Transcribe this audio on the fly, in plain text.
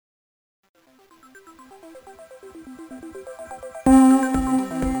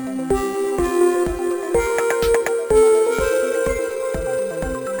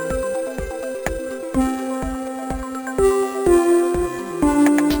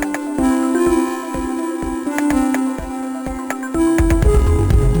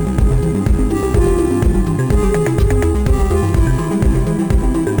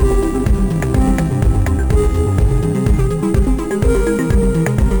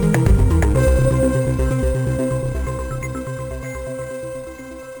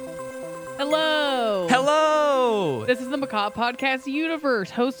Top Podcast Universe,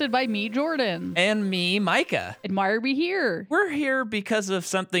 hosted by me, Jordan. And me, Micah. And why are we here? We're here because of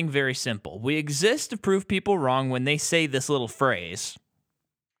something very simple. We exist to prove people wrong when they say this little phrase.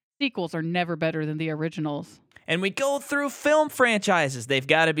 Sequels are never better than the originals. And we go through film franchises. They've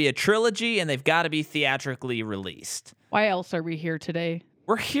got to be a trilogy, and they've got to be theatrically released. Why else are we here today?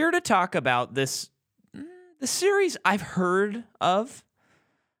 We're here to talk about the series I've heard of.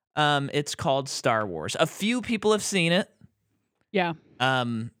 It's called Star Wars. A few people have seen it. Yeah. I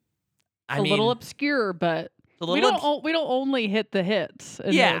mean, little obscure, but we don't only hit the hits.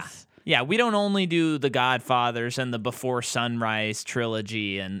 This. Yeah, we don't only do the Godfathers and the Before Sunrise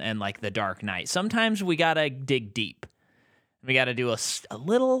trilogy and like the Dark Knight. Sometimes we gotta dig deep. We gotta do a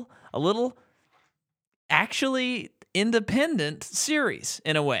little actually independent series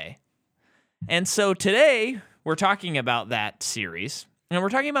in a way. And so today we're talking about that series, and we're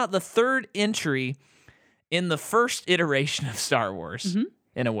talking about the third entry in the first iteration of Star Wars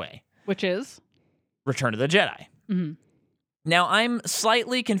in a way, which is Return of the Jedi. Mm-hmm. Now, I'm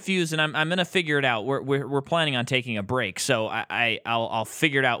slightly confused, and I'm going to figure it out. We're planning on taking a break, so I'll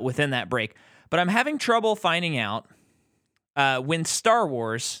figure it out within that break. But I'm having trouble finding out when Star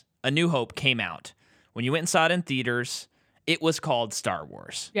Wars A New Hope came out. When you went and saw it in theaters, it was called Star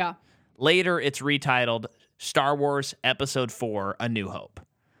Wars. Yeah. Later, it's retitled Star Wars Episode 4 A New Hope.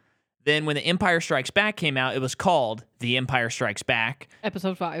 Then when The Empire Strikes Back came out, it was called The Empire Strikes Back.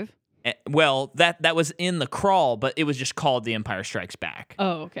 Episode 5. Well, that was in the crawl, but it was just called The Empire Strikes Back.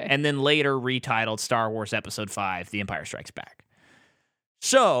 Oh, okay. And then later retitled Star Wars Episode 5, The Empire Strikes Back.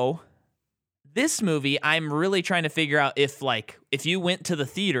 So, this movie, I'm really trying to figure out if you went to the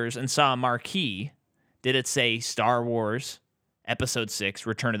theaters and saw a marquee, did it say Star Wars Episode 6,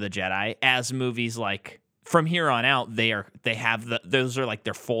 Return of the Jedi, as movies from here on out, those are like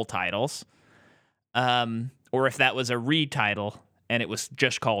their full titles. Or if that was a retitle and it was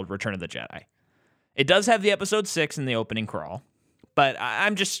just called Return of the Jedi. It does have the Episode 6 in the opening crawl, but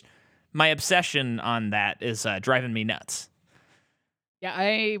my obsession on that is driving me nuts. Yeah,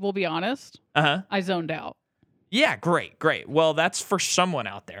 I will be honest. I zoned out. Yeah, great. Well, that's for someone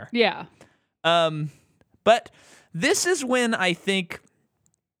out there. Yeah. But this is when I think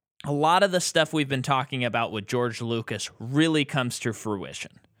a lot of the stuff we've been talking about with George Lucas really comes to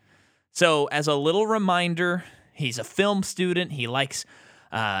fruition. So, as a little reminder, he's a film student. He likes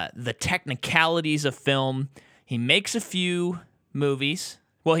the technicalities of film. He makes a few movies.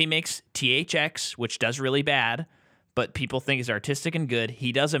 Well, he makes THX, which does really bad, but people think is artistic and good.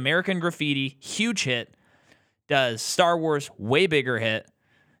 He does American Graffiti, huge hit. Does Star Wars, way bigger hit.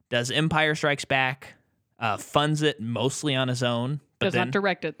 Does Empire Strikes Back, funds it mostly on his own. Does not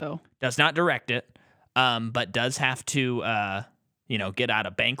direct it, though. Does not direct it, but does have to, get out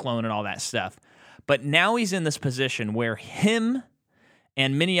a bank loan and all that stuff. But now he's in this position where him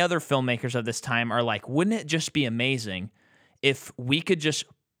and many other filmmakers of this time are like, wouldn't it just be amazing if we could just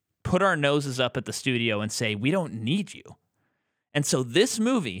put our noses up at the studio and say, we don't need you? And so this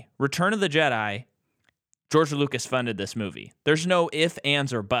movie, Return of the Jedi, George Lucas funded this movie. There's no ifs,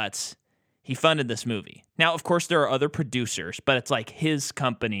 ands, or buts. He funded this movie. Now, of course, there are other producers, but it's like his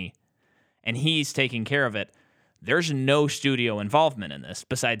company, and he's taking care of it. There's no studio involvement in this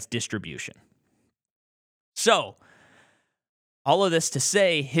besides distribution. So, all of this to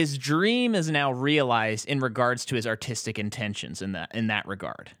say, his dream is now realized in regards to his artistic intentions in that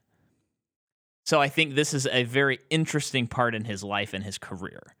regard. So I think this is a very interesting part in his life and his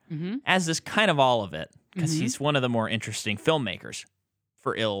career, as is kind of all of it, because he's one of the more interesting filmmakers,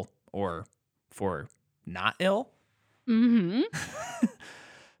 for ill or for not ill.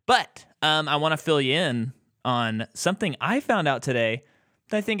 But I want to fill you in on something I found out today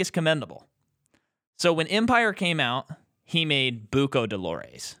that I think is commendable. So when Empire came out, he made Buco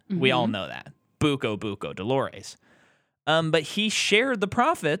Dolores. We all know that. Buco Dolores. But he shared the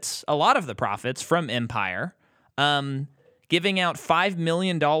profits, a lot of the profits from Empire, giving out $5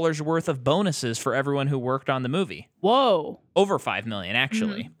 million worth of bonuses for everyone who worked on the movie. Whoa. Over $5 million,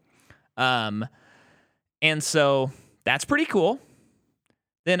 actually. And so that's pretty cool.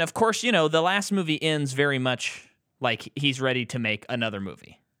 Then, of course, the last movie ends very much like he's ready to make another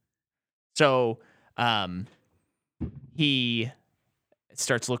movie. So he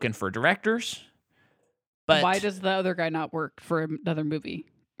starts looking for directors. But why does the other guy not work for another movie?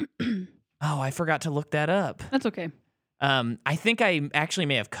 Oh, I forgot to look that up. That's okay. I think I actually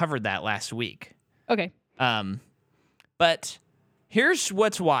may have covered that last week. Okay. But here's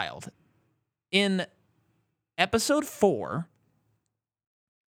what's wild. In episode 4,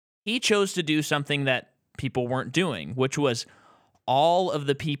 he chose to do something that people weren't doing, which was all of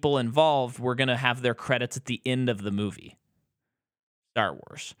the people involved were going to have their credits at the end of the movie. Star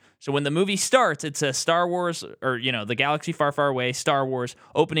Wars. So when the movie starts, it's a Star Wars, or, the Galaxy Far, Far Away, Star Wars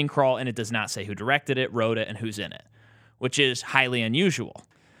opening crawl, and it does not say who directed it, wrote it, and who's in it, which is highly unusual.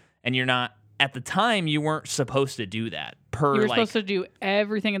 And at the time, you weren't supposed to do that. You were supposed to do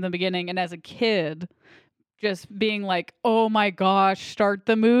everything in the beginning, and as a kid, just being like, oh my gosh, start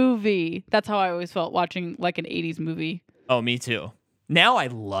the movie. That's how I always felt watching like an 80s movie. Oh, me too. Now I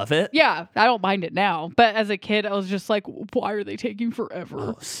love it. Yeah, I don't mind it now. But as a kid, I was just like, why are they taking forever?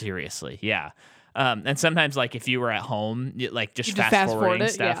 Oh, seriously, yeah. And sometimes, like, if you were at home, just fast forwarding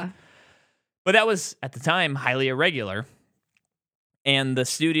stuff. Yeah. But that was, at the time, highly irregular. And the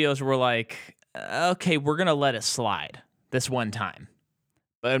studios were like, okay, we're going to let it slide this one time.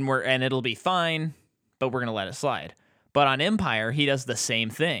 And it'll be fine, but we're going to let it slide. But on Empire, he does the same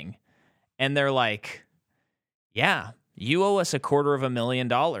thing. And they're like, yeah, you owe us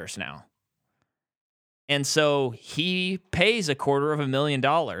 $250,000 now. And so he pays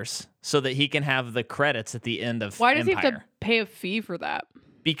 $250,000 so that he can have the credits at the end of Empire. Why does he have to pay a fee for that?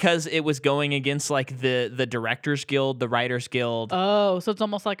 Because it was going against like the Directors Guild, the Writers Guild. Oh, so it's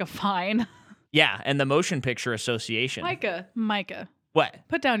almost like a fine. Yeah, and the Motion Picture Association. Micah. What?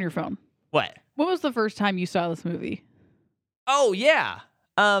 Put down your phone. What? When was the first time you saw this movie? Oh, yeah.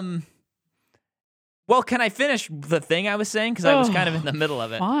 Well, can I finish the thing I was saying? Because I was kind of in the middle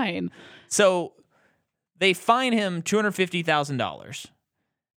of it. Fine. So they fine him $250,000,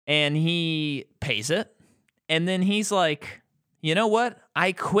 and he pays it. And then he's like, you know what?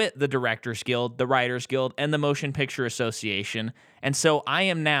 I quit the Directors Guild, the Writers Guild, and the Motion Picture Association. And so I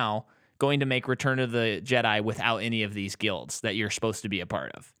am now going to make Return of the Jedi without any of these guilds that you're supposed to be a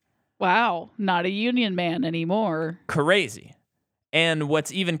part of. Wow. Not a union man anymore. Crazy. And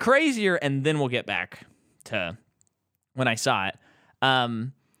what's even crazier, and then we'll get back to when I saw it,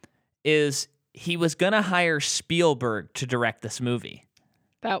 is he was going to hire Spielberg to direct this movie.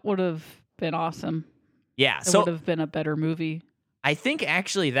 That would have been awesome. Yeah. It would have been a better movie. I think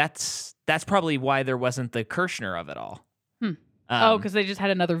actually that's probably why there wasn't the Kirshner of it all. Because they just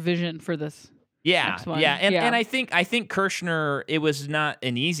had another vision for this. Yeah, next one. yeah, and I think Kirshner, it was not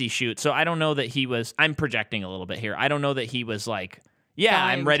an easy shoot, so I don't know that he was. I'm projecting a little bit here. I don't know that he was like, yeah,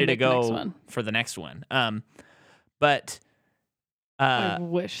 I'm ready to go for the next one. But I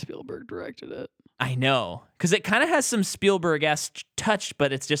wish Spielberg directed it. I know, because it kind of has some Spielberg-esque touch,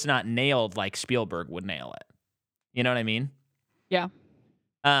 but it's just not nailed like Spielberg would nail it. You know what I mean? Yeah.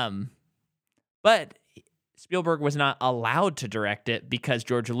 But Spielberg was not allowed to direct it because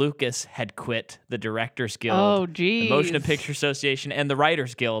George Lucas had quit the Directors Guild, the Motion Picture Association, and the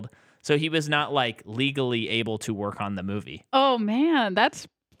Writers Guild. So he was not like legally able to work on the movie. Oh man, that's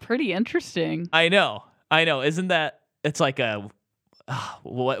pretty interesting. I know. Isn't that? It's like a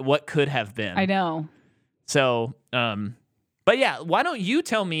what could have been. I know. So, but yeah, why don't you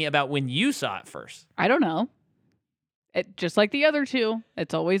tell me about when you saw it first? I don't know. It just like the other two,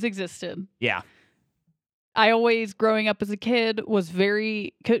 it's always existed. Yeah. I always, growing up as a kid, was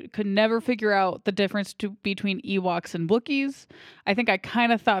could never figure out the difference between Ewoks and Wookiees. I think I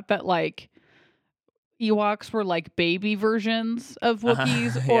kind of thought that like Ewoks were like baby versions of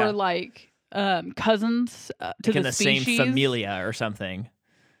Wookiees or like cousins to like in the species. Same familia or something.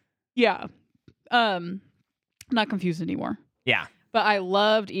 Yeah. Not confused anymore. Yeah. But I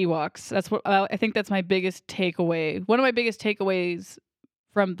loved Ewoks. That's what I think. That's my biggest takeaway. One of my biggest takeaways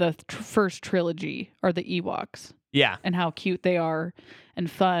from the first trilogy are the Ewoks. Yeah. And how cute they are and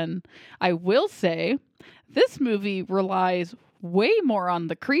fun. I will say this movie relies way more on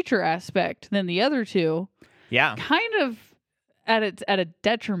the creature aspect than the other two. Yeah. Kind of at a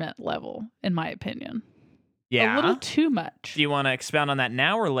detriment level, in my opinion. Yeah. A little too much. Do you want to expound on that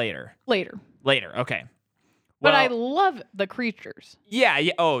now or later? Later. Okay. Well, but I love the creatures. Yeah.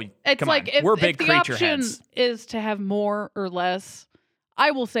 Oh, it's come like on. We're big if the creature option heads. Is to have more or less, I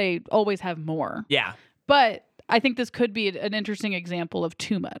will say always have more. Yeah. But I think this could be an interesting example of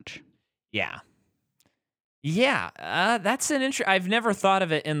too much. Yeah. Yeah. That's an I've never thought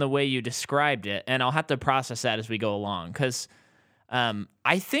of it in the way you described it, and I'll have to process that as we go along, because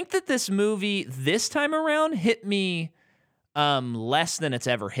I think that this movie this time around hit me less than it's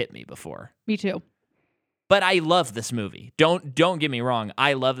ever hit me before. Me too. But I love this movie. Don't get me wrong.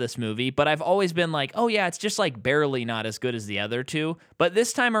 I love this movie, but I've always been like, oh yeah, it's just like barely not as good as the other two. But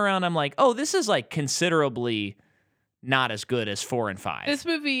this time around, I'm like, oh, this is like considerably not as good as 4 and 5. This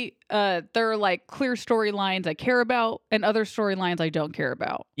movie, there are like clear storylines I care about and other storylines I don't care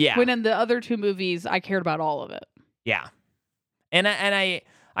about. Yeah. When in the other two movies, I cared about all of it. Yeah. And I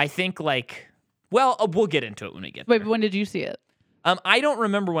think like, well, we'll get into it when we get there. Wait, when did you see it? I don't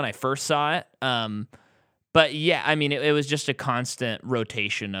remember when I first saw it. But yeah, I mean, it was just a constant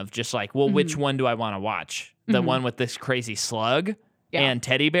rotation of just like, well, which one do I want to watch? The one with this crazy slug and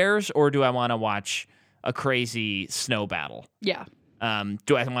teddy bears, or do I want to watch a crazy snow battle? Yeah.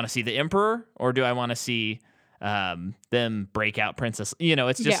 Do I want to see the Emperor, or do I want to see them break out Princess?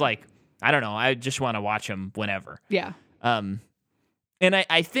 It's just like, I don't know. I just want to watch them whenever. Yeah. And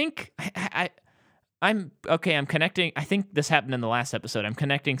I think I'm connecting. I think this happened in the last episode. I'm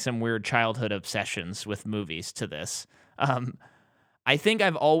connecting some weird childhood obsessions with movies to this. I think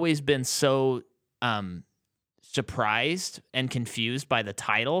I've always been so surprised and confused by the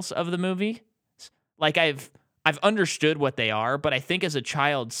titles of the movie. Like I've understood what they are, but I think as a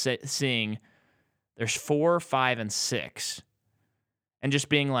child seeing there's 4, 5, and 6, and just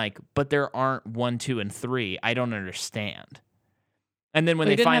being like, but there aren't 1, 2, and 3. I don't understand. And then when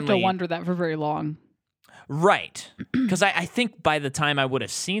they didn't finally have to wonder that for very long. Right. Because I think by the time I would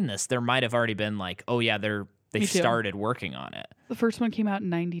have seen this, there might have already been like, oh yeah, they started working on it. The first one came out in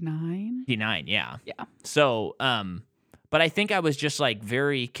 99. 99, yeah. Yeah. So, but I think I was just like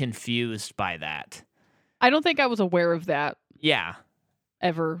very confused by that. I don't think I was aware of that. Yeah.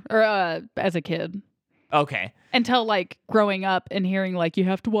 Ever. Or as a kid. Okay. Until like growing up and hearing like, you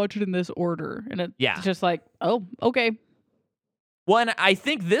have to watch it in this order. And it's just like, oh, okay. Well, and I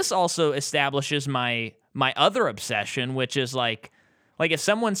think this also establishes my other obsession, which is like if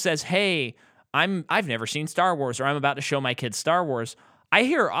someone says, "Hey, I've never seen Star Wars," or "I'm about to show my kids Star Wars," I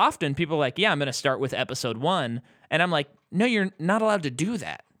hear often people like, "Yeah, I'm going to start with Episode 1," and I'm like, "No, you're not allowed to do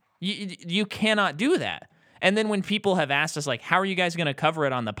that. You cannot do that." And then when people have asked us like, "How are you guys going to cover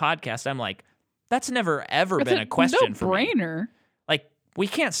it on the podcast?" I'm like, "That's never ever been a question for me." No-brainer. Like, we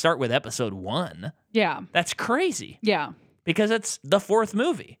can't start with Episode 1. Yeah, that's crazy. Yeah. Because it's the 4th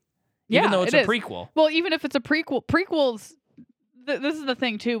movie, even though it's a prequel. Well, even if it's a prequels, this is the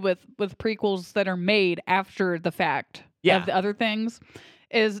thing too with prequels that are made after the fact of the other things,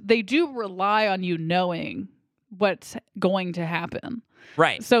 is they do rely on you knowing what's going to happen.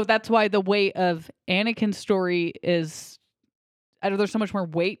 Right. So that's why the weight of Anakin's story is, there's so much more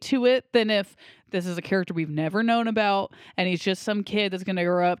weight to it than if this is a character we've never known about and he's just some kid that's going to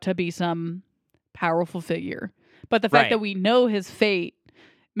grow up to be some powerful figure. But the fact that we know his fate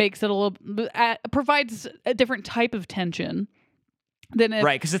makes it a little provides a different type of tension than if,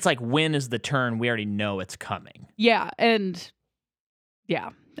 right, because it's like, when is the turn? We already know it's coming. Yeah, and I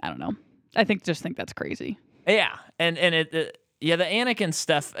don't know. I think that's crazy. Yeah, and the Anakin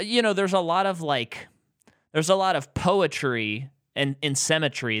stuff. There's a lot of poetry and in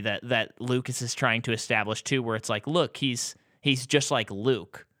symmetry that Lucas is trying to establish too, where it's like, look, he's just like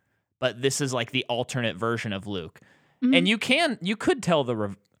Luke. But this is like the alternate version of Luke. Mm-hmm. And you could tell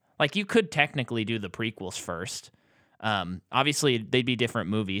you could technically do the prequels first. Obviously they'd be different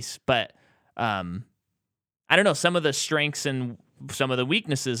movies, but I don't know, some of the strengths and some of the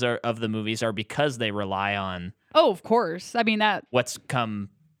weaknesses of the movies are because they rely on of course. I mean, that what's come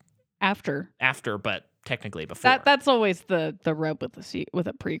after, but technically before. That's always the rub with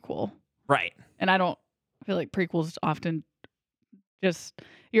a prequel. Right. And I feel like prequels often just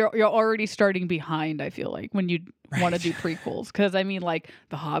you're already starting behind, I feel like, when you want to do prequels. Because, I mean, like,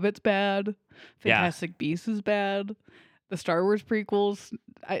 The Hobbit's bad. Fantastic Beasts is bad. The Star Wars prequels,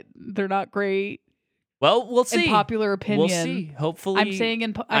 they're not great. Well, we'll see. In popular opinion. We'll see. Hopefully. I'm saying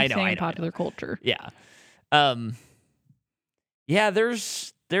in popular culture. Yeah.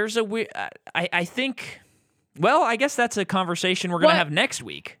 There's a weird... I think... Well, I guess that's a conversation we're going to have next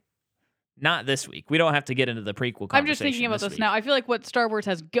week. Not this week. We don't have to get into the prequel conversation. I'm just thinking about this now. I feel like what Star Wars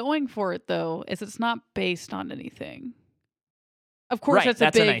has going for it, though, is it's not based on anything. Of course, it's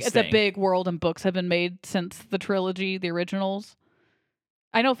a big world, and books have been made since the trilogy, the originals.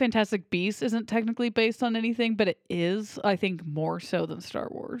 I know Fantastic Beasts isn't technically based on anything, but it is, I think, more so than Star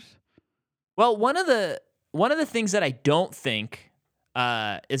Wars. Well, one of the things that I don't think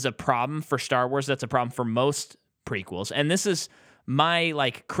is a problem for Star Wars, that's a problem for most prequels, and this is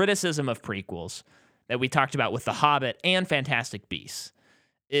my criticism of prequels that we talked about with The Hobbit and Fantastic Beasts,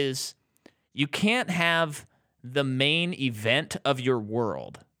 is you can't have the main event of your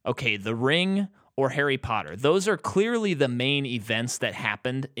world. Okay, The Ring or Harry Potter. Those are clearly the main events that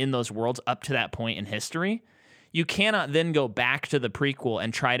happened in those worlds up to that point in history. You cannot then go back to the prequel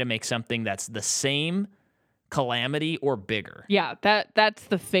and try to make something that's the same calamity or bigger. Yeah, that's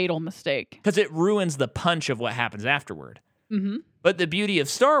the fatal mistake. Because it ruins the punch of what happens afterward. Mm-hmm. But the beauty of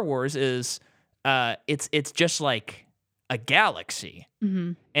Star Wars is it's just like a galaxy.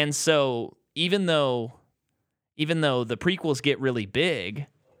 Mm-hmm. And so even though the prequels get really big,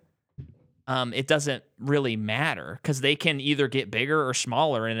 it doesn't really matter because they can either get bigger or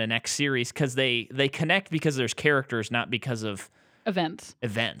smaller in the next series because they connect because there's characters, not because of Events.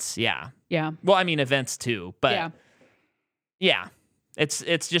 Yeah. Yeah. Well, I mean events too, but Yeah.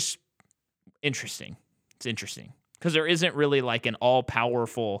 it's just interesting. It's interesting because there isn't really like an all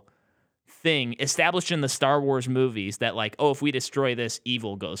powerful thing established in the Star Wars movies that like, oh, if we destroy this,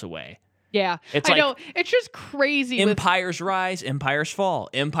 evil goes away. Yeah, It's I like know. It's just crazy. Empires rise, empires fall.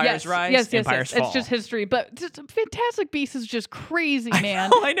 Empires rise, empires fall. It's just history. But Fantastic Beasts is just crazy, man.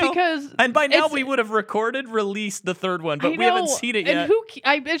 I know. Because and by now we would have released the third one, but we haven't seen it yet.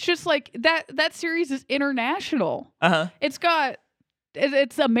 And it's just like that series is international. It's got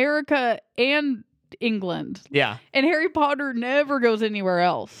it's America and England. Yeah. And Harry Potter never goes anywhere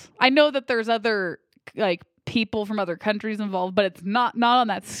else. I know that there's other like people from other countries involved, but it's not on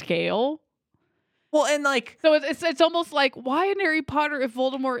that scale. Well, and like so it's almost like, why in Harry Potter, if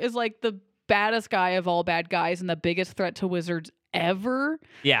Voldemort is like the baddest guy of all bad guys and the biggest threat to wizards ever,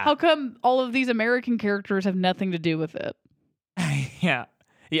 how come all of these American characters have nothing to do with it? Yeah.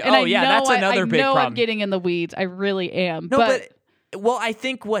 And that's another big problem. I'm getting in the weeds. I really am. No, but well, I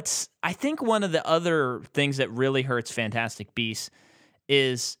think one of the other things that really hurts Fantastic Beasts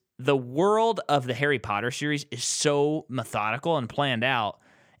is the world of the Harry Potter series is so methodical and planned out.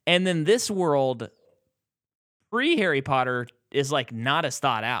 And then this world, pre-Harry Potter, is like not as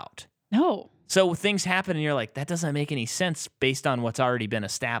thought out. No. So things happen and you're like, that doesn't make any sense based on what's already been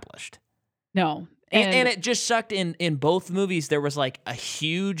established. No. And it just sucked in both movies. There was like a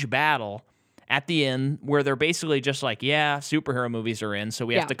huge battle at the end where they're basically just like, yeah, superhero movies are in, so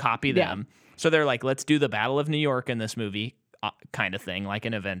we have to copy them. So they're like, let's do the Battle of New York in this movie. Kind of thing, like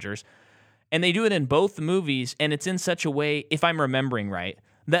in Avengers. And they do it in both movies, and it's in such a way, if I'm remembering right,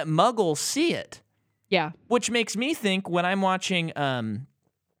 that Muggles see it. Yeah. Which makes me think when I'm watching, is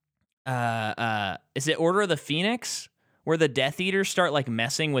it Order of the Phoenix, where the Death Eaters start like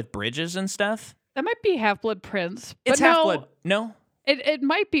messing with bridges and stuff? That might be Half-Blood Prince. It's Half-Blood. No? It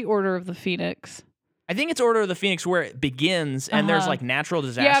might be Order of the Phoenix. I think it's Order of the Phoenix where it begins and there's like natural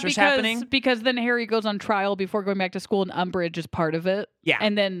disasters happening. Because then Harry goes on trial before going back to school and Umbridge is part of it. Yeah.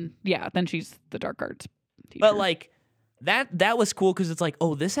 And then she's the dark arts teacher. But like that was cool because it's like,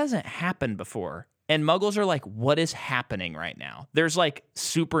 oh, this hasn't happened before. And Muggles are like, what is happening right now? There's like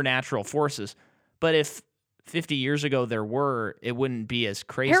supernatural forces. But if 50 years ago there were, it wouldn't be as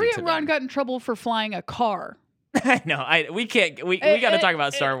crazy. Harry and Ron got in trouble for flying a car. I know. We can't. We got to talk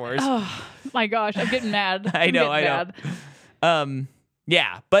about Star Wars. Oh my gosh, I'm getting mad. I know.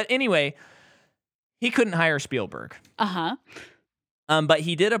 Yeah, but anyway, he couldn't hire Spielberg. But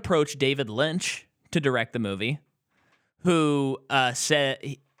he did approach David Lynch to direct the movie, who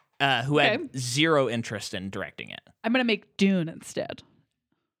said who had zero interest in directing it. I'm gonna make Dune instead.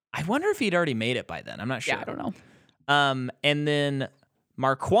 I wonder if he'd already made it by then. I'm not sure. Yeah, I don't know. And then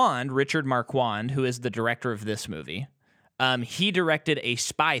Richard Marquand, who is the director of this movie, he directed a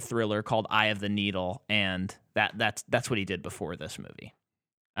spy thriller called Eye of the Needle, and that's what he did before this movie.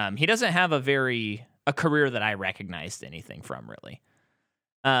 He doesn't have a career that I recognized anything from, really.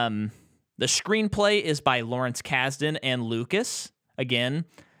 The screenplay is by Lawrence Kasdan and Lucas, again,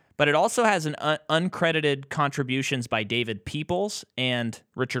 but it also has an uncredited contributions by David Peoples and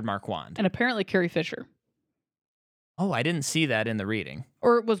Richard Marquand. And apparently Carrie Fisher. Oh, I didn't see that in the reading.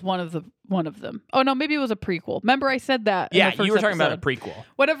 Or it was one of them. Oh, no, maybe it was a prequel. Remember I said that in the first you were talking episode. about a prequel.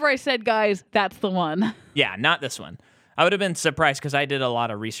 Whatever I said, guys, that's the one. Yeah, not this one. I would have been surprised because I did a lot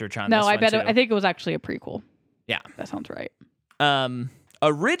of research on this one. No, I think it was actually a prequel. Yeah. That sounds right.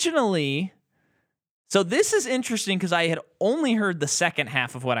 Originally, so this is interesting because I had only heard the second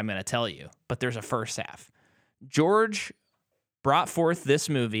half of what I'm going to tell you, but there's a first half. George brought forth this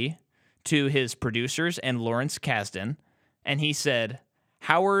movie to his producers and Lawrence Kasdan, and he said,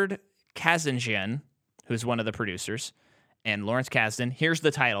 Howard Kazanjian, who's one of the producers, and Lawrence Kasdan, here's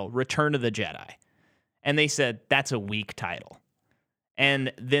the title, Return of the Jedi. And they said, that's a weak title.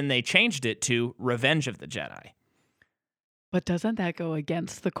 And then they changed it to Revenge of the Jedi. But doesn't that go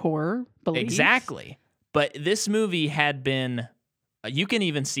against the core beliefs? Exactly. But this movie had been, you can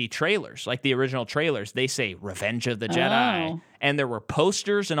even see trailers, like the original trailers. They say Revenge of the Jedi. Oh. And there were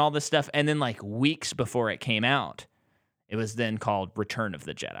posters and all this stuff. And then like weeks before it came out, it was then called Return of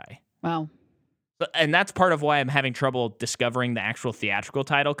the Jedi. Wow. And that's part of why I'm having trouble discovering the actual theatrical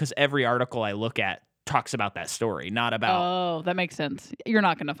title, because every article I look at talks about that story, not about... Oh, that makes sense. You're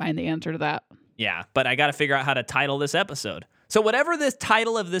not going to find the answer to that. Yeah, but I got to figure out how to title this episode. So whatever the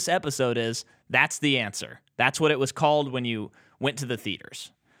title of this episode is, that's the answer. That's what it was called when you went to the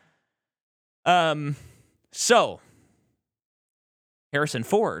theaters. So Harrison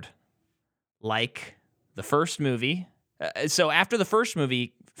Ford like the first movie. So after the first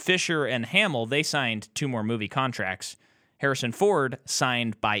movie, Fisher and Hamill, they signed 2 more movie contracts. Harrison Ford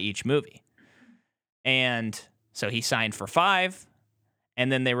signed by each movie. And so he signed for 5,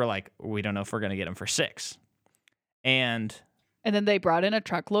 and then they were like, we don't know if we're going to get him for 6. And then they brought in a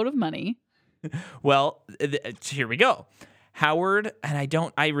truckload of money. Well, here we go. Howard,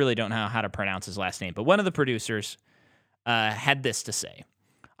 and I really don't know how to pronounce his last name, but one of the producers had this to say.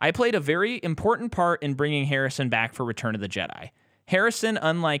 I played a very important part in bringing Harrison back for Return of the Jedi. Harrison,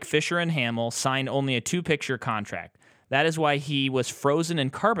 unlike Fisher and Hamill, signed only a 2-picture contract. That is why he was frozen in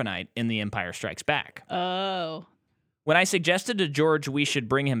carbonite in The Empire Strikes Back. Oh. When I suggested to George we should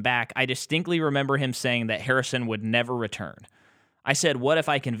bring him back, I distinctly remember him saying that Harrison would never return. I said, what if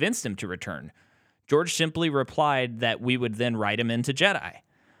I convinced him to return? George simply replied that we would then write him into Jedi.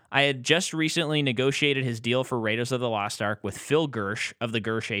 I had just recently negotiated his deal for Raiders of the Lost Ark with Phil Gersh of the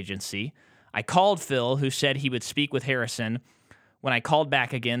Gersh Agency. I called Phil, who said he would speak with Harrison. When I called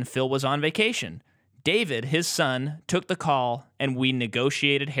back again, Phil was on vacation. David, his son, took the call, and we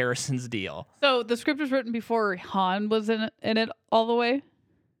negotiated Harrison's deal. So the script was written before Han was in it all the way?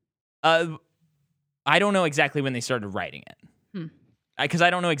 I don't know exactly when they started writing it. Because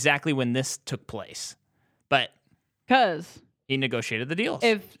I don't know exactly when this took place. But because he negotiated the deals.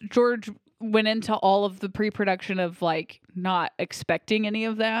 If George went into all of the pre-production of like not expecting any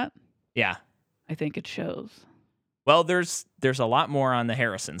of that, yeah, I think it shows. Well, there's a lot more on the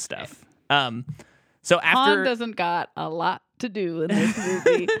Harrison stuff. So after Han doesn't got a lot to do in this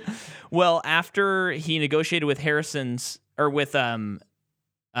movie. Well, after he negotiated with Phil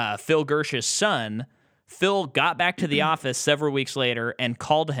Gersh's son, Phil got back to the office several weeks later and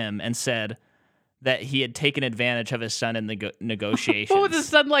called him and said that he had taken advantage of his son in the negotiations. What was his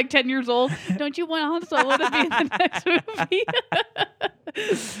son, like 10 years old? Don't you want Han Solo to be in the next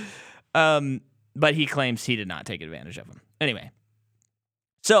movie? But he claims he did not take advantage of him. Anyway,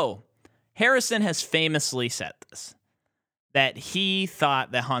 so Harrison has famously said this, that he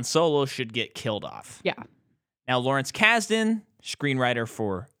thought that Han Solo should get killed off. Yeah. Now, Lawrence Kasdan, screenwriter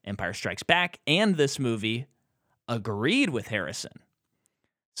for Empire Strikes Back and this movie, agreed with Harrison.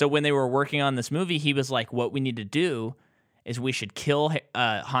 So when they were working on this movie, he was like, what we need to do is we should kill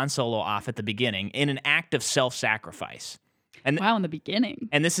Han Solo off at the beginning in an act of self-sacrifice. And wow, in the beginning.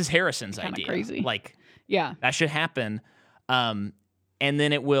 And this is Harrison's idea. Crazy. Like, yeah, that should happen. And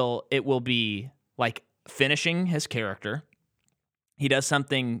then it will be like finishing his character. He does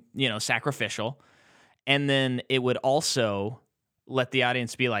something, sacrificial. And then it would also let the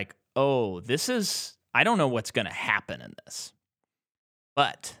audience be like, oh, I don't know what's going to happen in this.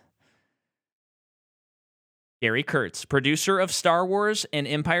 But Gary Kurtz, producer of Star Wars and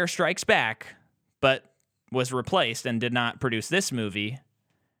Empire Strikes Back, but was replaced and did not produce this movie,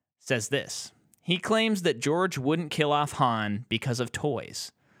 says this. He claims that George wouldn't kill off Han because of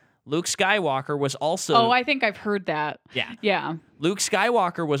toys. Luke Skywalker was also... Oh, I think I've heard that. Yeah. Yeah. Luke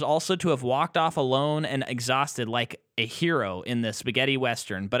Skywalker was also to have walked off alone and exhausted like a hero in the spaghetti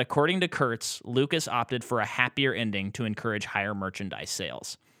western, but according to Kurtz, Lucas opted for a happier ending to encourage higher merchandise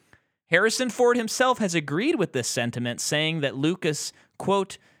sales. Harrison Ford himself has agreed with this sentiment, saying that Lucas,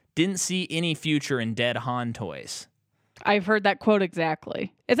 quote, didn't see any future in dead Han toys. I've heard that quote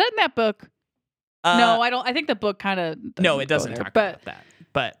exactly. Is that in that book? No, I don't. I think the book kind of... No, it doesn't talk about that.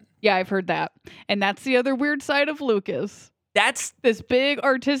 But... yeah, I've heard that. And that's the other weird side of Lucas. That's this big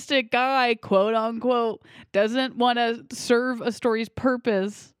artistic guy, quote unquote, doesn't want to serve a story's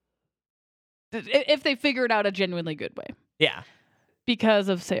purpose if they figure it out a genuinely good way. Yeah. Because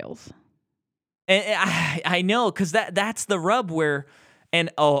of sales. And I know, because that's the rub where... And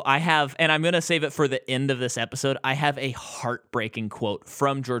I'm going to save it for the end of this episode. I have a heartbreaking quote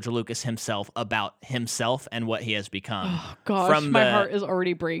from George Lucas himself about himself and what he has become. Oh, gosh, my heart is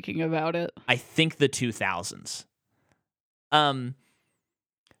already breaking about it. I think the 2000s.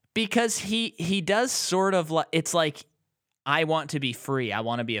 Because he does sort of like, it's like, I want to be free. I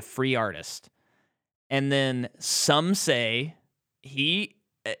want to be a free artist. And then some say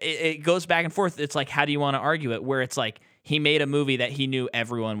it goes back and forth. It's like, how do you want to argue it? Where it's like, he made a movie that he knew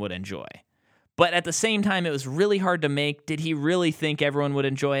everyone would enjoy. But at the same time, it was really hard to make. Did he really think everyone would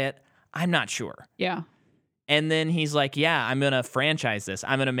enjoy it? I'm not sure. Yeah. And then he's like, yeah, I'm going to franchise this.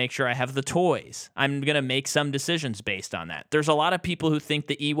 I'm going to make sure I have the toys. I'm going to make some decisions based on that. There's a lot of people who think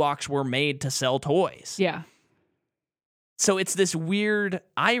the Ewoks were made to sell toys. Yeah. So it's this weird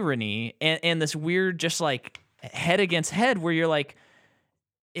irony and this weird just like head against head where you're like,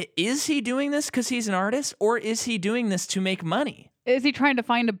 is he doing this because he's an artist, or is he doing this to make money? Is he trying to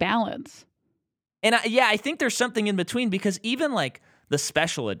find a balance? And I think there's something in between, because even like the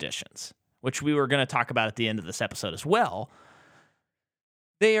special editions which we were going to talk about at the end of this episode as well,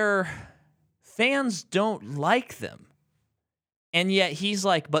 fans don't like them. And yet he's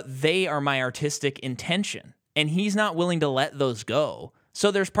like, but they are my artistic intention. And he's not willing to let those go.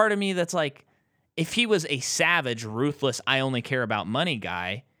 So there's part of me that's like, if he was a savage, ruthless, I only care about money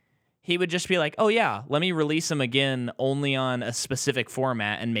guy, he would just be like, oh yeah, let me release them again only on a specific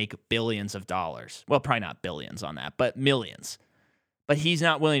format and make billions of dollars. Well, probably not billions on that, but millions. But he's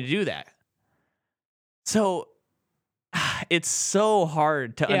not willing to do that. So it's so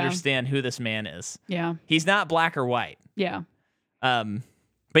hard to understand who this man is. Yeah. He's not black or white. Yeah. But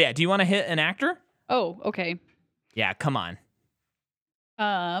yeah, do you want to hit an actor? Oh, okay. Yeah, come on.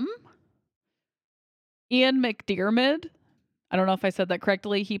 Ian McDiarmid. I don't know if I said that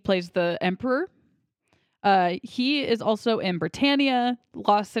correctly. He plays the Emperor. He is also in Britannia,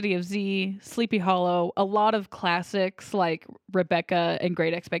 Lost City of Z, Sleepy Hollow, a lot of classics like Rebecca and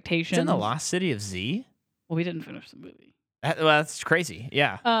Great Expectations. It's in the Lost City of Z? Well, we didn't finish the movie. That's crazy.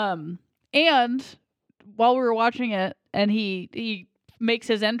 Yeah. And while we were watching it and he makes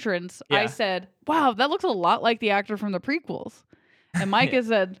his entrance, I said, wow, that looks a lot like the actor from the prequels. And Micah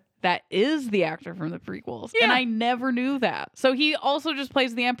said, that is the actor from the prequels. Yeah. And I never knew that. So he also just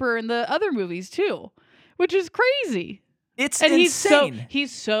plays the Emperor in the other movies too, which is crazy. It's insane.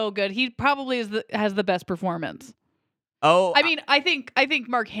 He's so good. He probably has the best performance. Oh, I mean, I think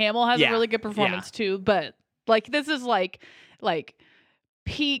Mark Hamill has a really good performance too, but like this is like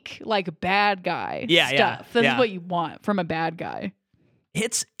peak like bad guy stuff. This is what you want from a bad guy.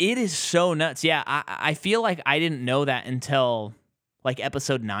 It is so nuts. Yeah, I feel like I didn't know that until like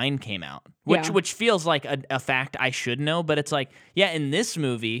episode 9 came out, which feels like a fact I should know, but it's like, yeah, in this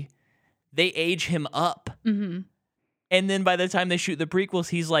movie, they age him up. Mm-hmm. And then by the time they shoot the prequels,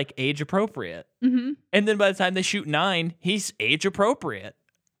 he's like age appropriate. Mm-hmm. And then by the time they shoot 9, he's age appropriate.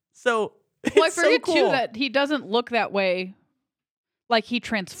 So I forget too that he doesn't look that way. Like he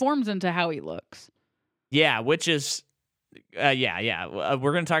transforms into how he looks. Yeah, which is, we're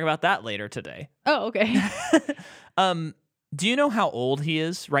going to talk about that later today. Oh, okay. Do you know how old he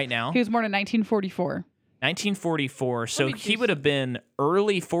is right now? He was born in 1944. 1944. So he would have been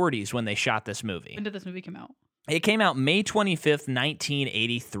early 40s when they shot this movie. When did this movie come out? It came out May 25th,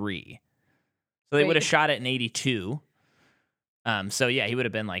 1983. So they would have shot it in 82. So yeah, he would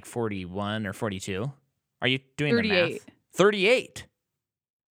have been like 41 or 42. Are you doing 38. The math? 38.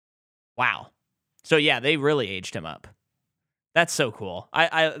 Wow. So yeah, they really aged him up. That's so cool.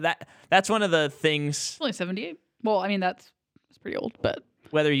 That's one of the things. It's only 78. Well, I mean that's pretty old, but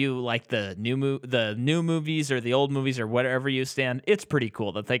whether you like the new movies or the old movies or whatever you stand, it's pretty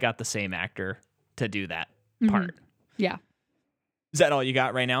cool that they got the same actor to do that part. Yeah. Is that all you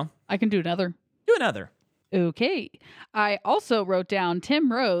got right now? I can do another. Do another. Okay. I also wrote down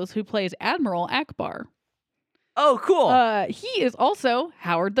Tim Rose, who plays Admiral Akbar. Oh, cool. He is also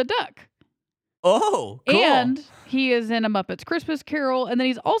Howard the Duck. Oh, cool. And he is in A Muppet's Christmas Carol, and then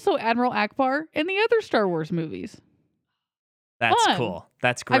he's also Admiral Akbar in the other Star Wars movies. That's cool.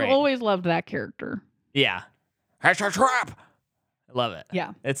 That's great. I've always loved that character. Yeah. That's a trap. I love it.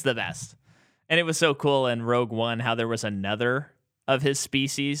 Yeah. It's the best. And it was so cool in Rogue One how there was another of his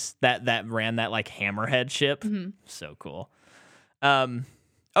species that ran that like hammerhead ship. Mm-hmm. So cool.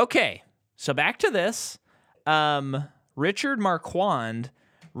 Okay. So back to this. Richard Marquand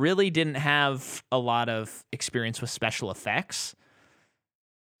really didn't have a lot of experience with special effects.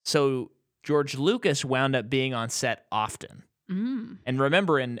 So George Lucas wound up being on set often. Mm. And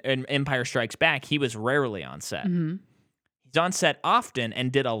remember, in Empire Strikes Back, he was rarely on set. Mm-hmm. He's on set often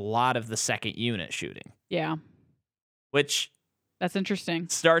and did a lot of the second unit shooting. Yeah. Which... That's interesting.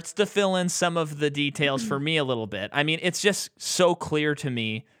 Starts to fill in some of the details for me a little bit. I mean, it's just so clear to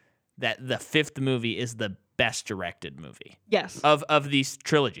me that the fifth movie is the best directed movie. Yes. Of these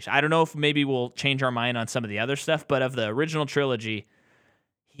trilogies. I don't know if maybe we'll change our mind on some of the other stuff, but of the original trilogy,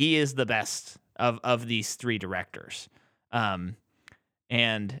 he is the best of these three directors.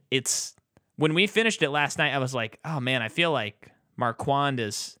 And it's when we finished it last night, I was like, oh man, I feel like Marquand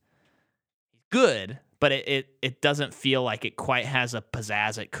is good, but it doesn't feel like it quite has a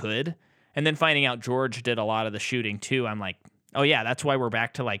pizzazz it could. And then finding out George did a lot of the shooting too, I'm like, oh yeah, that's why we're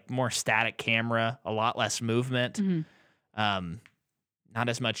back to like more static camera, a lot less movement, not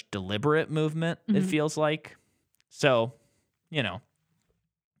as much deliberate movement, it feels like. So, you know.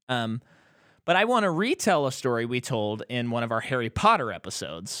 But I want to retell a story we told in one of our Harry Potter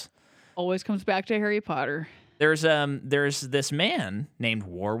episodes. Always comes back to Harry Potter. There's this man named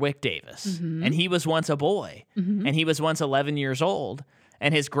Warwick Davis, and he was once a boy, and he was once 11 years old,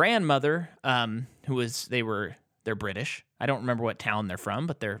 and his grandmother, they're British, I don't remember what town they're from,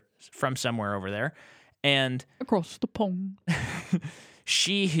 but they're from somewhere over there. And Across the pond.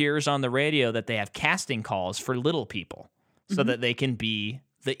 she hears on the radio that they have casting calls for little people so that they can be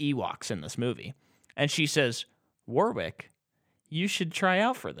the Ewoks in this movie. And she says, Warwick, you should try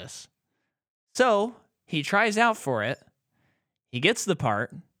out for this. So he tries out for it. He gets the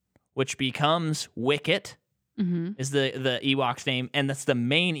part, which becomes Wicket, is the Ewok's name, and that's the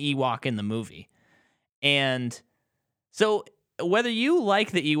main Ewok in the movie. And so whether you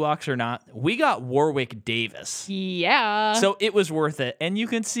like the Ewoks or not, we got Warwick Davis. Yeah. So it was worth it. And you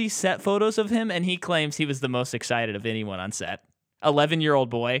can see set photos of him, and he claims he was the most excited of anyone on set. 11-year-old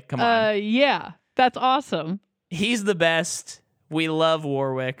boy. Come on. Yeah. That's awesome. He's the best. We love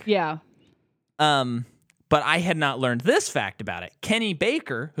Warwick. Yeah. But I had not learned this fact about it. Kenny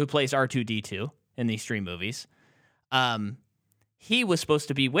Baker, who plays R2-D2 in these 3 movies, he was supposed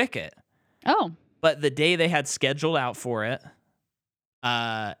to be Wicket. Oh. But the day they had scheduled out for it,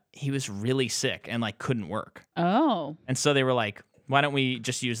 he was really sick and like couldn't work. Oh. And so they were like, why don't we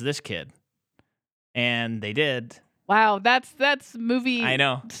just use this kid? And they did. Wow, that's movie. I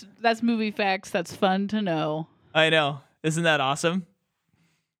know. That's movie facts. That's fun to know. I know. Isn't that awesome?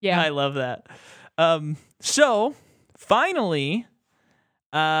 Yeah. I love that. So finally,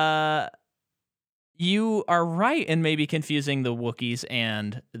 you are right in maybe confusing the Wookiees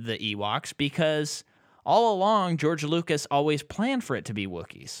and the Ewoks, because all along George Lucas always planned for it to be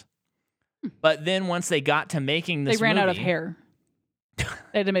Wookiees. But then once they got to making this they ran out of movie- hair.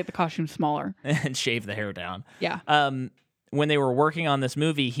 They had to make the costume smaller. and shave the hair down. Yeah. When they were working on this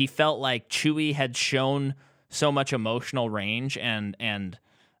movie, he felt like Chewie had shown so much emotional range, and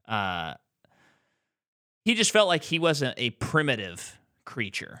he just felt like he wasn't a primitive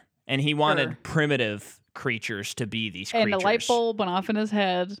creature, and he wanted primitive creatures to be these creatures. And a light bulb went off in his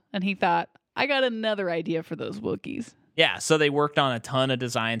head, and he thought, I got another idea for those Wookiees. Yeah, so they worked on a ton of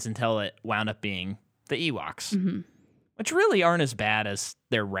designs until it wound up being the Ewoks, which really aren't as bad as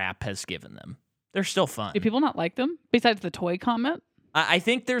their rap has given them. They're still fun. Do people not like them, besides the toy comment? I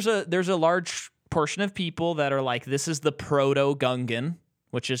think there's a large portion of people that are like, this is the proto-Gungan,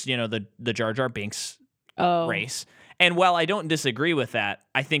 which is, the Jar Jar Binks race. And while I don't disagree with that,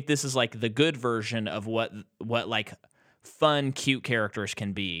 I think this is like the good version of what like fun, cute characters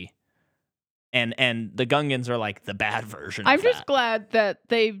can be. And the Gungans are like the bad version I'm of just that. glad that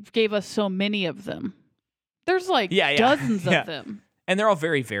they gave us so many of them. There's like dozens of them. And they're all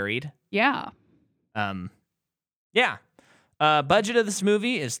very varied. Yeah. Budget of this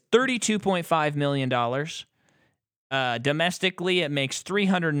movie is $32.5 million. Domestically, it makes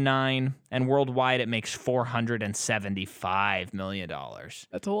 $309, and worldwide, it makes $475 million.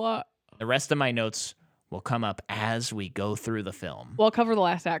 That's a lot. The rest of my notes will come up as we go through the film. Well, I'll cover the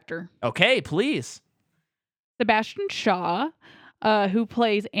last actor. Okay, please. Sebastian Shaw, who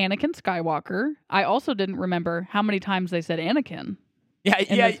plays Anakin Skywalker. I also didn't remember how many times they said Anakin in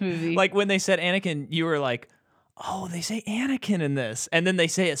this movie. Like when they said Anakin, you were like, oh, they say Anakin in this. And then they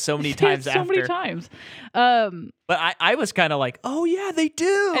say it so many times after. So many times. But I was kind of like, oh, yeah, they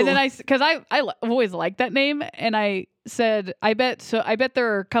do. And then because I've always liked that name. And I said, I bet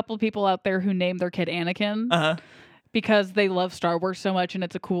there are a couple of people out there who name their kid Anakin because they love Star Wars so much and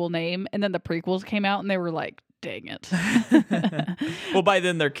it's a cool name. And then the prequels came out and they were like, dang it. Well, by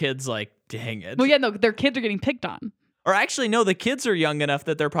then their kids like, dang it. Well, yeah, no, their kids are getting picked on. Or actually, no, the kids are young enough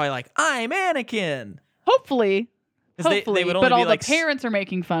that they're probably like, I'm Anakin. Hopefully. They would only but all be like, the parents are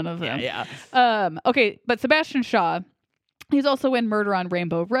making fun of them. Yeah. Okay, but Sebastian Shaw, he's also in Murder on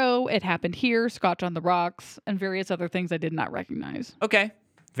Rainbow Row, It Happened Here, Scotch on the Rocks, and various other things I did not recognize. Okay.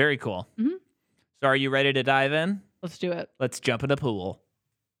 Very cool. Mm-hmm. So are you ready to dive in? Let's do it. Let's jump in the pool.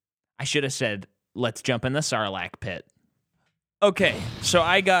 I should have said, let's jump in the Sarlacc pit. Okay, so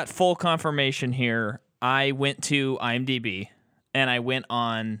I got full confirmation here. I went to IMDb, and I went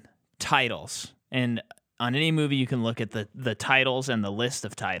on titles. And on any movie, you can look at the titles and the list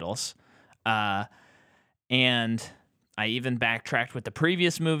of titles. And I even backtracked with the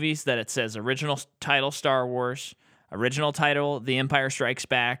previous movies that it says original title Star Wars, original title The Empire Strikes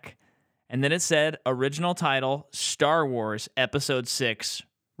Back, and then it said original title Star Wars Episode 6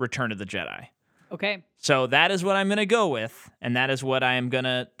 Return of the Jedi. Okay. So that is what I'm going to go with, and that is what I am going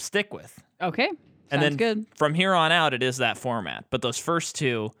to stick with. Okay. And then good. From here on out, it is that format. But those first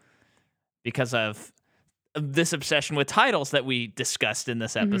two, because of this obsession with titles that we discussed in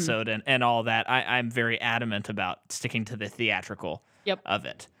this episode and all that, I'm very adamant about sticking to the theatrical of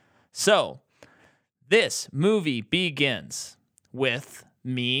it. So this movie begins with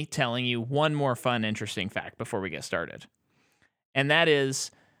me telling you one more fun, interesting fact before we get started. And that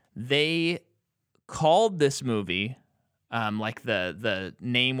is they called this movie like the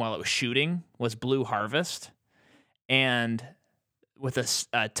name while it was shooting was Blue Harvest, and with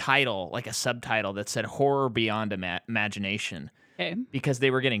a title, like a subtitle that said Horror Beyond Imagination, Okay. because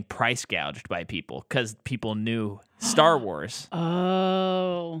they were getting price gouged by people because people knew Star Wars.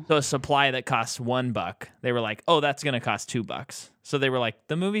 Oh. So a supply that costs $1, they were like, oh, that's going to cost $2. So they were like,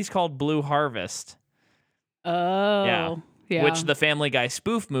 the movie's called Blue Harvest. Oh. Yeah. Which the Family Guy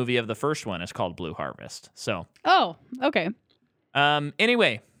spoof movie of the first one is called Blue Harvest. So. Oh, okay.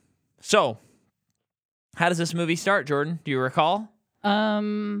 Anyway, so how does this movie start, Jordan? Do you recall?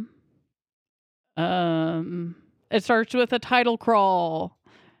 It starts with a title crawl,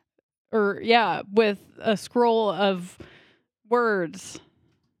 with a scroll of words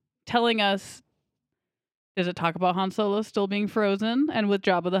telling us. Does it talk about Han Solo still being frozen and with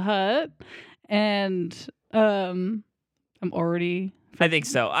Jabba the Hutt? And I'm already. I think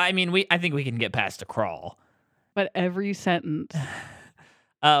so. I mean, I think we can get past a crawl. But every sentence.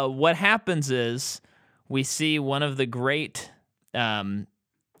 What happens is we see one of the great.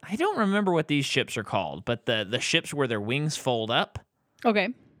 I don't remember what these ships are called, but the ships where their wings fold up. Okay.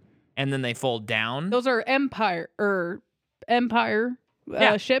 And then they fold down. Those are Empire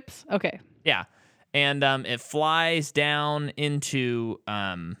ships. Okay. Yeah. And it flies down into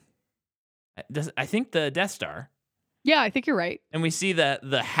I think the Death Star. Yeah, I think you're right. And we see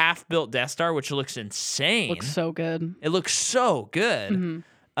the half-built Death Star, which looks insane. Looks so good. It looks so good.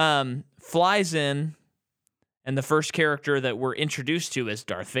 Mm-hmm. Flies in, and the first character that we're introduced to is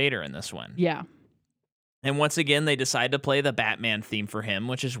Darth Vader in this one. Yeah. And once again, they decide to play the Batman theme for him,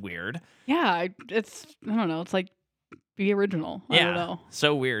 which is weird. Yeah, I don't know. It's like the original. I don't know.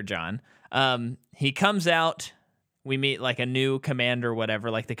 So weird, John. He comes out. We meet like a new commander,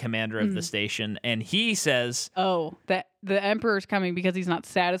 whatever, like the commander of the station, and he says, "Oh, that the Emperor's coming because he's not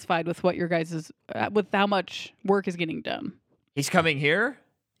satisfied with what your guys' with how much work is getting done." He's coming here?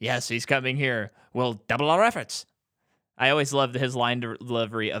 Yes, he's coming here. We'll double our efforts. I always loved his line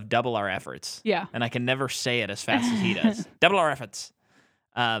delivery of double our efforts. Yeah. And I can never say it as fast as he does. Double our efforts.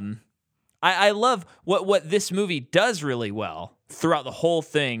 I love what this movie does really well throughout the whole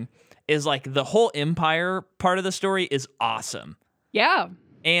thing is like the whole Empire part of the story is awesome. Yeah.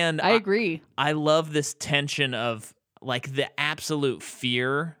 And I agree. I love this tension of like the absolute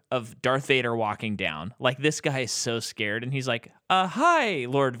fear of Darth Vader walking down. Like this guy is so scared and he's like, hi,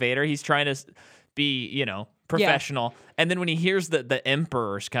 Lord Vader. He's trying to be, professional. Yeah. And then when he hears that the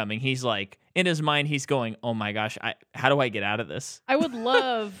Emperor's coming, he's like, in his mind, he's going, oh my gosh, how do I get out of this? I would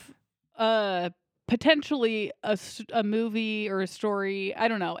love potentially a movie or a story. I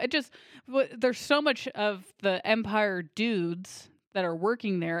don't know. There's so much of the Empire dudes that are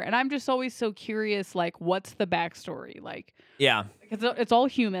working there, and I'm just always so curious, like, what's the backstory? Like, yeah, it's all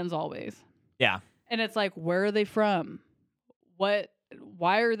humans always. Yeah. And it's like, where are they from?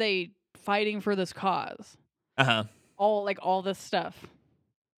 Why are they fighting for this cause? Uh-huh. All this stuff.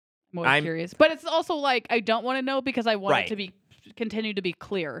 I'm always curious. But it's also like, I don't want to know because I want it to continue to be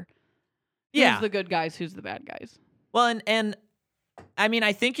clear. Who's the good guys? Who's the bad guys? Well, and I mean,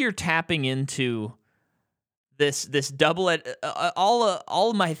 I think you're tapping into this double.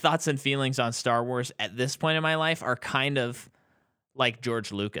 All my thoughts and feelings on Star Wars at this point in my life are kind of like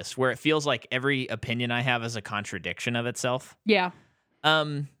George Lucas, where it feels like every opinion I have is a contradiction of itself. Yeah.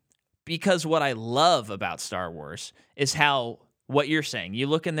 Because what I love about Star Wars is how. What you're saying. You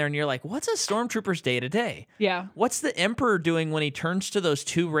look in there and you're like, what's a stormtrooper's day to day? Yeah. What's the Emperor doing when he turns to those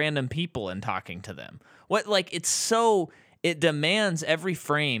two random people and talking to them? It demands every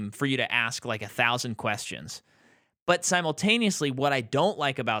frame for you to ask like 1,000 questions. But simultaneously, what I don't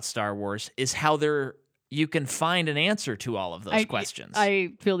like about Star Wars is how you can find an answer to all of those questions.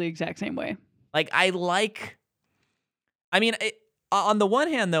 I feel the exact same way. On the one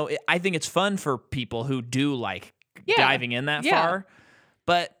hand, though, I think it's fun for people who do like diving in that far,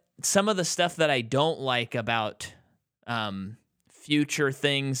 but some of the stuff that I don't like about future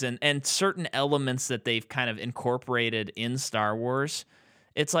things and certain elements that they've kind of incorporated in Star Wars,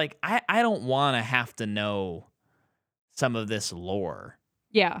 it's like I don't want to have to know some of this lore.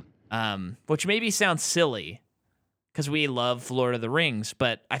 Yeah. Which maybe sounds silly because we love Lord of the Rings,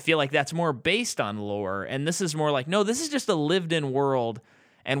 but I feel like that's more based on lore, and this is more like, no, this is just a lived-in world.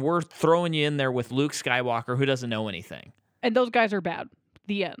 And we're throwing you in there with Luke Skywalker, who doesn't know anything. And those guys are bad.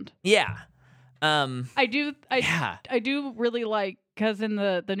 The end. Yeah. I do really like, because in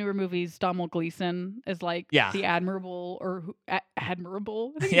the newer movies, Domhnall Gleeson is like the Admirable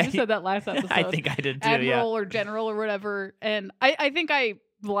Admirable. I think you just said that last episode. I think I did too. Admiral or General or whatever. And I think I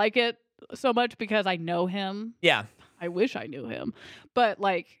like it so much because I know him. Yeah. I wish I knew him, but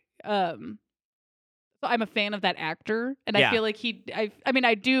like, So I'm a fan of that actor, and Yeah. I feel like I mean,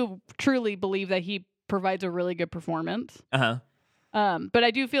 I do truly believe that he provides a really good performance. But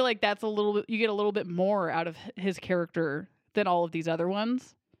I do feel like that's you get a little bit more out of his character than all of these other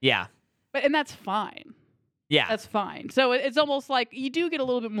ones. Yeah. And that's fine. Yeah. That's fine. So it's almost like you do get a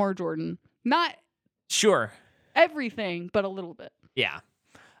little bit more Jordan. Not Sure. everything, but a little bit. Yeah.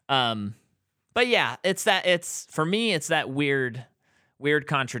 But yeah, for me, it's that weird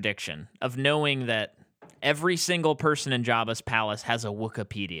contradiction of knowing that every single person in Jabba's palace has a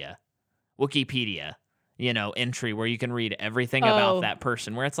Wikipedia, entry where you can read everything about that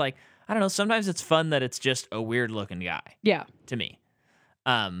person, where it's like, I don't know, sometimes it's fun that it's just a weird looking guy. Yeah. To me.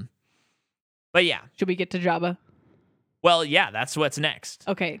 But yeah. Should we get to Jabba? Well, yeah, that's what's next.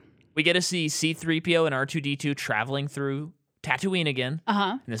 Okay. We get to see C-3PO and R2-D2 traveling through Tatooine again.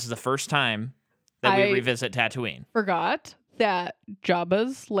 Uh-huh. And this is the first time that we revisit Tatooine. Forgot that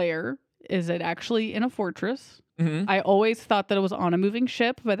Jabba's lair is actually in a fortress. Mm-hmm. I always thought that it was on a moving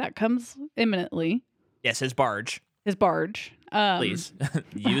ship, but that comes imminently. Yes, his barge. Please.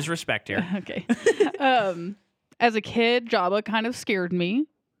 Use respect here. Okay. As a kid, Jabba kind of scared me.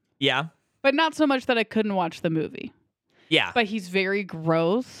 Yeah. But not so much that I couldn't watch the movie. Yeah. But he's very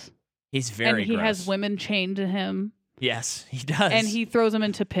gross. He's very gross. And he has women chained to him. Yes, he does. And he throws them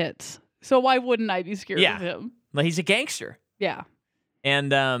into pits. So why wouldn't I be scared of him? Well, he's a gangster. Yeah.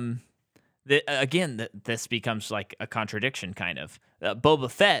 And this becomes like a contradiction, kind of. Boba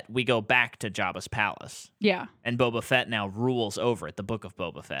Fett, we go back to Jabba's palace. Yeah. And Boba Fett now rules over it, the Book of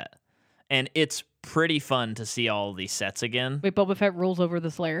Boba Fett. And it's pretty fun to see all of these sets again. Wait, Boba Fett rules over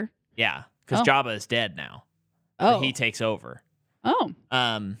this lair? Yeah, because Jabba is dead now. Oh. So he takes over. Oh.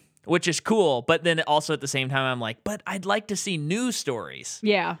 Which is cool, but then also at the same time, I'm like, but I'd like to see new stories.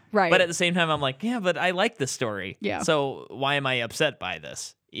 Yeah, right. But at the same time, I'm like, yeah, but I like this story. Yeah. So why am I upset by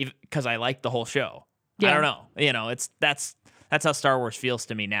this? Because I like the whole show. Yeah. I don't know. That's how Star Wars feels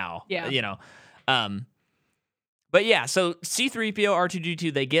to me now. Yeah. But yeah, so C-3PO,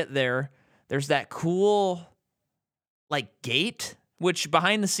 R2-D2, they get there. There's that cool, like, gate, which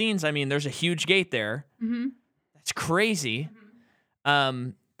behind the scenes, I mean, there's a huge gate there. Mm-hmm. That's crazy. Mm-hmm.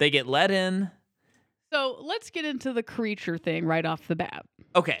 They get let in. So let's get into the creature thing right off the bat.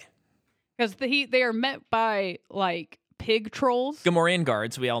 Okay. Because they are met by, like, pig trolls. Gamorrean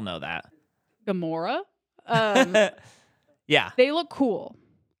guards, we all know that. Gamora. Yeah. They look cool.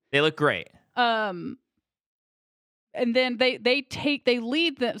 They look great. And then they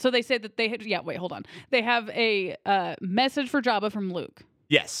lead them. So they say that wait, hold on. They have a message for Jabba from Luke.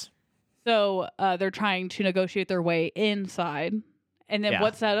 Yes. So they're trying to negotiate their way inside. And then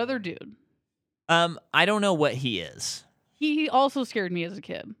what's that other dude? I don't know what he is. He also scared me as a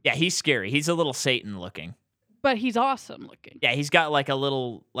kid. Yeah, he's scary. He's a little Satan looking. But he's awesome looking. Yeah, he's got like a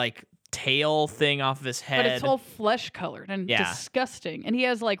little like tail thing off of his head. But it's all flesh colored and disgusting. And he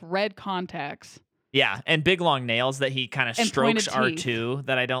has like red contacts. Yeah, and big long nails that he kind of strokes R2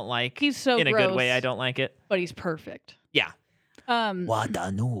 that I don't like. He's so in gross, a good way. I don't like it. But he's perfect. Yeah. Yeah,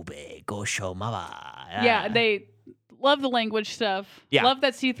 they love the language stuff. Yeah. Love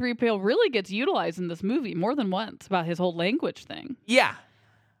that C-3PO really gets utilized in this movie more than once about his whole language thing. Yeah.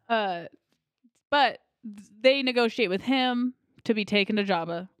 But they negotiate with him to be taken to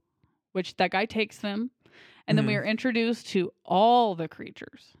Jabba, which that guy takes them. And then we are introduced to all the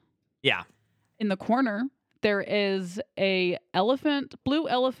creatures. Yeah. In the corner, there is a blue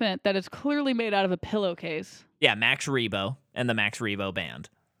elephant that is clearly made out of a pillowcase. Yeah, Max Rebo and the Max Rebo band.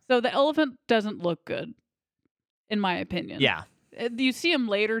 So the elephant doesn't look good, in my opinion. Yeah. You see him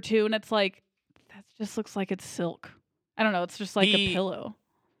later, too, and it's like, that just looks like it's silk. I don't know. It's just like a pillow.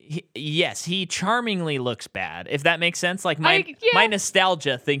 Yes, he charmingly looks bad, if that makes sense. Like, my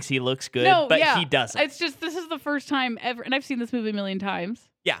nostalgia thinks he looks good, but he doesn't. It's just, this is the first time ever, and I've seen this movie a million times.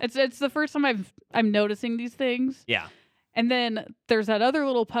 Yeah. It's the first time I'm noticing these things. Yeah. And then there's that other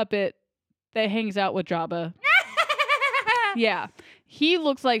little puppet that hangs out with Jabba. Yeah. He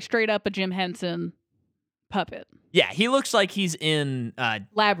looks like straight up a Jim Henson puppet. Yeah, he looks like he's in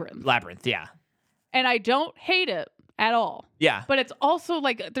Labyrinth, yeah. And I don't hate it at all. Yeah. But it's also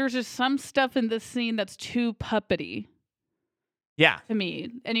like there's just some stuff in this scene that's too puppety. Yeah. To me.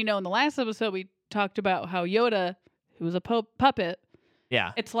 And in the last episode we talked about how Yoda, who was a puppet.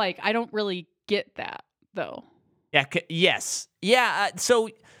 Yeah. It's like I don't really get that though. Yeah, yes. Yeah, so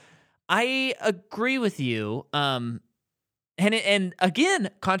I agree with you. And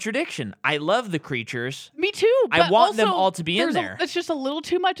again, contradiction. I love the creatures. Me too. But I want also, them all to be in there. It's just a little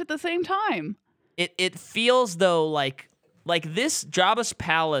too much at the same time. It feels though like this Jabba's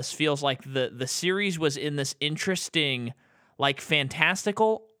palace feels like the series was in this interesting, like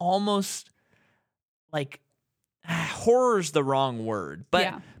fantastical, almost like horror's the wrong word,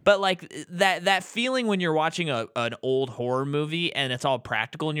 but like that feeling when you're watching an old horror movie and it's all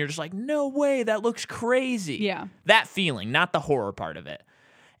practical and you're just like, no way, that looks crazy. Yeah. That feeling, not the horror part of it.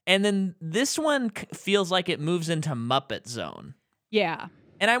 And then this one feels like it moves into Muppet Zone. Yeah.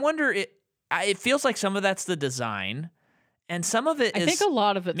 And I wonder, it feels like some of that's the design, and some of it is, I think a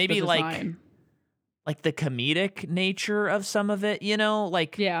lot of it's maybe the design. like the comedic nature of some of it, you know?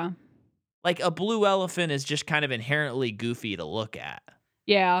 Like, yeah. Like a blue elephant is just kind of inherently goofy to look at.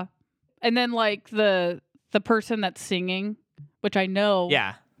 Yeah. And then like the person that's singing, which I know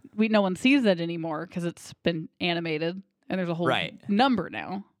no one sees that anymore because it's been animated and there's a whole number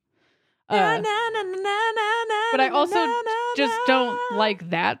now. But I also just don't like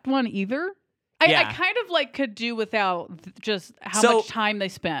that one either. I kind of like could do without just how much time they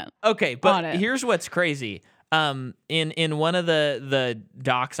spent. Okay, but on it. Here's what's crazy. In one of the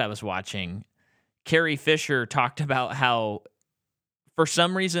docs I was watching, Carrie Fisher talked about how for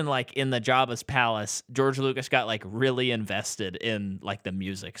some reason, like in the Jabba's palace, George Lucas got like really invested in like the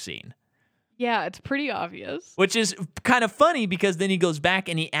music scene. Yeah, it's pretty obvious. Which is kind of funny because then he goes back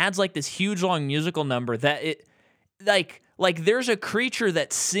and he adds like this huge long musical number that it like there's a creature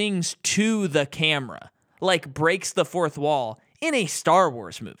that sings to the camera, like breaks the fourth wall in a Star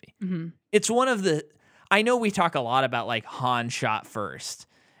Wars movie. Mm-hmm. It's one of the, I know we talk a lot about like Han shot first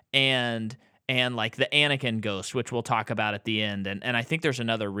and like the Anakin ghost, which we'll talk about at the end. And I think there's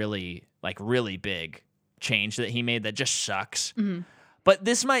another really big change that he made that just sucks. Mm-hmm. But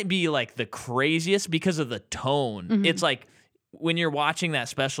this might be like the craziest because of the tone. Mm-hmm. It's like when you're watching that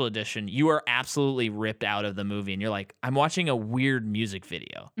special edition, you are absolutely ripped out of the movie and you're like, I'm watching a weird music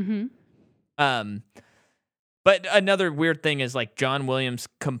video. Mm-hmm. But another weird thing is like John Williams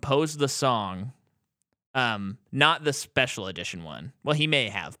composed the song, not the special edition one. Well, he may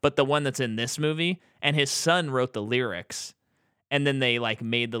have, but the one that's in this movie, and his son wrote the lyrics, and then they like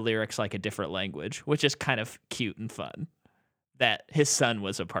made the lyrics like a different language, which is kind of cute and fun. That his son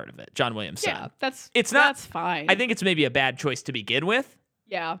was a part of it, John Williams' son. Yeah, that's fine. I think it's maybe a bad choice to begin with.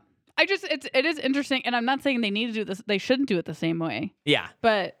 Yeah, it is interesting, and I'm not saying they need to do this. They shouldn't do it the same way. Yeah,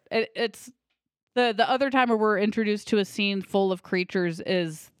 but it's the other time where we're introduced to a scene full of creatures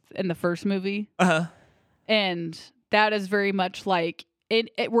is in the first movie. And that is very much like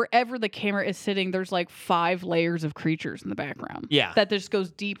it wherever the camera is sitting, there's like 5 layers of creatures in the background. Yeah, that just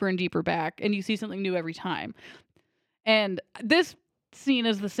goes deeper and deeper back, and you see something new every time. And this scene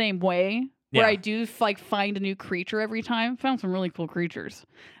is the same way, where I do like find a new creature every time. Found some really cool creatures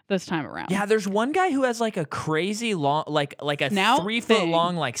this time around. Yeah, there's one guy who has like a crazy long, like a snout 3 foot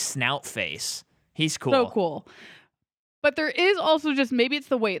long like snout face. He's cool. So cool. But there is also just, maybe it's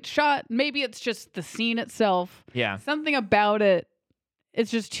the way it's shot. Maybe it's just the scene itself. Yeah. Something about it, it's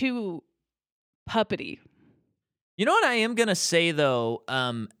just too puppety. You know what I am going to say, though,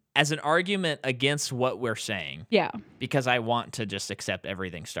 as an argument against what we're saying, because I want to just accept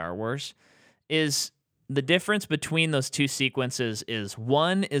everything Star Wars, is the difference between those two sequences is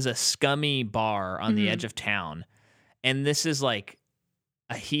one is a scummy bar on the edge of town, and this is like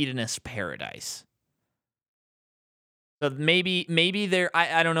a hedonist paradise. So maybe they're,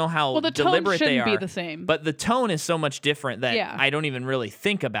 I don't know how the deliberate tone they are. Be the same. But the tone is so much different that I don't even really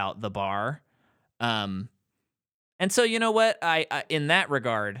think about the bar. And so, you know what? I in that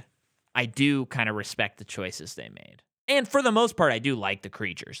regard, I do kind of respect the choices they made. And for the most part, I do like the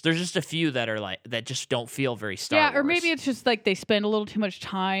creatures. There's just a few that are like, that just don't feel very Star Wars. Yeah, or maybe it's just like they spend a little too much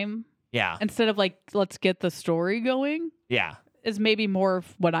time. Yeah. Instead of like, let's get the story going. Yeah. Is maybe more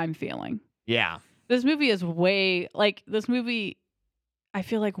of what I'm feeling. Yeah. This movie is I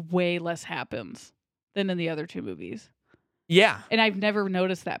feel like way less happens than in the other two movies. Yeah. And I've never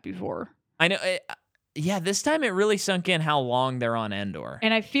noticed that before. I know. Yeah, this time it really sunk in how long they're on Endor.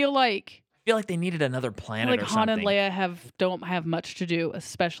 And I feel like they needed another planet or something. Han and Leia don't have much to do,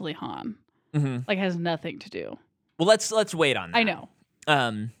 especially Han. Mm-hmm. Like, has nothing to do. Well, let's wait on that. I know.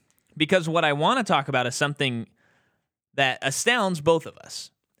 Because what I want to talk about is something that astounds both of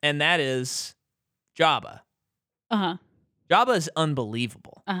us, and that is Jabba. Jabba is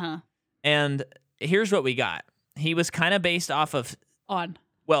unbelievable. And here's what we got. He was kind of based off of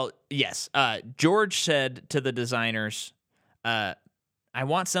Well, yes. George said to the designers, I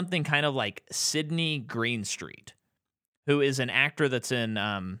want something kind of like Sidney Greenstreet, who is an actor that's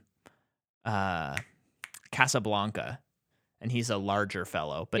in Casablanca, and he's a larger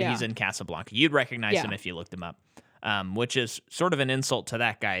fellow, but he's in Casablanca. You'd recognize him if you looked him up, which is sort of an insult to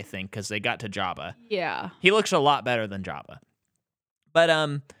that guy, I think, because they got to Jabba. Yeah. He looks a lot better than Jabba.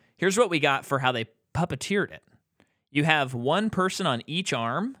 But here's what we got for how they puppeteered it. You have one person on each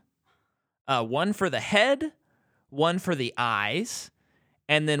arm, one for the head, one for the eyes,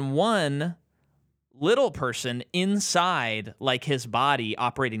 and then one little person inside, like his body,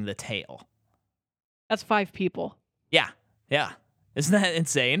 operating the tail. That's 5 people. Yeah. Isn't that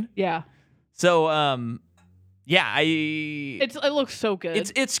insane? Yeah. So, It looks so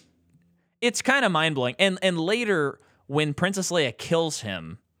good. It's kind of mind blowing. And later, when Princess Leia kills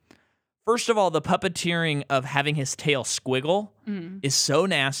him, first of all, the puppeteering of having his tail squiggle is so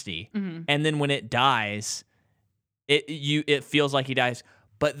nasty. And then when it dies, it feels like he dies.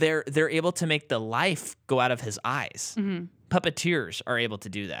 But they're able to make the life go out of his eyes. Puppeteers are able to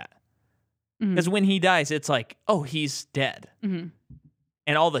do that. Because when he dies, it's like, oh, he's dead.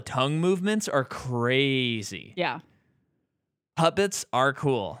 And all the tongue movements are crazy. Yeah. Puppets are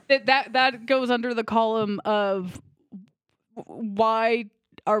cool. That goes under the column of why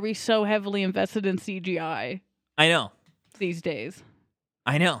are we so heavily invested in CGI? I know. These days.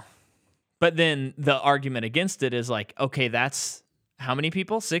 I know. But then the argument against it is like, okay, that's how many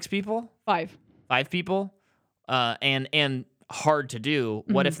people? 6 people? 5. 5 people? And hard to do.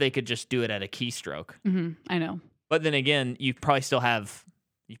 What if they could just do it at a keystroke? I know. But then again, you probably have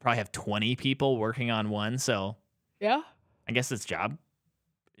 20 people working on one, so yeah, I guess it's job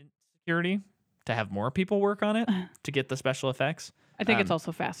security to have more people work on it to get the special effects. I think it's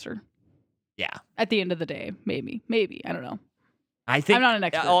also faster. Yeah. At the end of the day, maybe I don't know. I think I'm not an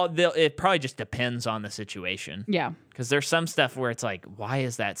expert. It probably just depends on the situation. Yeah. Because there's some stuff where it's like, why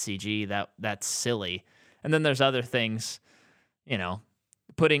is that CG? That's silly. And then there's other things,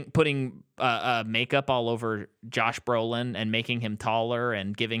 putting makeup all over Josh Brolin and making him taller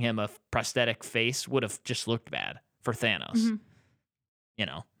and giving him a prosthetic face would have just looked bad for Thanos,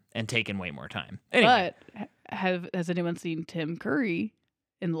 and taken way more time. Anyway. But has anyone seen Tim Curry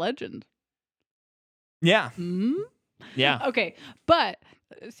in Legend? Yeah. Yeah. Okay, but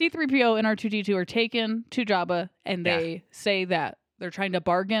C-3PO and R2-D2 are taken to Jabba, and they say that they're trying to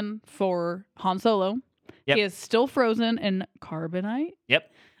bargain for Han Solo. Yep. He is still frozen in carbonite.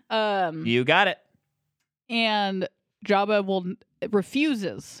 Yep. You got it. And Jabba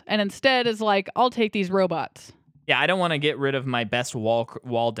refuses, and instead is like, "I'll take these robots." Yeah, I don't want to get rid of my best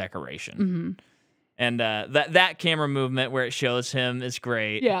wall decoration. And that camera movement where it shows him is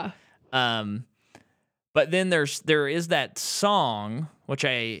great. Yeah. But then there is that song which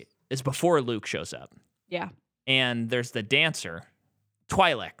is before Luke shows up. Yeah. And there's the dancer,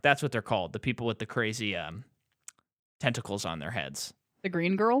 Twi'lek. That's what they're called. The people with the crazy tentacles on their heads. The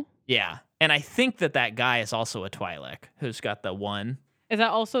green girl? Yeah. And I think that guy is also a Twi'lek who's got the one. Is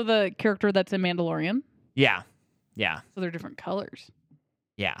that also the character that's in Mandalorian? Yeah. Yeah. So they're different colors.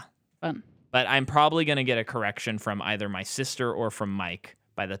 Yeah. Fun. But I'm probably going to get a correction from either my sister or from Mike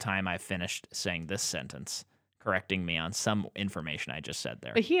by the time I've finished saying this sentence, correcting me on some information I just said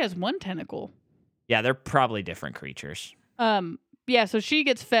there. But he has one tentacle. Yeah, they're probably different creatures. Yeah, so she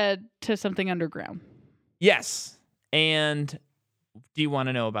gets fed to something underground. Yes. And do you want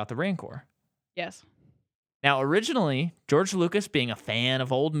to know about the Rancor? Yes. Now, originally, George Lucas, being a fan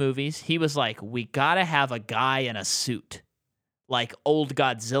of old movies, he was like, we got to have a guy in a suit, like old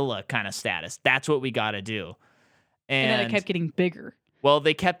Godzilla kind of status. That's what we got to do. And then it kept getting bigger. Well,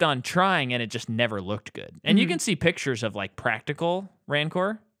 they kept on trying, and it just never looked good. And you can see pictures of like practical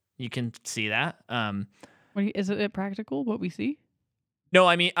Rancor. You can see that. Is it practical, what we see? No,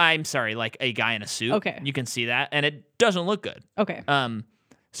 I mean, I'm sorry, like a guy in a suit. Okay. You can see that, and it doesn't look good. Okay.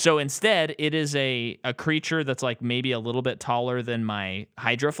 So instead, it is a creature that's like maybe a little bit taller than my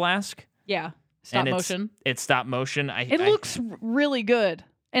Hydro Flask. Yeah. Stop motion. It's stop motion. It looks really good.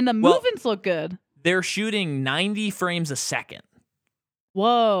 And the movements look good. They're shooting 90 frames a second.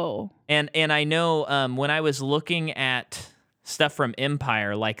 Whoa. And I know when I was looking at stuff from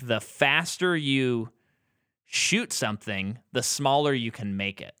Empire, like the faster you shoot something, the smaller you can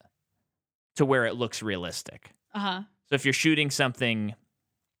make it to where it looks realistic. Uh-huh. So if you're shooting something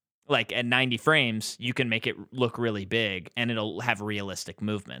like at 90 frames, you can make it look really big and it'll have realistic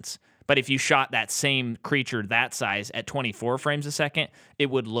movements. But if you shot that same creature that size at 24 frames a second, it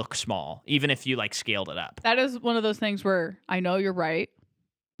would look small, even if you like scaled it up. That is one of those things where I know you're right,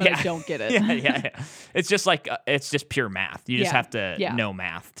 but I don't get it. Yeah. It's just like, it's just pure math. You just have to know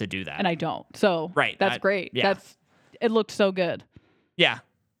math to do that. And I don't. So that's great. Yeah. It looked so good. Yeah.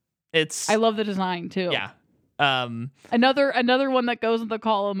 I love the design too. Yeah. Another one that goes in the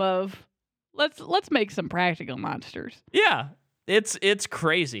column of let's make some practical monsters. Yeah. It's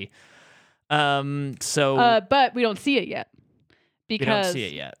crazy. But we don't see it yet. Because we don't see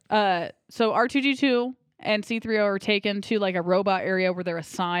it yet. So R2-D2 and C-3PO are taken to like a robot area where they're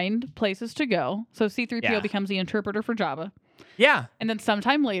assigned places to go. So C-3PO becomes the interpreter for Jabba. Yeah. And then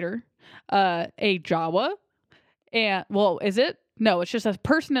sometime later, a Jawa, and well, is it? No, it's just a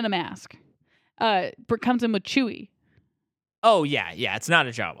person in a mask. Comes in with Chewie. Oh yeah, it's not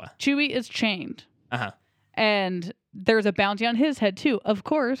a Jawa. Chewie is chained. Uh-huh. And there's a bounty on his head too, of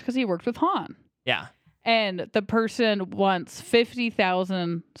course, because he worked with Han. Yeah. And the person wants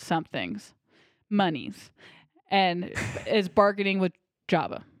 50,000 somethings monies and is bargaining with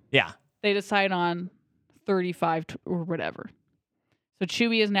Jabba. Yeah. They decide on 35 or whatever. So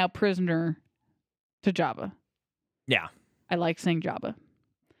Chewie is now prisoner to Jabba. Yeah. I like saying Jabba.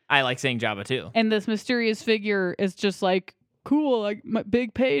 I like saying Jabba too. And this mysterious figure is just like, cool, like my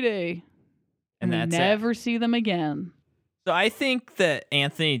big payday. And we never see them again. So I think that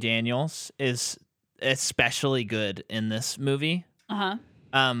Anthony Daniels is especially good in this movie. Uh-huh.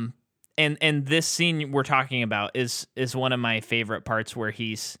 And this scene we're talking about is one of my favorite parts where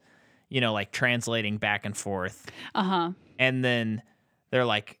he's, like translating back and forth. Uh-huh. And then they're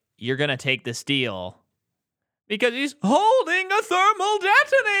like, you're going to take this deal because he's holding a thermal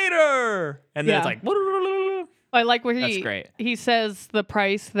detonator. And then it's like, I like where that's great. He says the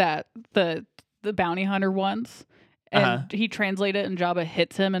price that the bounty hunter wants. And he translates it, and Jabba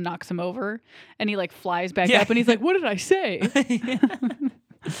hits him and knocks him over. And he like flies back up, and he's like, "What did I say?"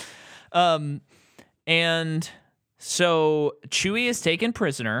 And so Chewie is taken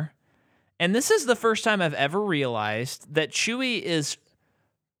prisoner, and this is the first time I've ever realized that Chewie is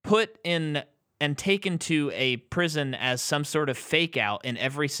put in and taken to a prison as some sort of fake out in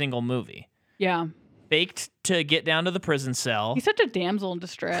every single movie. Yeah, faked to get down to the prison cell. He's such a damsel in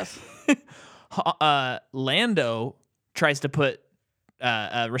distress. Lando tries to put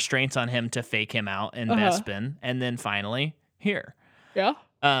restraints on him to fake him out in Bespin, and then finally here. Yeah.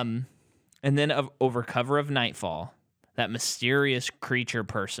 And then over cover of nightfall, that mysterious creature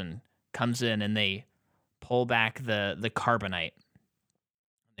person comes in and they pull back the carbonite.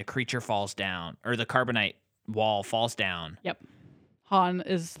 The creature falls down, or the carbonite wall falls down. Yep. Han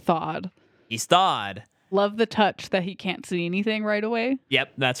is thawed. He's thawed. Love the touch that he can't see anything right away.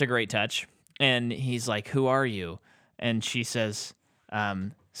 Yep, that's a great touch. And he's like, "Who are you?" And she says,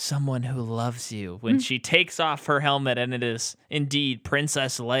 "Someone who loves you." When she takes off her helmet, and it is indeed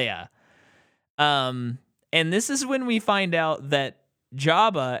Princess Leia. And this is when we find out that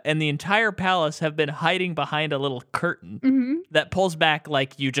Jabba and the entire palace have been hiding behind a little curtain that pulls back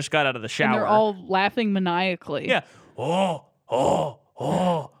like you just got out of the shower. And they're all laughing maniacally. Yeah. Oh.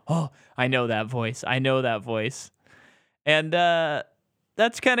 I know that voice. And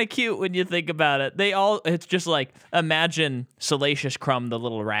that's kind of cute when you think about it. It's just like, imagine Salacious Crumb, the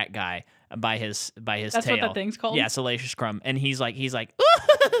little rat guy, by his That's tail. what that thing's called? Yeah, Salacious Crumb. And he's like,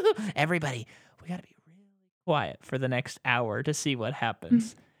 everybody, we got to be really quiet for the next hour to see what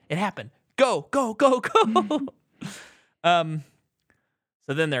happens. It happened. Go. So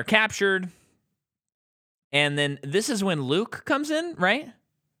then they're captured. And then this is when Luke comes in, right?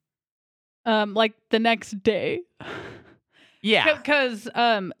 Like the next day. Yeah. Because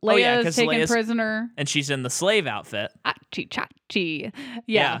Leia is taken prisoner. And she's in the slave outfit. Chachi.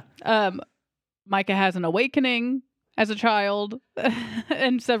 Yeah. Micah has an awakening as a child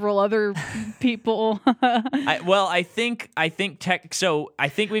and several other people. I think we've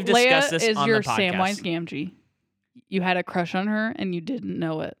discussed Leia this is on your the podcast. Samwise Gamgee. You had a crush on her and you didn't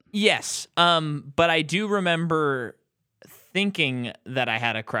know it. Yes. But I do remember thinking that I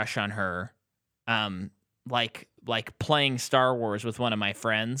had a crush on her. Like playing Star Wars with one of my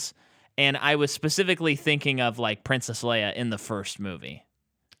friends, and I was specifically thinking of like Princess Leia in the first movie.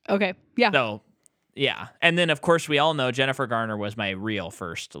 Okay, yeah. So, yeah, and then of course we all know Jennifer Garner was my real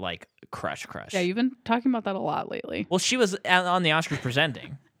first like crush. Yeah, you've been talking about that a lot lately. Well, she was on the Oscars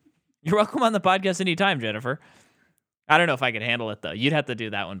presenting. You're welcome on the podcast anytime, Jennifer. I don't know if I could handle it though. You'd have to do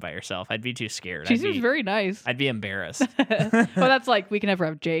that one by yourself. I'd be too scared. She seems very nice. I'd be embarrassed. Well, that's like we can never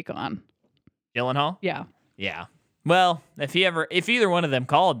have Jake on. Gyllenhaal? Yeah. Yeah. Well, if either one of them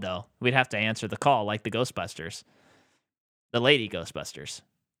called, though, we'd have to answer the call like the Ghostbusters. The Lady Ghostbusters.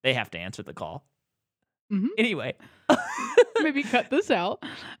 They have to answer the call. Mm-hmm. Anyway. Maybe cut this out.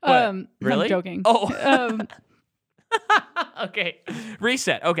 Really? I'm joking. Oh. Okay.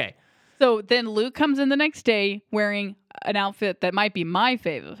 Reset. Okay. So then Luke comes in the next day wearing an outfit that might be my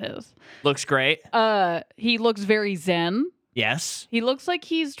fave of his. Looks great. He looks very zen. Yes. He looks like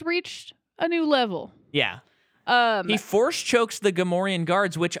he's reached a new level. Yeah. He force chokes the Gamorrean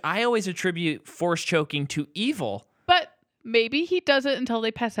guards, which I always attribute force choking to evil. But maybe he does it until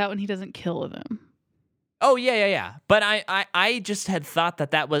they pass out and he doesn't kill them. Oh, yeah. But I just had thought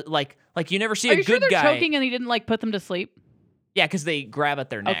that was like you never see a good guy. Are you sure they're choking and he didn't like put them to sleep? Yeah, because they grab at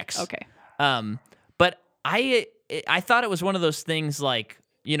their necks. Okay. But I thought it was one of those things like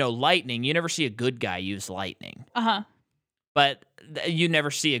lightning. You never see a good guy use lightning. Uh-huh. But you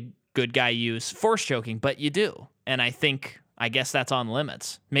never see a good guy use force choking, but you do. And I guess that's on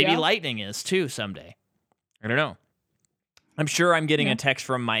limits. Maybe Yeah. lightning is too someday. I don't know. I'm sure I'm getting a text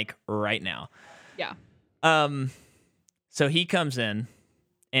from Mike right now. Yeah. So he comes in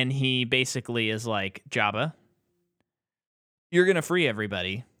and he basically is like, Jabba, you're going to free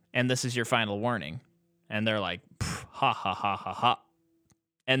everybody. And this is your final warning. And they're like, ha, ha, ha, ha, ha.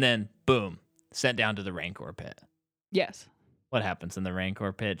 And then, boom, sent down to the Rancor pit. Yes. What happens in the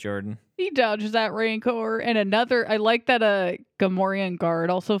Rancor pit, Jordan? He dodges that Rancor, and I like that a Gamorrean guard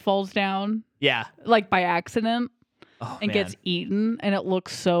also falls down, Yeah. like by accident, Oh, and man. gets eaten, and it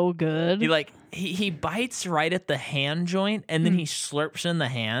looks so good. He bites right at the hand joint, and then he slurps in the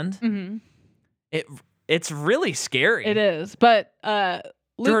hand. Mm-hmm. It's really scary. It is, but Luke,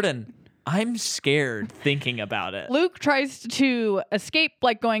 Jordan, I'm scared thinking about it. Luke tries to escape,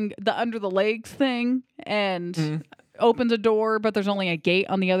 like going the under the legs thing, and opens a door, but there's only a gate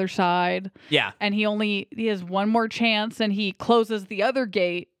on the other side. Yeah. And he has one more chance, and he closes the other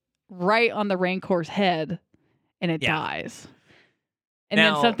gate right on the Rancor's head, and it dies. And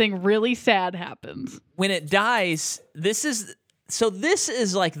now, then something really sad happens. When it dies, this is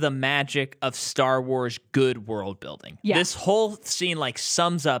like the magic of Star Wars good world building. Yeah. This whole scene like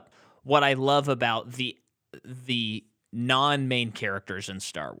sums up what I love about the non-main characters in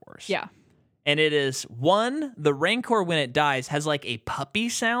Star Wars. Yeah. And it is, one, the Rancor when it dies has like a puppy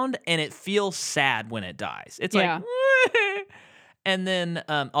sound, and it feels sad when it dies. It's like, and then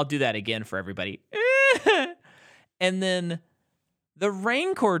I'll do that again for everybody. And then the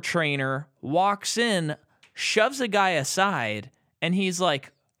Rancor trainer walks in, shoves a guy aside, and he's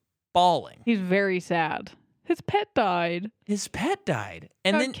like bawling. He's very sad. His pet died. His pet died.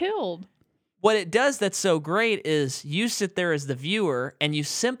 And Got then killed. What it does that's so great is you sit there as the viewer and you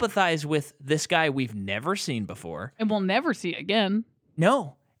sympathize with this guy we've never seen before. And we'll never see again.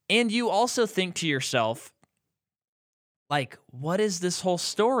 No. And you also think to yourself, like, what is this whole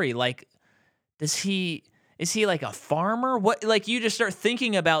story? Like, is he like a farmer? What, like, you just start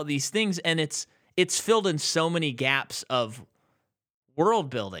thinking about these things, and it's filled in so many gaps of world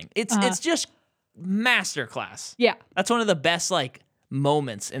building. It's just masterclass. Yeah. That's one of the best, like,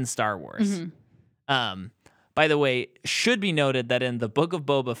 moments in Star Wars. By the way, should be noted that in the Book of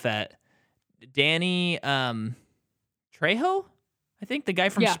Boba Fett, Danny Trejo, I think the guy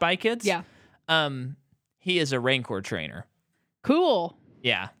from Spy Kids, he is a Rancor trainer. Cool.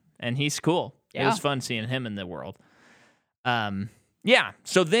 Yeah, and he's cool. Yeah. It was fun seeing him in the world. Yeah.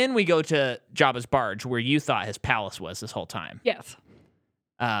 So then we go to Jabba's barge, where you thought his palace was this whole time. Yes.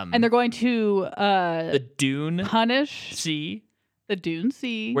 And they're going to the Dune punish Sea. The Dune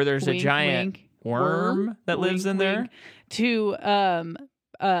Sea, where there's a giant worm that lives in there, to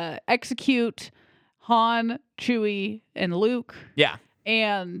execute Han, Chewie, and Luke. Yeah.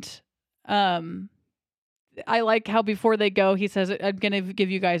 And I like how before they go, he says, I'm going to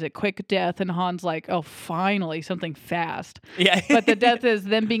give you guys a quick death. And Han's like, oh, finally, something fast. Yeah. But the death is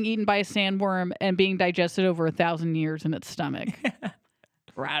them being eaten by a sandworm and being digested over 1,000 years in its stomach.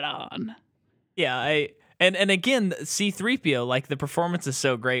 Right on. Yeah, And again, C-3PO, like, the performance is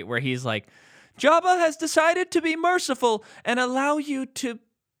so great where he's like, Jabba has decided to be merciful and allow you to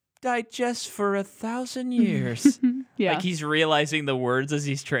digest for 1,000 years. Yeah. Like, he's realizing the words as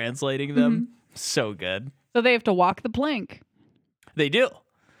he's translating them. So good. So they have to walk the plank. They do.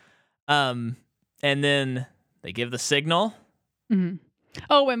 And then they give the signal.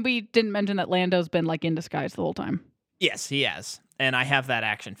 Oh, and we didn't mention that Lando's been, like, in disguise the whole time. Yes, he has. And I have that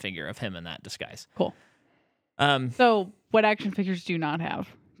action figure of him in that disguise. Cool. So what action figures do you not have?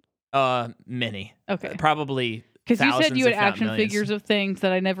 Many. Okay. Probably because you said you had if not action millions. figures of things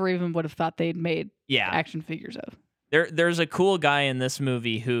that I never even would have thought they'd made action figures of. There's a cool guy in this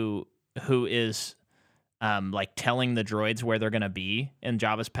movie who is like telling the droids where they're gonna be in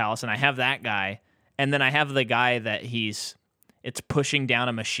Jabba's palace, and I have that guy, and then I have the guy that it's pushing down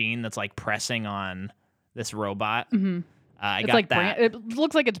a machine that's like pressing on this robot. I got like that. it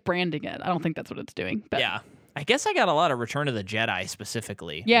looks like it's branding it. I don't think that's what it's doing. But Yeah. I guess I got a lot of Return of the Jedi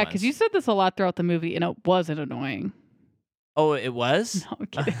specifically. Yeah, once. because you said this a lot throughout the movie, and it wasn't annoying. Oh, it was? No, I'm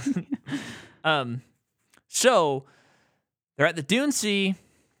kidding. So they're at the Dune Sea.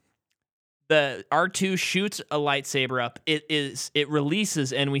 The R2 shoots a lightsaber up. It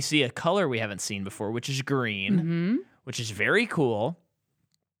releases, and we see a color we haven't seen before, which is green, which is very cool.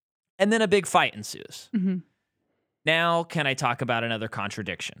 And then a big fight ensues. Now, can I talk about another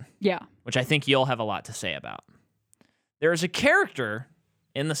contradiction? Yeah. Which I think you'll have a lot to say about. There is a character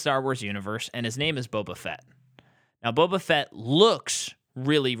in the Star Wars universe, and his name is Boba Fett. Now, Boba Fett looks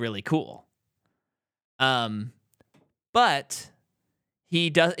really, really cool. But he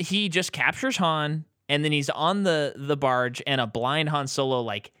just captures Han, and then he's on the barge, and a blind Han Solo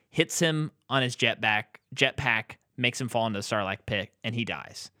like hits him on his jetpack, makes him fall into the Sarlacc pit, and he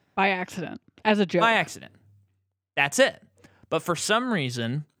dies. By accident. As a joke. By accident. That's it. But for some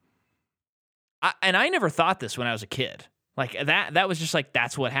reason, I never thought this when I was a kid. Like that was just like,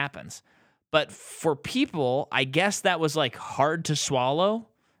 that's what happens. But for people, I guess that was like hard to swallow.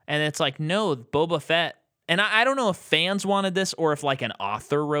 And it's like, no, Boba Fett. And I don't know if fans wanted this or if like an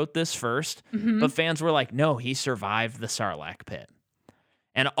author wrote this first. Mm-hmm. But fans were like, no, he survived the Sarlacc pit.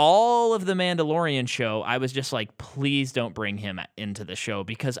 And all of the Mandalorian show, I was just like, please don't bring him into the show,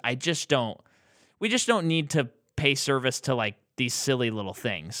 because we just don't need to pay service to like these silly little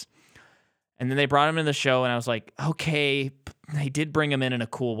things. And then they brought him in the show, and I was like, okay, they did bring him in a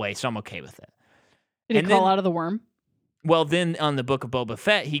cool way, so I'm okay with it. Did he crawl out of the worm? Well, then on the Book of Boba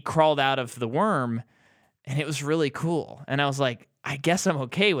Fett, he crawled out of the worm, and it was really cool. And I was like, I guess I'm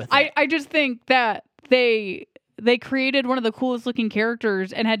okay with it. I just think that they created one of the coolest looking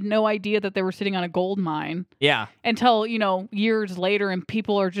characters and had no idea that they were sitting on a gold mine. Yeah. Until, years later, and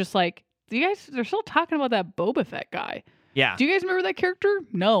people are just like, they're still talking about that Boba Fett guy. Yeah. Do you guys remember that character?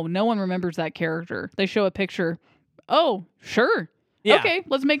 No one remembers that character. They show a picture. Oh, sure. Yeah. Okay,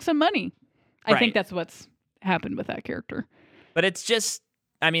 let's make some money. I Right. think that's what's happened with that character. But it's just,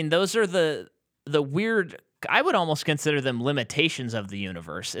 I mean, those are the weird, I would almost consider them limitations of the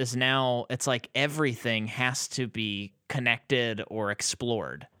universe, is now it's like everything has to be connected or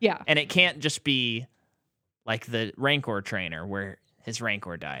explored. Yeah. And it can't just be like the Rancor trainer where his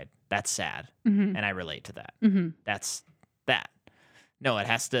Rancor died. That's sad. Mm-hmm. And I relate to that. Mm-hmm. That's that. No, it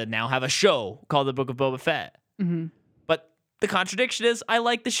has to now have a show called The Book of Boba Fett. Mm-hmm. But the contradiction is I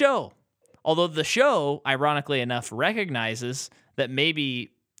like the show. Although the show, ironically enough, recognizes that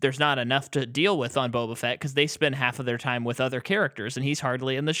maybe there's not enough to deal with on Boba Fett because they spend half of their time with other characters and he's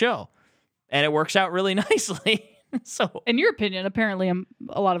hardly in the show. And it works out really nicely. So, in your opinion, apparently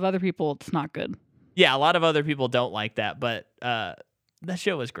a lot of other people, it's not good. Yeah, a lot of other people don't like that, but that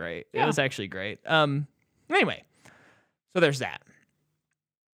show was great. Yeah. It was actually great. Anyway, so there's that.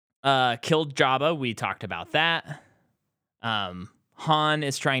 Killed Jabba, we talked about that. Han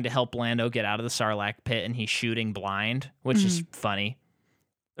is trying to help Lando get out of the Sarlacc pit, and he's shooting blind, which is funny.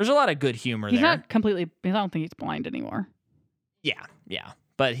 There's a lot of good humor He's there. not completely, I don't think he's blind anymore. Yeah,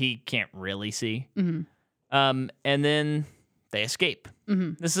 but he can't really see. Mm-hmm. And then they escape.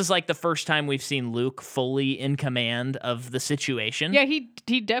 Mm-hmm. This is like the first time we've seen Luke fully in command of the situation. Yeah,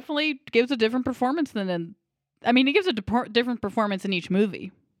 he definitely gives a different performance he gives a different performance in each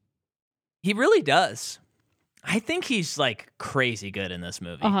movie. He really does. I think he's like crazy good in this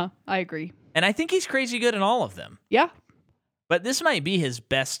movie. Uh-huh, I agree. And I think he's crazy good in all of them. Yeah. But this might be his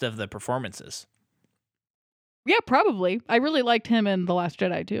best of the performances. Yeah, probably. I really liked him in The Last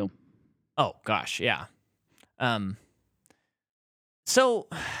Jedi too. Oh gosh, yeah. So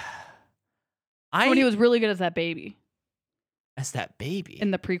when he was really good as that baby. As that baby?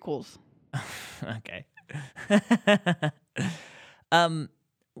 In the prequels. Okay.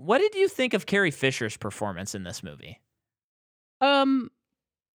 What did you think of Carrie Fisher's performance in this movie? I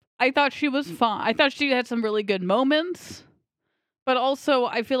thought she was fine. I thought she had some really good moments, but also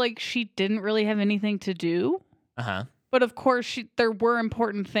I feel like she didn't really have anything to do. Uh-huh. But of course, there were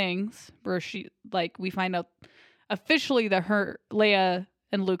important things where we find out officially that Leia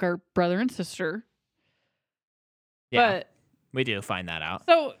and Luke are brother and sister. Yeah, but we do find that out.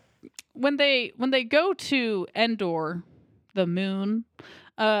 So when they go to Endor, the moon,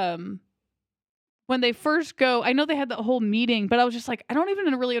 when they first go, I know they had that whole meeting, but I was just like, I don't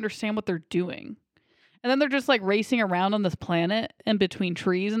even really understand what they're doing. And then they're just like racing around on this planet in between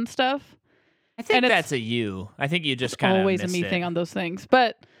trees and stuff. I think that's a you. I think you just kind of always a me thing on those things,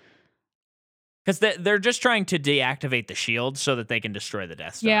 but because they're just trying to deactivate the shield so that they can destroy the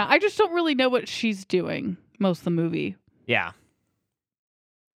Death Star. Yeah, I just don't really know what she's doing most of the movie. Yeah.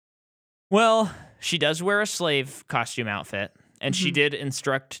 Well, she does wear a slave costume outfit, and she did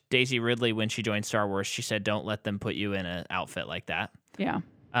instruct Daisy Ridley when she joined Star Wars. She said, "Don't let them put you in an outfit like that." Yeah.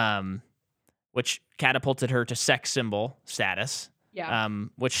 Which catapulted her to sex symbol status. Yeah.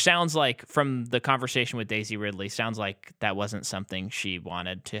 Which sounds like, from the conversation with Daisy Ridley, sounds like that wasn't something she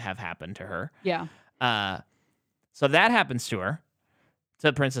wanted to have happen to her. Yeah. So that happens to her,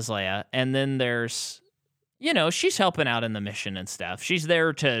 to Princess Leia. And then there's, she's helping out in the mission and stuff. She's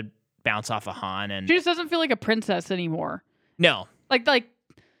there to bounce off of Han. And she just doesn't feel like a princess anymore. No. Like,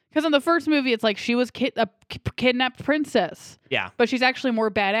 because in the first movie, it's like she was a kidnapped princess. Yeah. But she's actually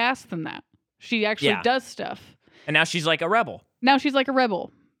more badass than that. She actually does stuff. And now she's like a rebel. Now she's like a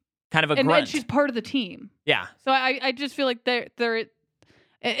rebel. kind of a And grunt. she's part of the team. Yeah. So I just feel like they're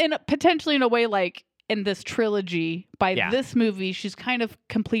potentially in a way, like in this trilogy, by this movie, she's kind of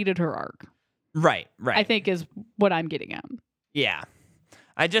completed her arc. Right. I think is what I'm getting at. Yeah.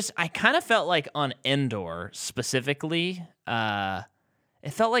 I kind of felt like on Endor specifically, it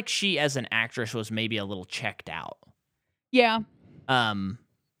felt like she as an actress was maybe a little checked out. Yeah.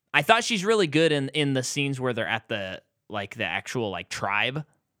 I thought she's really good in the scenes where they're at the actual like tribe.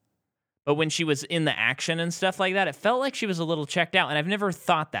 But when she was in the action and stuff like that, it felt like she was a little checked out, and I've never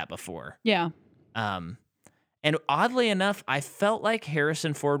thought that before. Yeah. And oddly enough, I felt like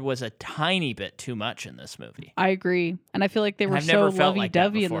Harrison Ford was a tiny bit too much in this movie. I agree. And I feel like they were so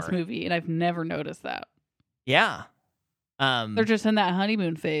lovey-dovey in this movie, and I've never noticed that. Yeah. They're just in that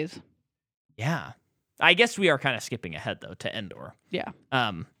honeymoon phase. Yeah. I guess we are kind of skipping ahead, though, to Endor. Yeah.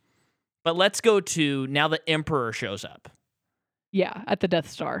 But let's go to now the Emperor shows up. Yeah, at the Death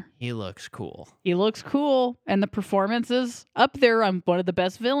Star. He looks cool. And the performance is up there on one of the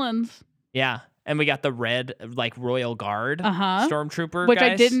best villains. Yeah. And we got the red, like, Royal Guard stormtrooper Which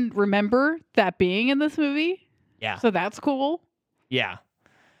guys. I didn't remember that being in this movie. Yeah. So that's cool. Yeah.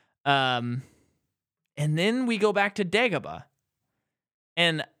 And then we go back to Dagobah.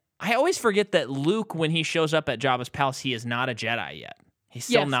 And I always forget that Luke, when he shows up at Jabba's palace, he is not a Jedi yet. He's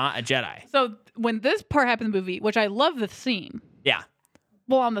still not a Jedi. So when this part happened in the movie, which I love the scene. Yeah.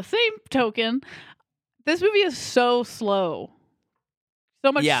 Well, on the same token, this movie is so slow.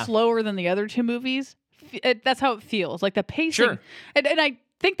 So much slower than the other two movies. That's how it feels. Like the pacing. Sure. And I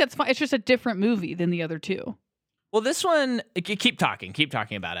think that's fine. It's just a different movie than the other two. Well, this one, keep talking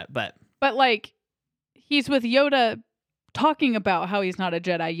about it. But like, he's with Yoda talking about how he's not a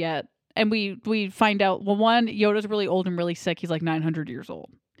Jedi yet. And we find out, well, one, Yoda's really old and really sick. He's like 900 years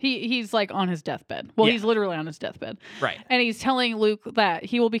old. He's like on his deathbed. Well, he's literally on his deathbed. Right. And he's telling Luke that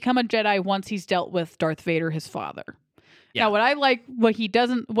he will become a Jedi once he's dealt with Darth Vader, his father. Yeah. Now,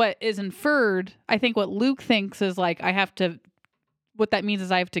 what is inferred, I think what Luke thinks is like, what that means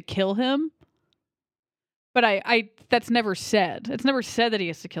is I have to kill him. But that's never said. It's never said that he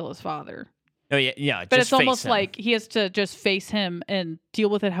has to kill his father. Oh, yeah. But it's almost like he has to just face him and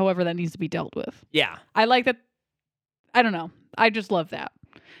deal with it however that needs to be dealt with. Yeah. I like that. I don't know. I just love that.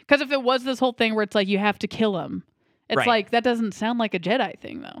 Because if it was this whole thing where it's like you have to kill him, it's like that doesn't sound like a Jedi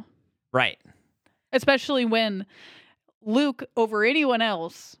thing, though. Right. Especially when Luke, over anyone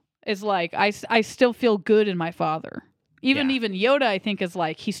else, is like, I still feel good in my father. Even Yoda, I think, is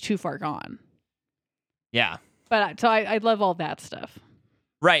like, he's too far gone. Yeah. But so I love all that stuff.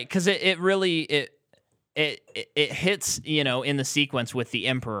 Right, because it really hits, in the sequence with the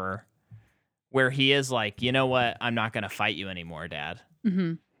Emperor, where he is like, you know what, I'm not going to fight you anymore, Dad.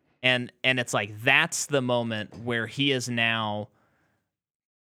 Mm-hmm. And it's like that's the moment where he is now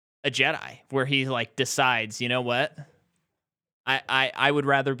a Jedi, where he like decides, you know what, I would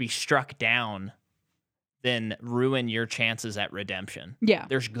rather be struck down than ruin your chances at redemption. Yeah,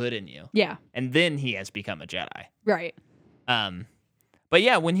 there's good in you. Yeah, and then he has become a Jedi. Right. But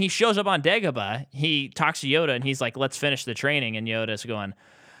yeah, when he shows up on Dagobah, he talks to Yoda and he's like, let's finish the training. And Yoda's going,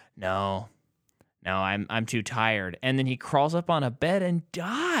 no, I'm too tired. And then he crawls up on a bed and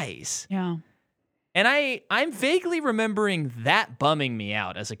dies. Yeah. And I'm vaguely remembering that bumming me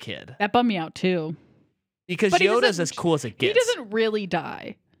out as a kid. That bummed me out too. Because Yoda's as cool as it gets. He doesn't really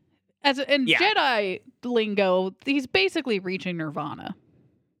die. In Jedi lingo, he's basically reaching nirvana.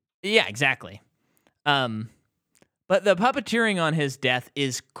 Yeah, exactly. But the puppeteering on his death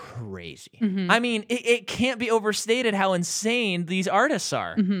is crazy. Mm-hmm. I mean, it can't be overstated how insane these artists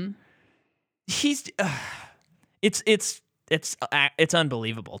are. Mm-hmm. It's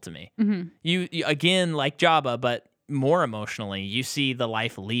unbelievable to me. Mm-hmm. You again, like Jabba, but more emotionally, you see the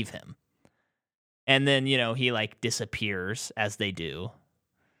life leave him, and then he like disappears as they do,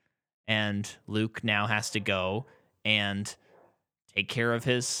 and Luke now has to go and take care of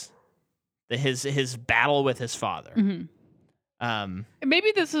his battle with his father. Mm-hmm.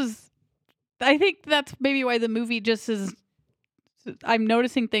 Maybe I think that's maybe why the movie just is. I'm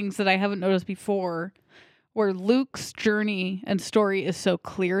noticing things that I haven't noticed before, where Luke's journey and story is so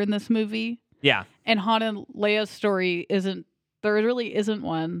clear in this movie. Yeah. And Han and Leia's story isn't. There really isn't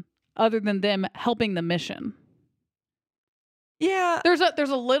one other than them helping the mission. Yeah. There's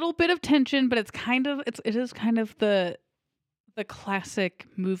a little bit of tension, but it is kind of the classic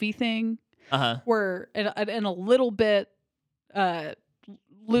movie thing. Where in a little bit,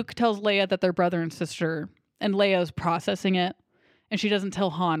 Luke tells Leia that they're brother and sister, and Leia's processing it, and she doesn't tell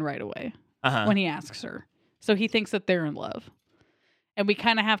Han right away when he asks her. So he thinks that they're in love, and we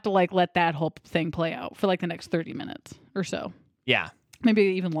kind of have to like let that whole thing play out for like the next 30 minutes or so. Yeah. Maybe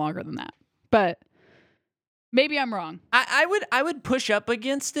even longer than that. But maybe I'm wrong. I would push up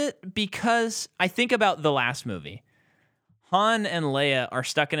against it because I think about the last movie. Han and Leia are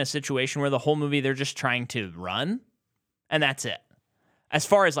stuck in a situation where the whole movie they're just trying to run, and that's it. As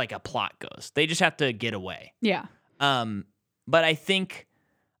far as like a plot goes, they just have to get away. Yeah. But I think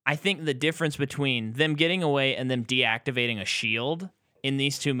the difference between them getting away and them deactivating a shield in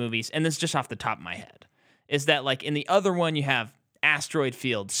these two movies, and this is just off the top of my head, is that like in the other one you have asteroid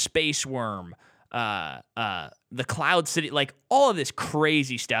field, space worm, the Cloud City, like all of this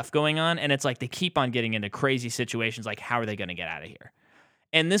crazy stuff going on, and it's like they keep on getting into crazy situations. Like, how are they going to get out of here?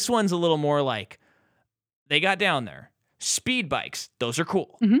 And this one's a little more like they got down there. Speed bikes, those are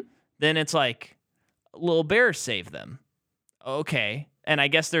cool. Mm-hmm. Then it's like little bears save them. Okay, and I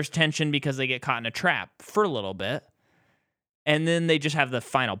guess there's tension because they get caught in a trap for a little bit, and then they just have the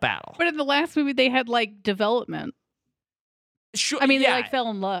final battle. But in the last movie, they had like development. Sure, I mean, yeah. they like fell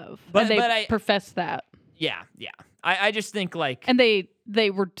in love, But- and they but I- professed that, Yeah. I just think like and they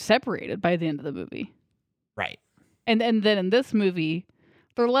were separated by the end of the movie. right. And then in this movie,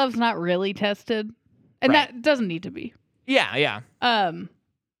 their love's not really tested, and Right. that doesn't need to be. Yeah.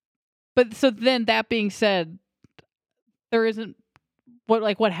 But so then that being said, there isn't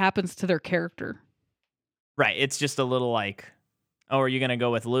what happens to their character. Right. It's just a little like, oh, are you going to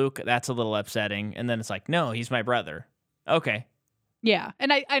go with Luke? That's a little upsetting. And then it's like, no, he's my brother. Okay. Yeah,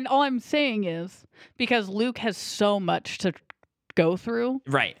 and all I'm saying is because Luke has so much to go through,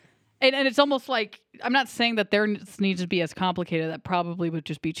 Right. and it's almost like I'm not saying that there needs to be as complicated. That probably would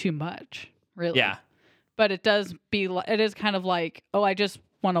just be too much, really. Yeah. But it is kind of like, oh, I just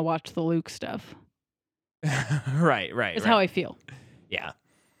want to watch the Luke stuff. right. Is how I feel. Yeah.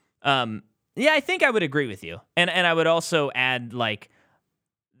 Yeah, I think I would agree with you. And I would also add like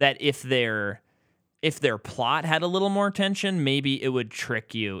that if their plot had a little more tension, maybe it would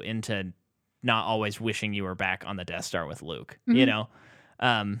trick you into not always wishing you were back on the Death Star with Luke, you know?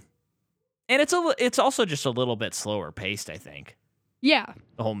 And it's also just a little bit slower paced, I think, Yeah,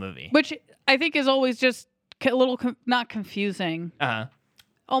 the whole movie. which I think is always just a little not confusing, Uh-huh.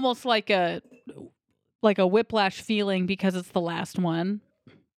 almost like a whiplash feeling because it's the last one,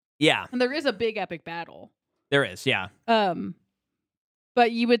 Yeah, and there is a big epic battle. there is, yeah.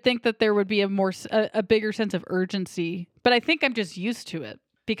 But you would think that there would be a bigger sense of urgency. But I think I'm just used to it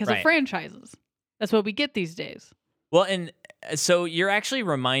because of Right. franchises. That's what we get these days. Well, and so you're actually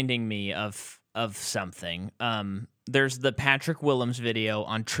reminding me of something. There's the Patrick Willems video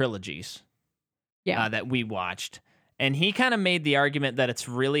on trilogies Yeah. that we watched. And he kind of made the argument that it's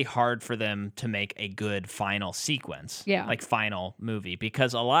really hard for them to make a good final sequence. Yeah. Like final movie.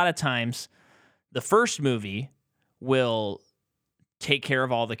 Because a lot of times the first movie will take care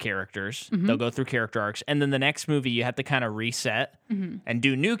of all the characters. Mhm. They'll go through character arcs. And then the next movie, you have to kind of reset Mhm. and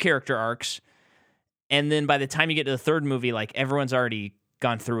do new character arcs. And then by the time you get to the third movie, like everyone's already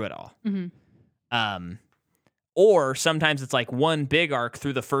gone through it all. Mhm. Or sometimes it's like one big arc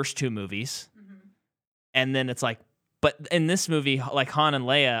through the first two movies. And then it's like, but in this movie, like Han and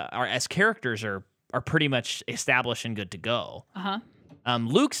Leia are as characters are pretty much established and good to go. Uh-huh.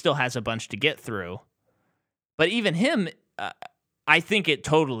 Luke still has a bunch to get through, but even him, I think it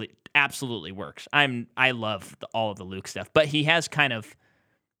absolutely works. I love all of the Luke stuff, but he has kind of,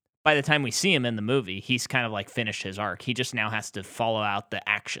 by the time we see him in the movie, he's kind of like finished his arc. He just now has to follow out the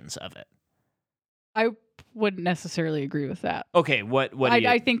actions of it. I wouldn't necessarily agree with that. Okay, what do you?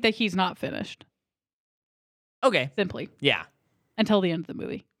 I think that he's not finished, Okay, simply, yeah, until the end of the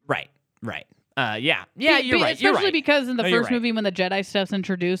movie. right. Yeah, you're right. Especially You're right. because in the No, you're first right. movie, when the Jedi stuff's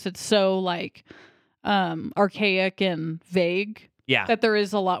introduced, it's so like archaic and vague Yeah, that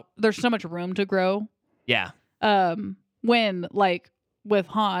there's so much room to grow. yeah, When like with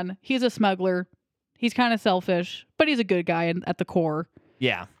Han, he's a smuggler, he's kind of selfish, but he's a good guy at the core.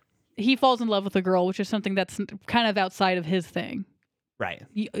 yeah. He falls in love with a girl, which is something that's kind of outside of his thing, Right.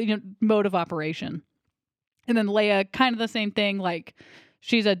 mode of operation. And then Leia, kind of the same thing. Like,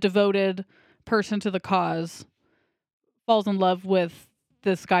 she's a devoted person to the cause, falls in love with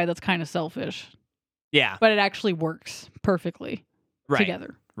this guy that's kind of selfish, Yeah. but it actually works perfectly Right.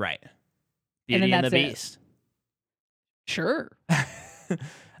 together. Right. And Beauty then and the that's it. Beast. Sure.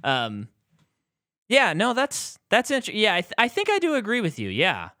 Yeah, no, that's interesting. Yeah, I think I do agree with you.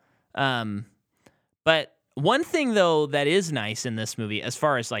 Yeah. But one thing though that is nice in this movie, as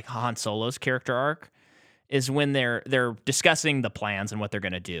far as like Han Solo's character arc, is when they're discussing the plans and what they're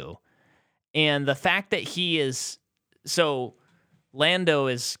gonna do, and the fact that Lando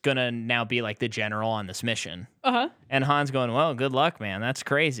is gonna now be like the general on this mission, Uh-huh. and Han's going, well, good luck, man. That's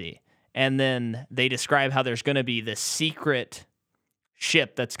crazy. And then they describe how there's gonna be this secret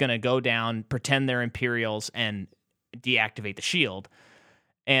ship that's going to go down, pretend they're Imperials, and deactivate the shield.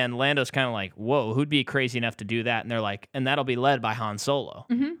 And Lando's kind of like, whoa, who'd be crazy enough to do that? And they're like, and that'll be led by Han Solo.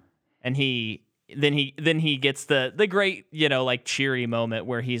 Mm-hmm. And then he gets the great, like cheery moment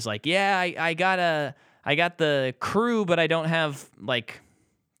where he's like, yeah, I got the crew, but I don't have like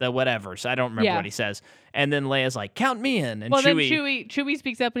the whatever. So I don't remember what he says. And then Leia's like, count me in. And then Chewie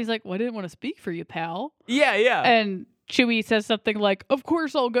speaks up and he's like, well, I didn't want to speak for you, pal. Yeah. And Chewie says something like, of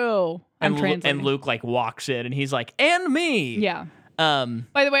course I'll go. And Luke like walks in and he's like, and me. Yeah.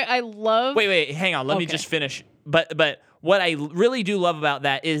 By the way, I love... Wait, hang on. Let me just finish. But what I really do love about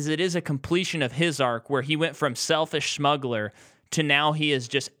that is it is a completion of his arc where he went from selfish smuggler to now he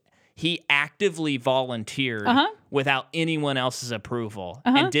actively volunteered without anyone else's approval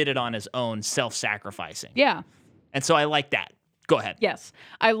and did it on his own, self-sacrificing. Yeah. And so I like that. Go ahead. Yes.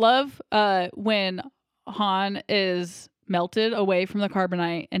 I love when Han is melted away from the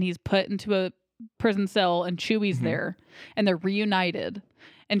carbonite and he's put into a prison cell and Chewie's there and they're reunited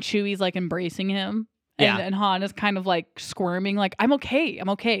and Chewie's like embracing him and Han is kind of like squirming like I'm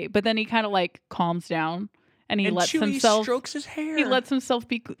okay, but then he kind of like calms down and he lets Chewie himself strokes his hair. He lets himself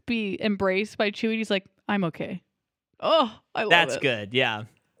be embraced by Chewie. He's like, I'm okay. Oh, I love That's it. good. Yeah.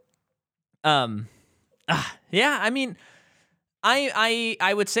 Yeah, I mean,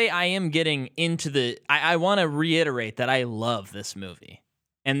 I would say I am getting into the I want to reiterate that I love this movie.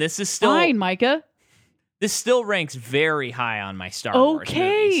 And this is still fine, Micah. This still ranks very high on my Star Wars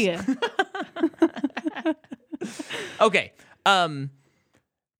movies. Okay.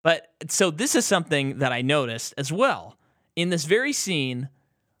 But so this is something that I noticed as well. In this very scene,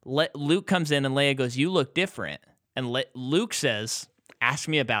 Luke comes in and Leia goes, "You look different." And Luke says, "Ask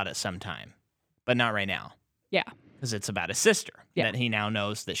me about it sometime, but not right now." Yeah. Because it's about his sister. Yeah. That he now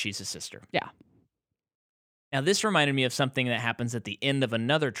knows that she's his sister. Yeah. Now, this reminded me of something that happens at the end of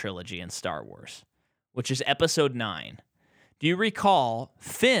another trilogy in Star Wars, which is Episode 9. Do you recall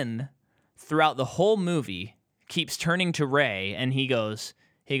Finn, throughout the whole movie, keeps turning to Rey, and he goes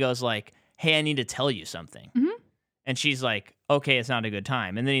like, "Hey, I need to tell you something." Mm-hmm. And she's like, "Okay, it's not a good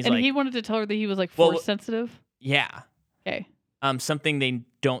time." And then he's and like... he wanted to tell her that he was like force sensitive? Yeah. Okay. Something they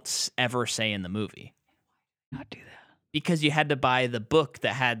don't ever say in the movie. Not do that. Because you had to buy the book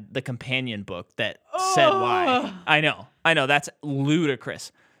that had the companion book that said why. I know. That's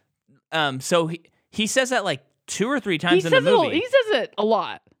ludicrous. So he says that like 2 or 3 times in the movie. He says it a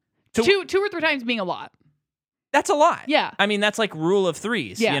lot. Two or three times being a lot. That's a lot. Yeah. I mean, that's like rule of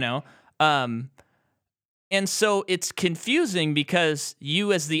threes, you know? And so it's confusing because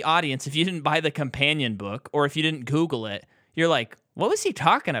you as the audience, if you didn't buy the companion book or if you didn't Google it, you're like, what was he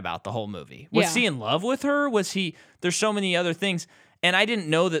talking about the whole movie? Was he in love with her? There's so many other things. And I didn't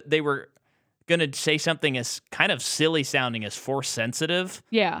know that they were going to say something as kind of silly sounding as force sensitive.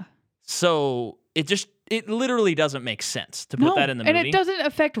 Yeah. So it literally doesn't make sense to put that in the movie. And it doesn't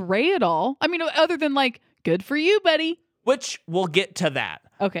affect Rey at all. I mean, other than like, good for you, buddy. Which we'll get to that.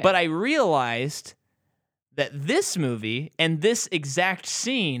 Okay. But I realized that this movie and this exact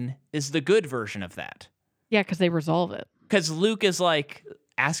scene is the good version of that. Yeah, because they resolve it. Because Luke is like,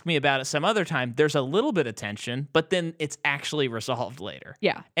 ask me about it some other time. There's a little bit of tension, but then it's actually resolved later.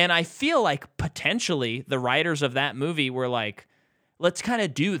 Yeah. And I feel like potentially the writers of that movie were like, let's kind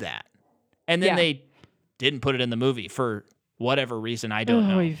of do that. And then they didn't put it in the movie for whatever reason. I don't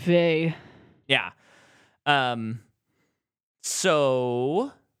know. Oy vey. Yeah.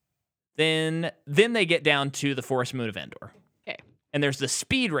 So then they get down to the forest moon of Endor. Okay. And there's the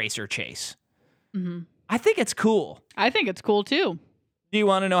speed racer chase. Mm-hmm. I think it's cool. I think it's cool too. Do you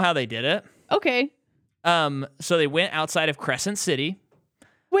want to know how they did it? Okay. So they went outside of Crescent City.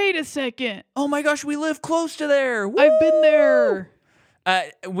 Wait a second. Oh my gosh, we live close to there. Woo! I've been there.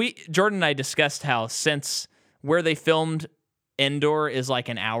 Jordan and I discussed how since where they filmed Endor is like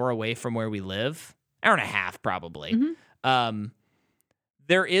an hour away from where we live, hour and a half probably. Mm-hmm.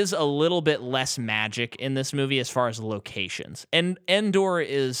 There is a little bit less magic in this movie as far as locations. And Endor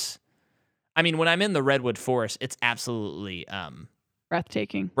is, I mean, when I'm in the Redwood Forest, it's absolutely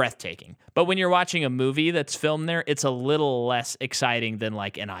breathtaking. But when you're watching a movie that's filmed there, it's a little less exciting than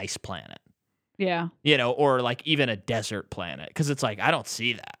like an ice planet. Yeah. You know, or like even a desert planet, because it's like, I don't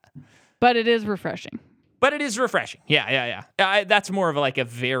see that. But it is refreshing. Yeah. That's more of like a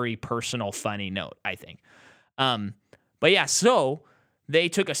very personal, funny note, I think. But yeah, so they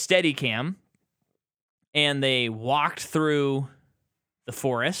took a Steadicam and they walked through the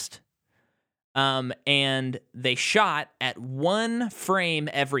forest. And they shot at 1 frame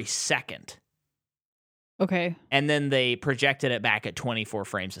every second. Okay. And then they projected it back at 24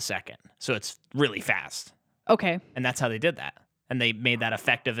 frames a second. So it's really fast. Okay. And that's how they did that. and they made that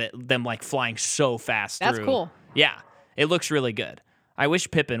effect of them like flying so fast That's through. cool. Yeah, it looks really good. I wish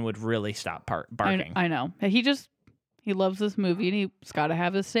Pippin would really stop barking. I know. He loves this movie, and he's got to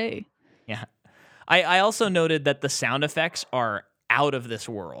have his say. Yeah. I also noted that the sound effects are out of this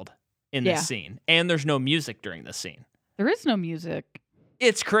world in this scene, and there's no music during this scene. There is no music.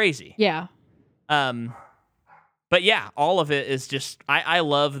 It's crazy. Yeah. But yeah, all of it is just I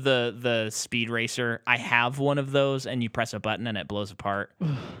love the speed racer. I have one of those, and you press a button and it blows apart.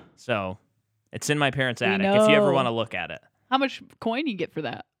 So it's in my parents' attic if you ever want to look at it. How much coin you get for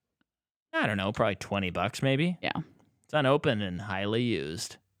that? I don't know, probably $20 maybe. Yeah. It's unopened and highly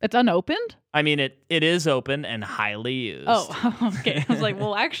used. It's unopened? I mean, it is open and highly used. Oh, okay. I was like,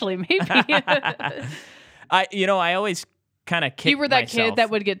 well, actually, maybe. I always kind of kick You were that myself. kid that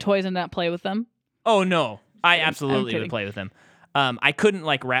would get toys and not play with them? Oh, no. I absolutely would play with them. I couldn't,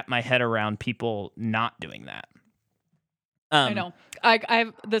 like, wrap my head around people not doing that. I know. I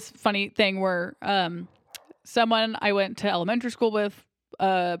have this funny thing where someone I went to elementary school with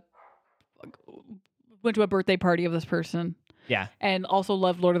went to a birthday party of this person. Yeah. And also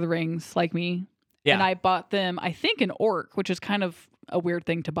loved Lord of the Rings like me. Yeah. And I bought them, I think, an orc, which is kind of a weird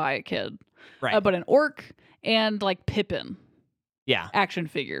thing to buy a kid. Right. But an orc and like Pippin. Yeah. Action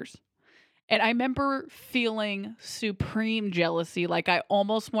figures. And I remember feeling supreme jealousy. Like I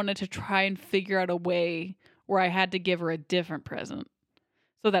almost wanted to try and figure out a way where I had to give her a different present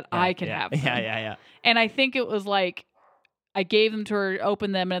so that I could have them. Yeah. And I think it was like, I gave them to her,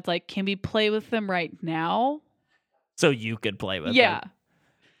 opened them, and it's like, can we play with them right now? So you could play with them. Yeah.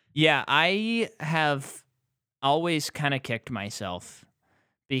 Yeah, I have always kind of kicked myself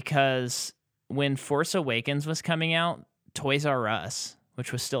because when Force Awakens was coming out, Toys R Us,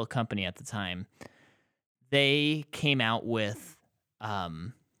 which was still a company at the time, they came out with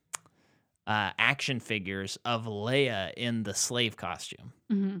action figures of Leia in the slave costume.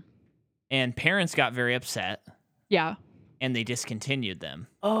 Mm-hmm. And parents got very upset. Yeah. And they discontinued them.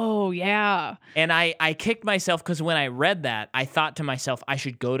 Oh, yeah. And I kicked myself because when I read that, I thought to myself, I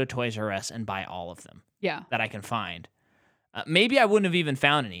should go to Toys R Us and buy all of them. Yeah. That I can find. Maybe I wouldn't have even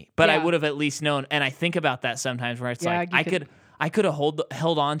found any, but I would have at least known. And I think about that sometimes where it's like, I could have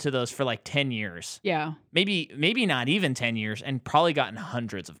held on to those for like 10 years. Yeah. Maybe not even 10 years and probably gotten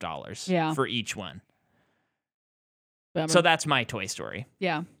hundreds of dollars for each one. Bummer. So that's my Toy Story.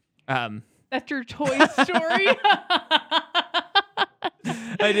 Yeah. That's your Toy Story?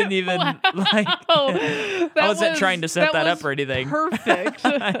 I didn't even I wasn't trying to set that up or anything. Perfect.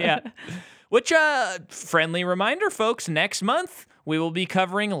 Yeah. Which, friendly reminder, folks, next month we will be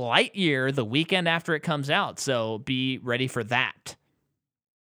covering Lightyear the weekend after it comes out. So be ready for that.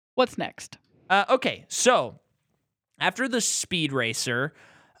 What's next? Okay, so after the Speed Racer,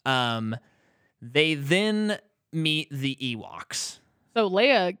 they then meet the Ewoks. So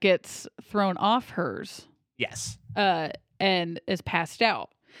Leia gets thrown off hers. Yes. And is passed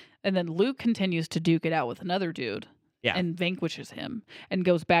out. And then Luke continues to duke it out with another dude. Yeah. And vanquishes him and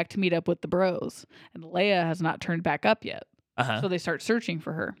goes back to meet up with the bros. And Leia has not turned back up yet. So they start searching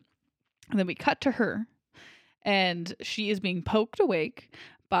for her. And then we cut to her. And she is being poked awake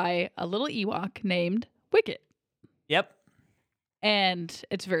by a little Ewok named Wicket. Yep. And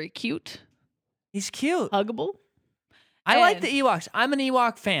it's very cute. He's cute. Huggable. I like the Ewoks. I'm an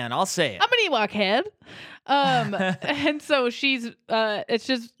Ewok fan. I'll say it. I'm an Ewok head. And so she's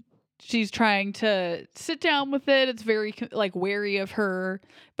trying to sit down with it. It's very like wary of her,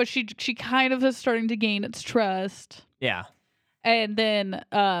 but she kind of is starting to gain its trust. Yeah. And then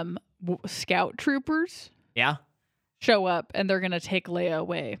scout troopers show up and they're going to take Leia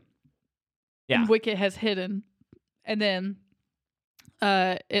away. Yeah. And Wicket has hidden. And then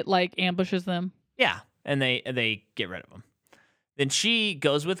it like ambushes them. Yeah. And they get rid of him. Then she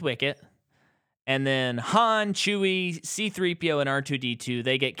goes with Wicket. And then Han, Chewie, C-3PO, and R2-D2,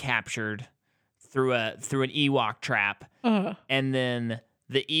 they get captured through an Ewok trap. And then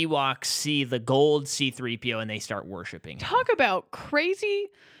the Ewoks see the gold C-3PO and they start worshiping him. Talk about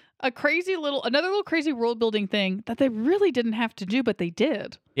another little crazy world building thing that they really didn't have to do, but they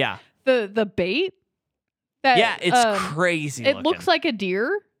did. Yeah. The bait. It's crazy. It looks like a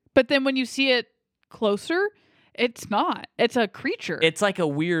deer, but then when you see it closer, it's not. It's a creature. It's like a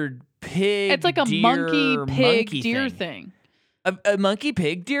weird pig. It's like a monkey deer thing. A monkey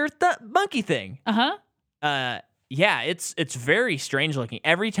pig deer monkey thing. Yeah, it's very strange looking.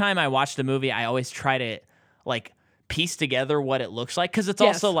 Every time I watch the movie, I always try to like piece together what it looks like because it's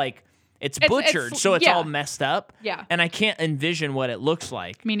also like it's butchered, so it's all messed up. Yeah, and I can't envision what it looks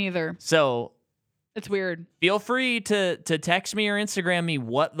like. Me neither. So it's weird. Feel free to text me or Instagram me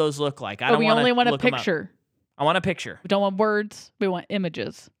what those look like. We only want a picture. I want a picture. We don't want words. We want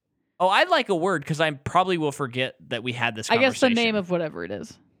images. Oh, I'd like a word because I probably will forget that we had this I conversation. guess the name of whatever it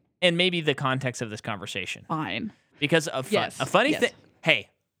is. And maybe the context of this conversation. Fine. Because a funny thing.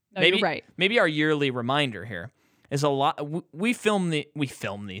 Hey, no, you're right. Maybe our yearly reminder here is a lot. We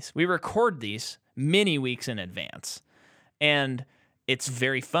record these many weeks in advance. And it's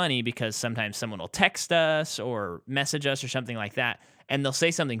very funny because sometimes someone will text us or message us or something like that. And they'll say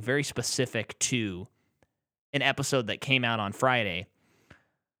something very specific to an episode that came out on Friday.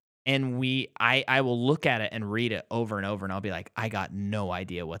 And I will look at it and read it over and over, and I'll be like, I got no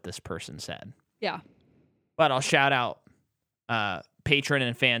idea what this person said. Yeah. But I'll shout out patron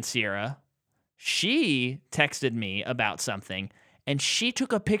and fan Sierra. She texted me about something, and she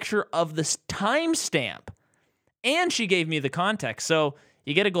took a picture of this timestamp, and she gave me the context. So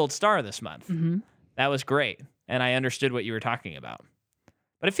you get a gold star this month. Mm-hmm. That was great, and I understood what you were talking about.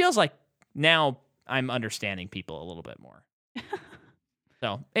 But it feels like now I'm understanding people a little bit more.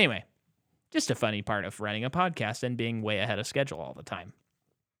 So, anyway, just a funny part of running a podcast and being way ahead of schedule all the time.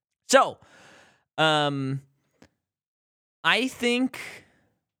 So, I think,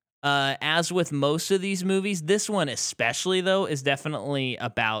 as with most of these movies, this one especially, though, is definitely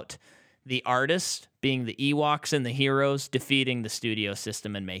about the artists, being the Ewoks and the heroes, defeating the studio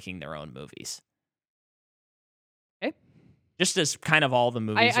system and making their own movies. Okay. Just as kind of all the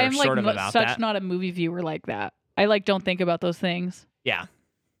movies are sort of about that. I'm such not a movie viewer like that. I don't think about those things. Yeah.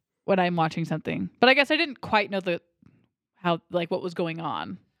 When I'm watching something. But I guess I didn't quite know what was going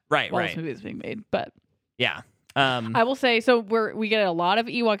on. Right, while this movie was being made. But yeah. I will say, so we get a lot of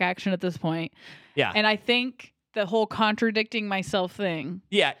Ewok action at this point. Yeah. And I think the whole contradicting myself thing.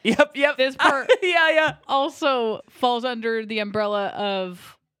 Yeah. Yep. This part yeah. also falls under the umbrella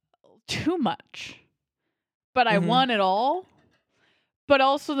of too much. But I want it all. But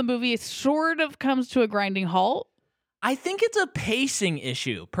also the movie sort of comes to a grinding halt. I think it's a pacing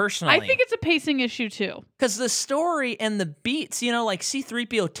issue, personally. I think it's a pacing issue, too. Because the story and the beats, like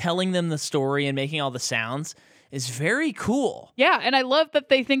C-3PO telling them the story and making all the sounds is very cool. Yeah, and I love that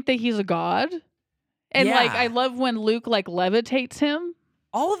they think that he's a god. And, I love when Luke, levitates him.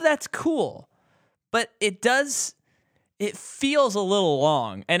 All of that's cool. But it feels a little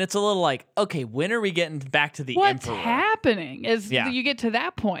long. And it's a little like, okay, when are we getting back to the Emperor? What's happening is you get to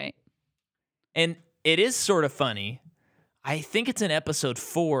that point. And it is sort of funny. I think it's in episode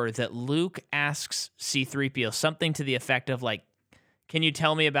 4 that Luke asks C-3PO something to the effect of, can you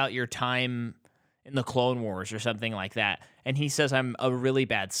tell me about your time in the Clone Wars or something like that? And he says, I'm a really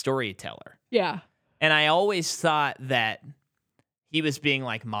bad storyteller. Yeah. And I always thought that he was being,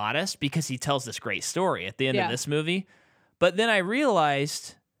 modest because he tells this great story at the end of this movie. But then I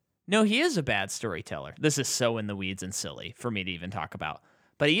realized, no, he is a bad storyteller. This is so in the weeds and silly for me to even talk about.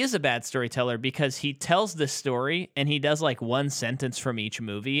 But he is a bad storyteller because he tells this story and he does one sentence from each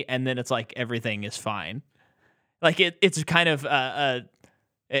movie, and then it's everything is fine. It's kind of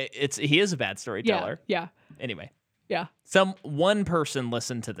he is a bad storyteller. Yeah. Anyway. Yeah. One person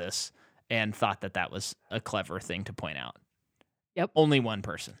listened to this and thought that was a clever thing to point out. Yep. Only one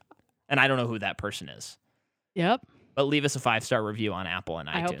person. And I don't know who that person is. Yep. But leave us a 5-star review on Apple and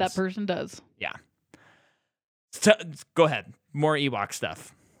iTunes. I hope that person does. Yeah. So, go ahead. More Ewok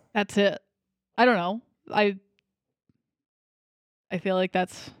stuff. That's it. I don't know. I feel like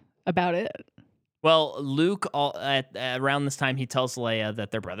that's about it. Well, Luke, around this time, he tells Leia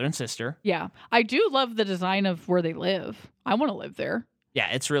that they're brother and sister. Yeah. I do love the design of where they live. I want to live there. Yeah,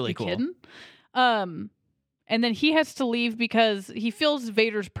 it's really cool. Kidding? And then he has to leave because he feels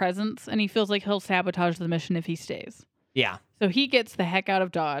Vader's presence and he feels like he'll sabotage the mission if he stays. Yeah. So he gets the heck out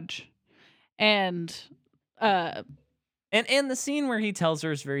of Dodge. And the scene where he tells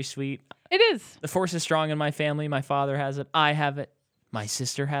her is very sweet. It is. The Force is strong in my family. My father has it. I have it. My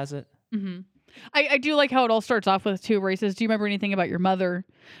sister has it. Mm-hmm. I do like how it all starts off with, too, where he says, do you remember anything about your mother?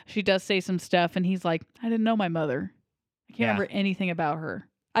 She does say some stuff, and he's like, I didn't know my mother. I can't remember anything about her.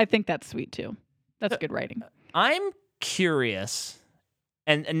 I think that's sweet, too. That's good writing. I'm curious,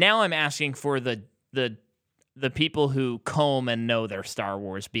 and now I'm asking for the people who comb and know their Star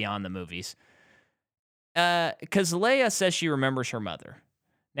Wars beyond the movies. Because Leia says she remembers her mother.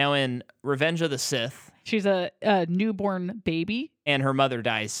 Now, in Revenge of the Sith... She's a newborn baby. And her mother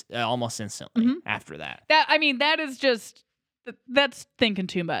dies almost instantly after that. That is just... That's thinking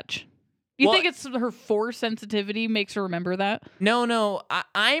too much. You think it's her Force sensitivity makes her remember that? No.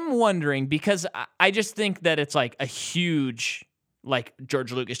 I'm wondering, because I just think that it's a huge...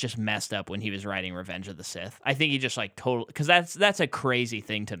 George Lucas just messed up when he was writing Revenge of the Sith. I think he just totally... Because that's a crazy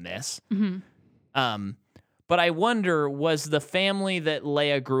thing to miss. Mm-hmm. But I wonder, was the family that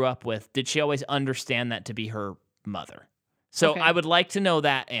Leia grew up with, did she always understand that to be her mother? So Okay. I would like to know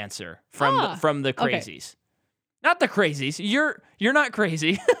that answer from the crazies. Not the crazies. You're not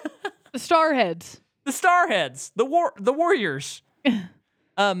crazy. The Starheads. The Starheads. The Warriors.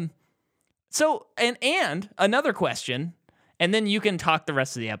 So and another question, and then you can talk the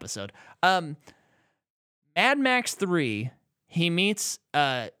rest of the episode. Mad Max 3, he meets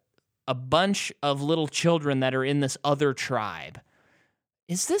a bunch of little children that are in this other tribe.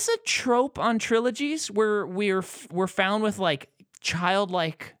 Is this a trope on trilogies where we're found with like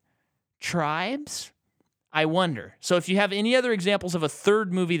childlike tribes? I wonder. So if you have any other examples of a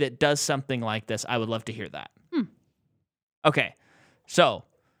third movie that does something like this, I would love to hear that. Okay. So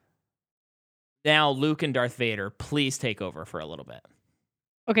now Luke and Darth Vader, please take over for a little bit.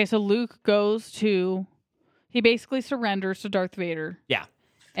 Okay, so Luke he basically surrenders to Darth Vader. Yeah.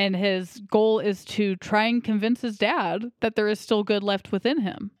 And his goal is to try and convince his dad that there is still good left within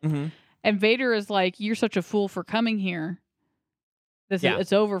him. Mm-hmm. And Vader is like, you're such a fool for coming here.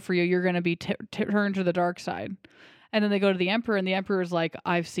 It's over for you. You're going to be turned to the dark side. And then they go to the Emperor, and the Emperor is like,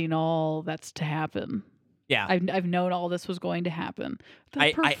 I've seen all that's to happen. Yeah. I've known all this was going to happen.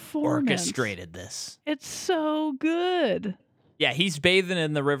 I orchestrated this. It's so good. Yeah, he's bathing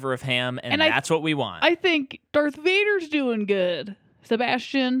in the river of ham, and that's what we want. I think Darth Vader's doing good.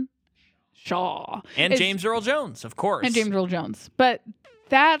 Sebastian Shaw. And James Earl Jones, of course. And James Earl Jones. But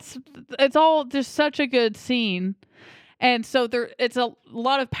it's all just such a good scene. And so it's a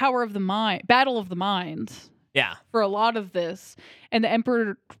lot of power of the mind, battle of the minds. Yeah. For a lot of this. And the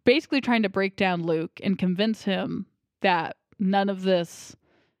Emperor basically trying to break down Luke and convince him that none of this,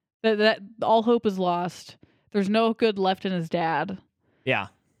 that all hope is lost. There's no good left in his dad. Yeah.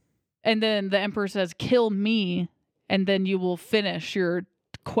 And then the Emperor says, kill me, and then you will finish your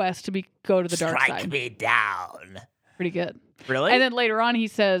quest to go to the dark side. Strike me down. Pretty good. Really? And then later on he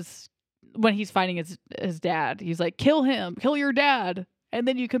says, when he's fighting his dad, he's like, kill him, kill your dad, and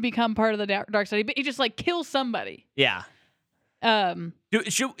then you can become part of the dark side. He just like kills somebody. Yeah.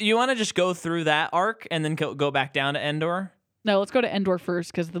 You want to just go through that arc and then go back down to Endor? No, let's go to Endor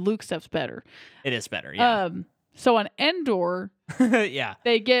first because the Luke stuff's better. It is better, yeah. So on Endor, yeah,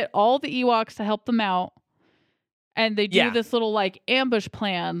 they get all the Ewoks to help them out, and they do this little like ambush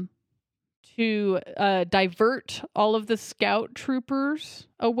plan to divert all of the scout troopers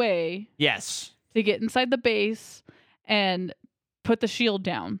away. Yes. To get inside the base and put the shield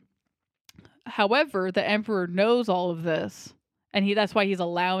down. However, the Emperor knows all of this, and that's why he's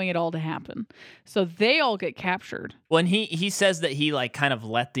allowing it all to happen. So they all get captured. When he says that he like kind of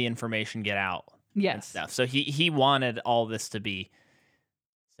let the information get out. Yes. And stuff. So he wanted all this to be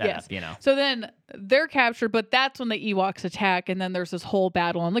set up, you know. So then they're captured, but that's when the Ewoks attack, and then there's this whole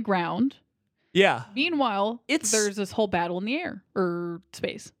battle on the ground. Yeah. Meanwhile, there's this whole battle in the air or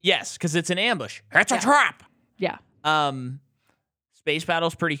space. Yes, because it's an ambush. It's a trap. Yeah. Space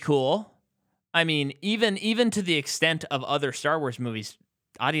battle's pretty cool. I mean, even to the extent of other Star Wars movies,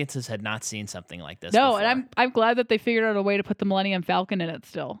 audiences had not seen something like this. No, before. and I'm glad that they figured out a way to put the Millennium Falcon in it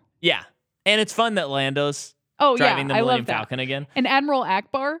still. Yeah, and it's fun that Lando's driving the Millennium Falcon again. And Admiral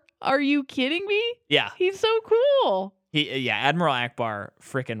Akbar, are you kidding me? Yeah, he's so cool. Admiral Akbar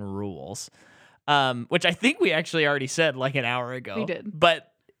frickin' rules. Which I think we actually already said like an hour ago. We did,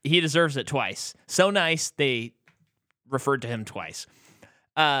 but he deserves it twice. So nice they referred to him twice.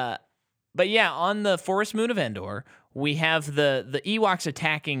 But yeah, on the forest moon of Endor, we have the Ewoks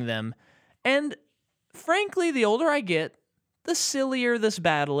attacking them. And frankly, the older I get, the sillier this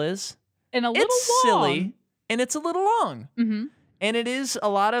battle is. And a little it's long. Silly, and it's a little long. Mm-hmm. And it is a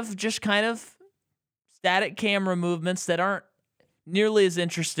lot of just kind of static camera movements that aren't nearly as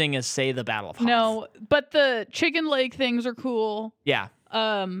interesting as, say, the Battle of Hoth. No, but the chicken leg things are cool. Yeah.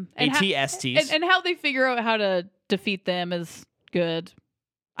 And ATSTs. And how they figure out how to defeat them is good.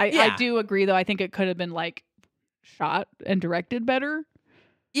 I do agree, though. I think it could have been like shot and directed better.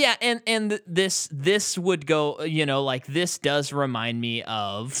 Yeah, and this would go, like this does remind me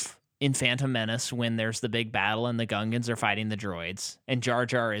of in Phantom Menace when there's the big battle and the Gungans are fighting the droids and Jar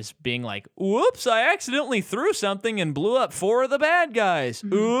Jar is being like, "Whoops, I accidentally threw something and blew up 4 of the bad guys.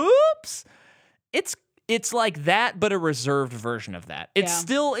 Mm-hmm. Oops." It's like that, but a reserved version of that. It's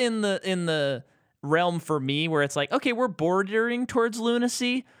still in the realm for me where it's like, okay, we're bordering towards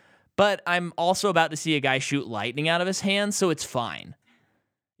lunacy, but I'm also about to see a guy shoot lightning out of his hands, so it's fine.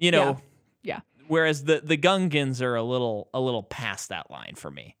 Yeah. Whereas the Gungans are a little past that line for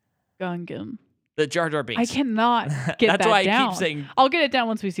me. Gungan. The Jar Jar Binks. I cannot get That's that why down. I keep saying. I'll get it down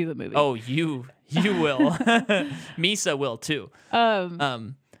once we see the movie. Oh, you will. Misa will too.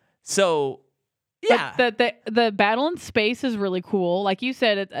 So Yeah. But the battle in space is really cool. Like you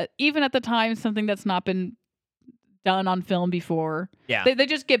said, even at the time, something that's not been done on film before. Yeah. They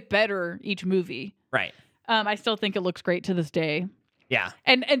just get better each movie. Right. I still think it looks great to this day. Yeah.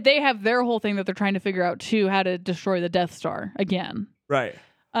 And they have their whole thing that they're trying to figure out too, how to destroy the Death Star again. Right.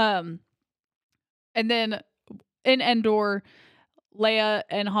 And then in Endor, Leia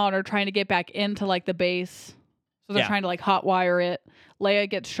and Han are trying to get back into like the base. So they're trying to like hotwire it. Leia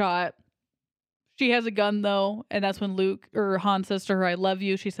gets shot. She has a gun though, and that's when Luke or Han says to her, "I love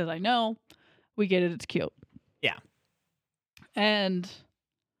you." She says, "I know." We get it. It's cute. Yeah. And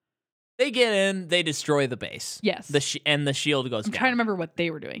they get in, they destroy the base. Yes. And the shield goes down. I'm trying to remember what they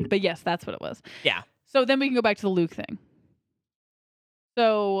were doing, but yes, that's what it was. Yeah. So then we can go back to the Luke thing.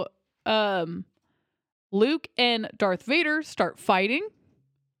 So, Luke and Darth Vader start fighting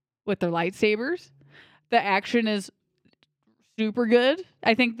with their lightsabers. The action is super good.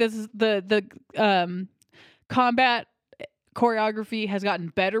 I think this is the combat choreography has gotten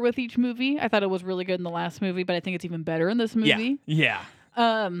better with each movie. I thought it was really good in the last movie, but I think it's even better in this movie. Yeah.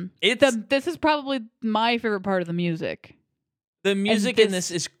 This is probably my favorite part of the music. The music in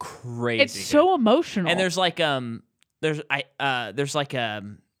this is crazy. It's so emotional. And there's like an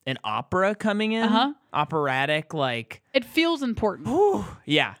opera coming in. Operatic, like it feels important. Whew,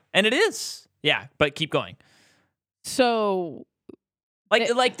 yeah. And it is. Yeah, but keep going. So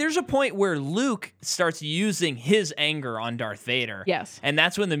like there's a point where Luke starts using his anger on Darth Vader. Yes. And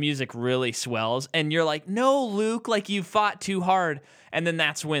that's when the music really swells and you're like, "No, Luke, like you fought too hard." And then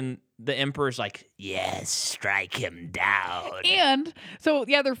that's when the Emperor's like, "Yes, strike him down." And so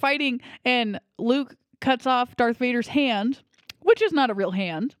they're fighting and Luke cuts off Darth Vader's hand, which is not a real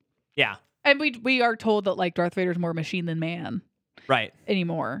hand. Yeah. And we are told that like Darth Vader's more machine than man. Right.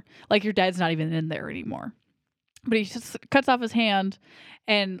 Anymore. Like your dad's not even in there anymore. But he just cuts off his hand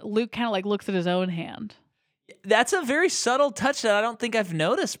and Luke kind of like looks at his own hand. That's a very subtle touch that I don't think I've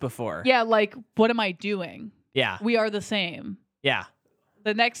noticed before. Yeah, like what am I doing? Yeah. We are the same. Yeah.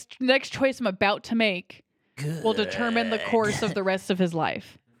 The next choice I'm about to make will determine the course of the rest of his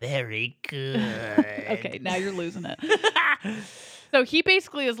life. Very good. Okay, now you're losing it. So he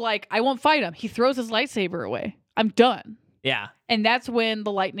basically is like, I won't fight him. He throws his lightsaber away. I'm done. Yeah. And that's when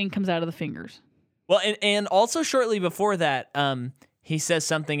the lightning comes out of the fingers. Well, and also shortly before that, he says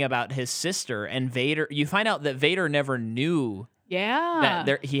something about his sister and Vader. You find out that Vader never knew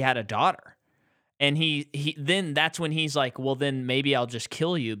that he had a daughter. And he then that's when he's like, well, then maybe I'll just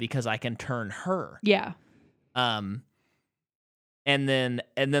kill you because I can turn her. Yeah. And then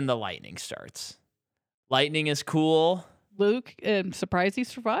the lightning starts. Lightning is cool. Luke, surprised he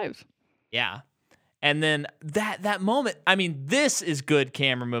survives. Yeah. And then that moment, I mean, this is good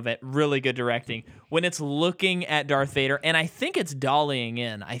camera movement, really good directing. When it's looking at Darth Vader, and I think it's dollying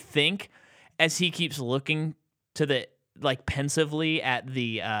in. I think as he keeps looking to the, like, pensively at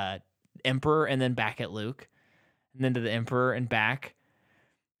the Emperor and then back at Luke, and then to the Emperor and back,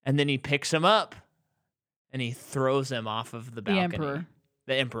 and then he picks him up and he throws him off of the balcony.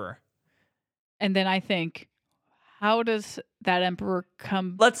 The Emperor. And then I think, how does that Emperor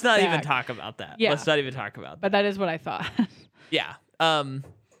come Let's not back? even talk about that. Yeah. Let's not even talk about that. But that is what I thought. Yeah. And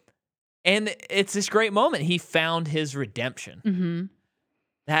it's this great moment. He found his redemption. Mm-hmm.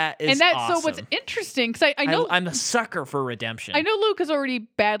 That is awesome. So what's interesting, because I know... I'm a sucker for redemption. I know Luke has already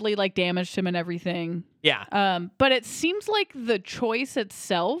badly, like, damaged him and everything. Yeah. But it seems like the choice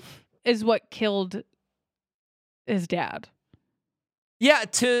itself is what killed his dad. Yeah,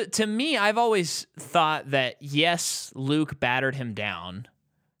 to me, I've always thought that, yes, Luke battered him down,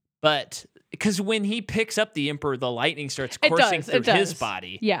 but because when he picks up the Emperor, the lightning starts coursing through his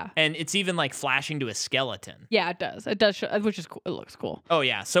body. Yeah. And it's even like flashing to his skeleton. Yeah, it does. It does, which is cool. It looks cool. Oh,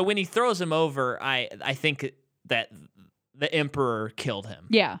 yeah. So when he throws him over, I think that the Emperor killed him.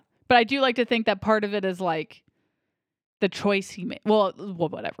 Yeah. But I do like to think that part of it is like the choice he made. Well,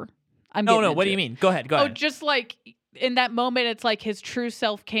 whatever. No, what do you mean? Go ahead. Oh, just like... in that moment, it's like his true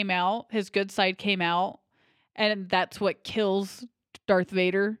self came out, his good side came out, and that's what kills Darth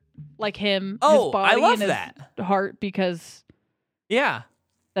Vader, like him, his body, I love and that. his heart, because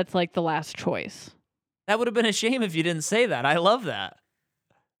that's like the last choice. That would have been a shame if you didn't say that. I love that.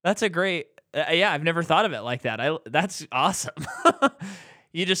 That's a great. I've never thought of it like that. That's awesome.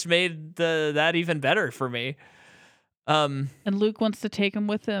 You just made that even better for me. And Luke wants to take him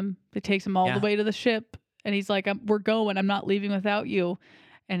with him. He takes him all the way to the ship. And he's like, we're going. I'm not leaving without you.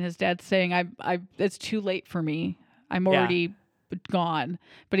 And his dad's saying, it's too late for me. I'm already gone.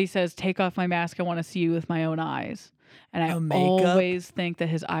 But he says, take off my mask. I want to see you with my own eyes. And I always think that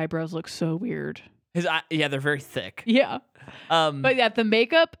his eyebrows look so weird. They're very thick. Yeah. But yeah, the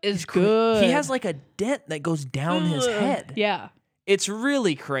makeup is good. He has like a dent that goes down his head. Yeah. It's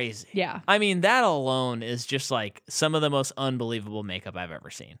really crazy. Yeah. I mean, that alone is just like some of the most unbelievable makeup I've ever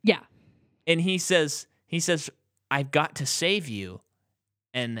seen. Yeah. And he says, I've got to save you.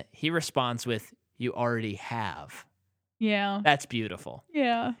 And he responds with, you already have. Yeah. That's beautiful.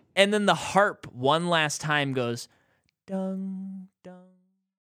 Yeah. And then the harp one last time goes, dung, dung.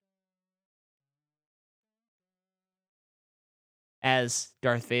 As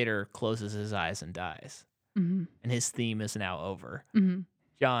Darth Vader closes his eyes and dies. Mm-hmm. And his theme is now over. Mm-hmm.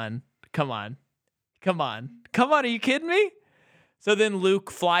 John, come on. Are you kidding me? So then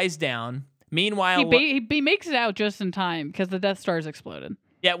Luke flies down. Meanwhile, he makes it out just in time because the Death Star's exploded.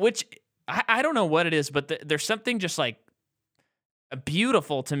 Yeah, which I don't know what it is, but there's something just like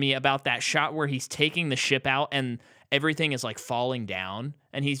beautiful to me about that shot where he's taking the ship out and everything is like falling down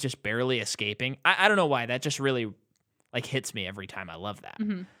and he's just barely escaping. I don't know why. That just really like hits me every time. I love that.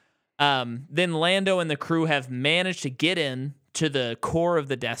 Mm-hmm. Then Lando and the crew have managed to get in to the core of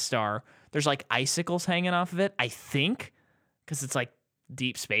the Death Star. There's like icicles hanging off of it, I think, because it's like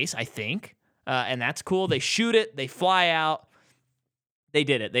deep space, I think. And that's cool. They shoot it. They fly out. They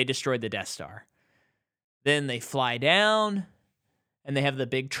did it. They destroyed the Death Star. Then they fly down, and they have the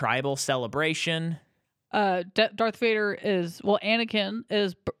big tribal celebration. Darth Vader Anakin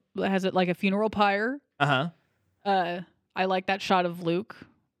has it like a funeral pyre. Uh-huh. I like that shot of Luke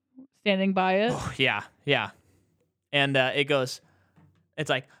standing by it. Oh, yeah. And it goes, it's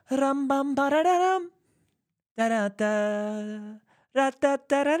like, rum bum ba da dum da da da da da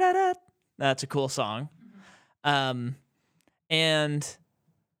da da da. That's a cool song. And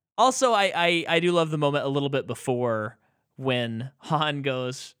also I do love the moment a little bit before when Han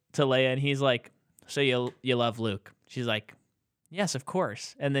goes to Leia and he's like, so you love Luke? She's like, yes, of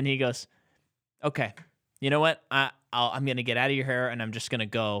course. And then he goes, okay, you know what? I'm going to get out of your hair and I'm just going to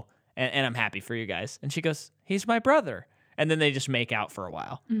go and I'm happy for you guys. And she goes, he's my brother. And then they just make out for a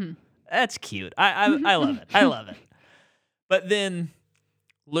while. Mm-hmm. That's cute. I love it. I love it. But then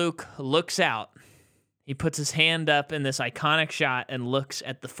Luke looks out. He puts his hand up in this iconic shot and looks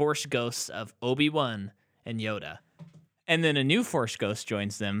at the Force ghosts of Obi-Wan and Yoda. And then a new Force ghost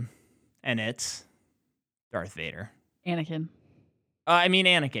joins them, and it's Darth Vader. Anakin.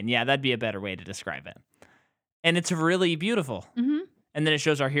 Anakin. Yeah, that'd be a better way to describe it. And it's really beautiful. Mm-hmm. And then it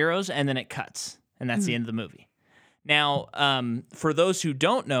shows our heroes, and then it cuts. And that's the end of the movie. Now, for those who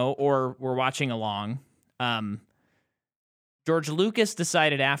don't know or were watching along, George Lucas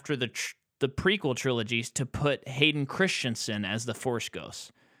decided after the prequel trilogies to put Hayden Christensen as the Force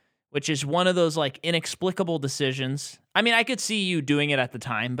Ghost, which is one of those like inexplicable decisions. I mean, I could see you doing it at the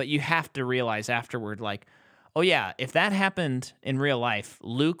time, but you have to realize afterward, like, oh yeah, if that happened in real life,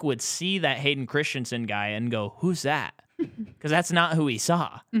 Luke would see that Hayden Christensen guy and go, who's that? Because that's not who he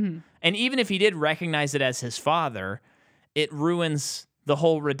saw. Mm-hmm. And even if he did recognize it as his father, it ruins the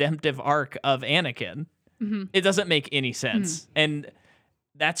whole redemptive arc of Anakin. Mm-hmm. It doesn't make any sense. Mm-hmm. And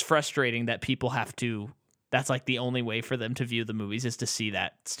that's frustrating that people have to, that's like the only way for them to view the movies is to see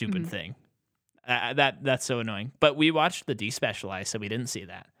that stupid thing. That's so annoying. But we watched the despecialized, so we didn't see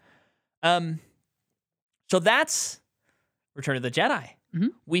that. So that's Return of the Jedi. Mm-hmm.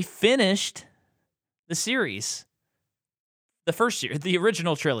 We finished the series, the first series, the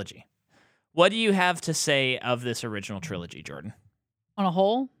original trilogy. What do you have to say of this original trilogy, Jordan? On a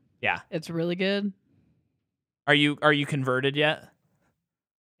whole, yeah, it's really good. Are you converted yet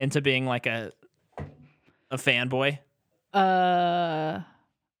into being like a fanboy? I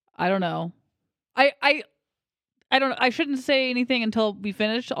don't know. I don't know. I shouldn't say anything until we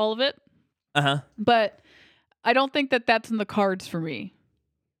finish all of it. Uh-huh. But I don't think that that's in the cards for me.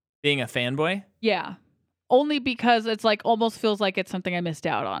 Being a fanboy? Yeah. Only because it's like almost feels like it's something I missed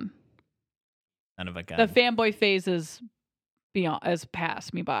out on. Son of a gun. The fanboy phase is has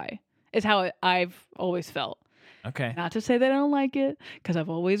passed me by. Is how I've always felt. Okay. Not to say that I don't like it, because I've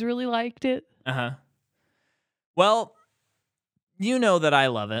always really liked it. Uh-huh. Well, you know that I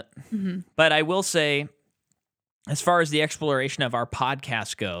love it. Mm-hmm. But I will say, as far as the exploration of our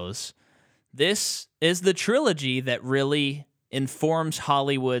podcast goes, this is the trilogy that really informs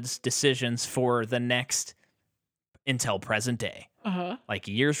Hollywood's decisions for the next until present day. Uh-huh. Like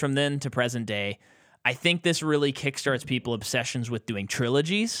years from then to present day. I think this really kickstarts people's obsessions with doing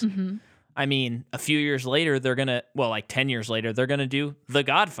trilogies. Mm-hmm. I mean, a few years later, they're going to, well, like 10 years later, they're going to do The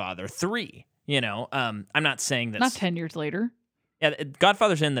Godfather 3, you know? I'm not saying that. Not 10 years later. Yeah,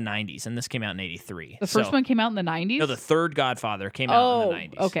 Godfather's in the 90s, and this came out in 83. The first one came out in the 90s? No, the third Godfather came out in the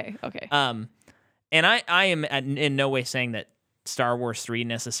 90s. Okay. And I am in no way saying that Star Wars 3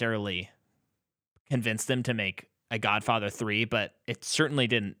 necessarily convince them to make a Godfather 3, but it certainly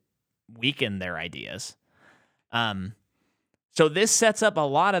didn't weaken their ideas. So this sets up a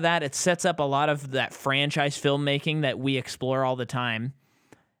lot of that. It sets up a lot of that franchise filmmaking that we explore all the time.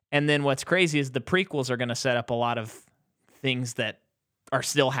 And then what's crazy is the prequels are going to set up a lot of things that are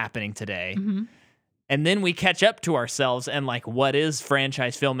still happening today. Mm-hmm. And then we catch up to ourselves and like, what is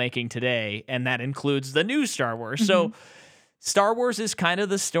franchise filmmaking today? And that includes the new Star Wars. Mm-hmm. So Star Wars is kind of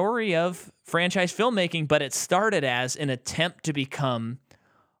the story of franchise filmmaking, but it started as an attempt to become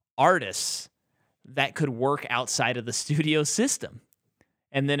artists that could work outside of the studio system.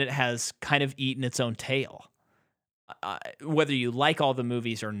 And then it has kind of eaten its own tail. Whether you like all the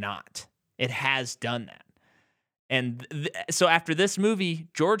movies or not, it has done that. And so after this movie,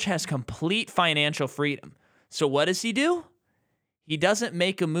 George has complete financial freedom. So what does he do? He doesn't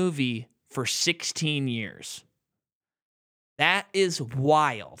make a movie for 16 years. That is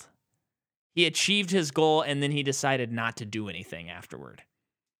wild. He achieved his goal, and then he decided not to do anything afterward.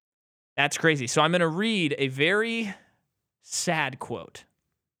 That's crazy. So I'm going to read a very sad quote.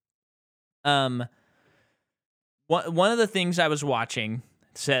 One of the things I was watching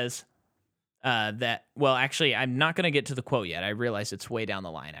says that, well, actually, I'm not going to get to the quote yet. I realize it's way down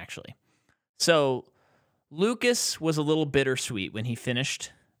the line, actually. So Lucas was a little bittersweet when he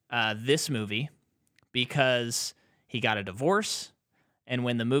finished this movie because he got a divorce, and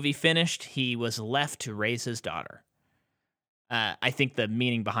when the movie finished, he was left to raise his daughter. I think the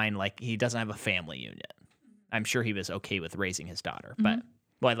meaning behind, like, he doesn't have a family unit. I'm sure he was okay with raising his daughter, but,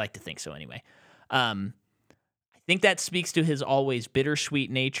 well, I'd like to think so anyway. I think that speaks to his always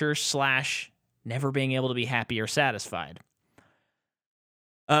bittersweet nature / never being able to be happy or satisfied.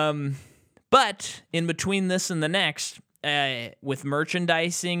 But in between this and the next, with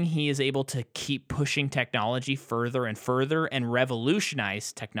merchandising, he is able to keep pushing technology further and further and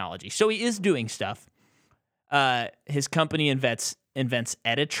revolutionize technology. So he is doing stuff. His company invents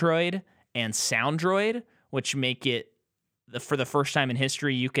Editroid and Soundroid, which make it, for the first time in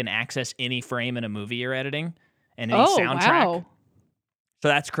history, you can access any frame in a movie you're editing and any soundtrack. Wow. So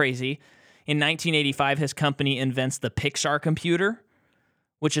that's crazy. In 1985, his company invents the Pixar computer,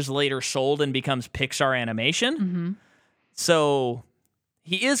 which is later sold and becomes Pixar Animation. Mm-hmm. So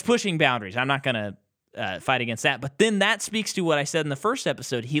he is pushing boundaries. I'm not going to fight against that. But then that speaks to what I said in the first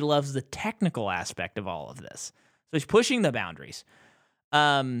episode. He loves the technical aspect of all of this. So he's pushing the boundaries.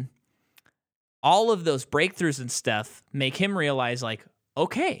 All of those breakthroughs and stuff make him realize, like,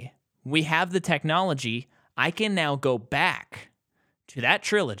 okay, we have the technology. I can now go back to that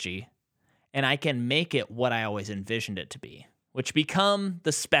trilogy and I can make it what I always envisioned it to be, which become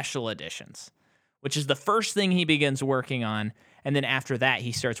the special editions, which is the first thing he begins working on. And then after that,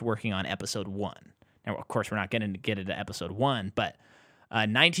 he starts working on episode 1. Now, of course, we're not going to get into episode 1, but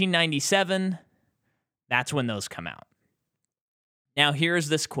 1997, that's when those come out. Now, here's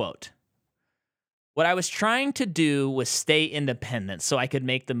this quote. What I was trying to do was stay independent so I could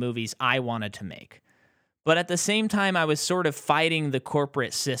make the movies I wanted to make. But at the same time, I was sort of fighting the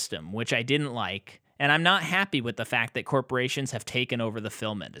corporate system, which I didn't like, and I'm not happy with the fact that corporations have taken over the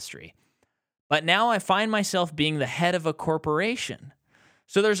film industry. But now I find myself being the head of a corporation.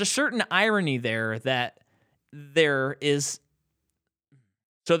 So there's a certain irony there that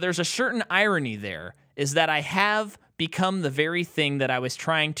I have become the very thing that I was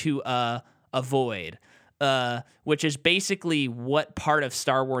trying to avoid, which is basically what part of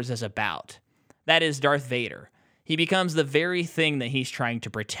Star Wars is about. That is Darth Vader. He becomes the very thing that he's trying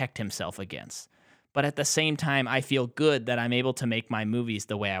to protect himself against. But at the same time, I feel good that I'm able to make my movies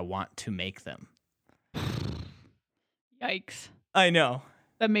the way I want to make them. Yikes. I know.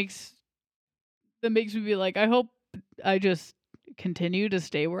 That makes me be like, I hope I just continue to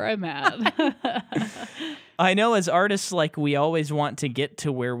stay where I'm at. I know as artists, like, we always want to get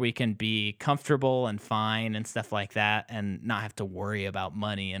to where we can be comfortable and fine and stuff like that and not have to worry about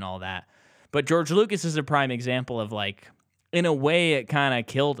money and all that. But George Lucas is a prime example of, like, in a way, it kind of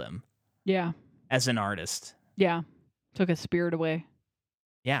killed him. Yeah. As an artist. Yeah. Took his spirit away.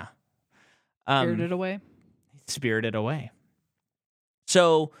 Yeah. Spirited away. Spirited away.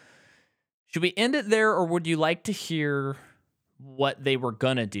 So, should we end it there, or would you like to hear what they were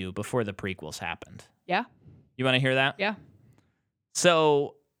going to do before the prequels happened? Yeah. You want to hear that? Yeah.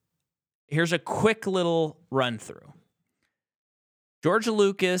 So, here's a quick little run through. George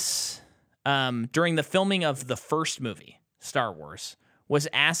Lucas, during the filming of the first movie, Star Wars, was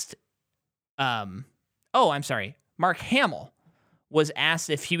asked, Mark Hamill was asked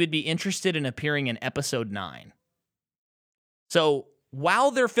if he would be interested in appearing in episode 9. So,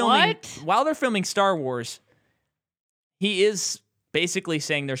 while they're filming Star Wars, he is basically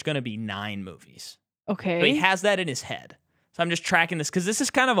saying there's going to be 9 movies. Okay. So he has that in his head. So I'm just tracking this because this is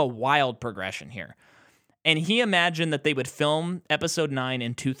kind of a wild progression here. And he imagined that they would film episode 9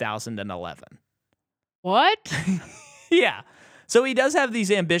 in 2011. What? Yeah. So he does have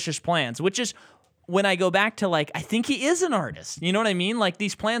these ambitious plans, which is when I go back to like, I think he is an artist. You know what I mean? Like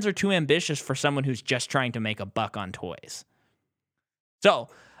these plans are too ambitious for someone who's just trying to make a buck on toys. So,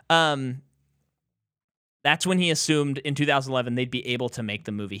 that's when he assumed in 2011 they'd be able to make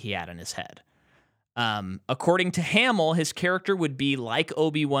the movie he had in his head. According to Hamill, his character would be like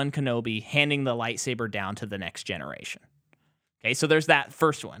Obi-Wan Kenobi, handing the lightsaber down to the next generation. Okay, so there's that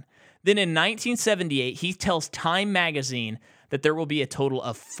first one. Then in 1978, he tells Time magazine that there will be a total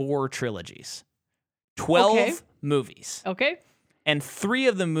of 4 trilogies, 12 movies. Okay. And 3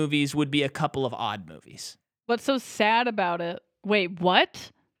 of the movies would be a couple of odd movies. What's so sad about it? Wait,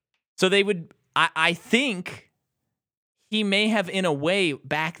 what? So they would, I think he may have, in a way,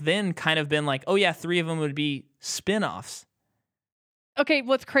 back then kind of been like, oh yeah, 3 of them would be spin-offs. Okay,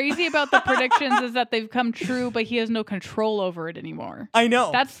 what's crazy about the predictions is that they've come true, but he has no control over it anymore. I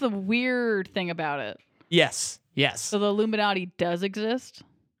know. That's the weird thing about it. Yes. So the Illuminati does exist?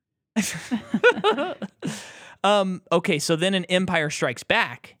 Okay, so then in Empire Strikes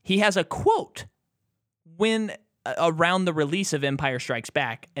Back, he has a quote when around the release of Empire Strikes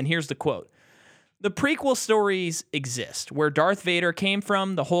Back, and here's the quote. The prequel stories exist, where Darth Vader came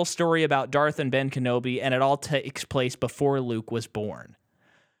from, the whole story about Darth and Ben Kenobi, and it all takes place before Luke was born.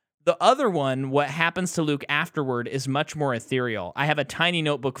 The other one, what happens to Luke afterward, is much more ethereal. I have a tiny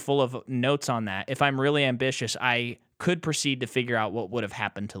notebook full of notes on that. If I'm really ambitious, I could proceed to figure out what would have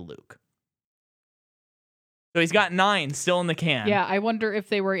happened to Luke. So he's got 9 still in the can. Yeah, I wonder if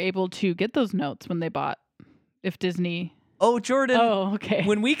they were able to get those notes when they bought, if Disney... Oh, Jordan. Oh, okay.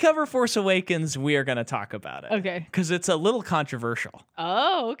 When we cover Force Awakens, we are going to talk about it. Okay. Because it's a little controversial.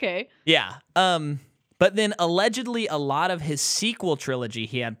 Oh, okay. Yeah. But then allegedly a lot of his sequel trilogy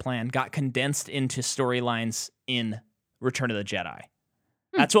he had planned got condensed into storylines in Return of the Jedi.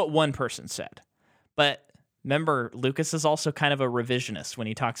 That's what one person said. But remember, Lucas is also kind of a revisionist when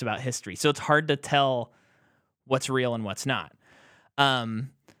he talks about history. So it's hard to tell what's real and what's not.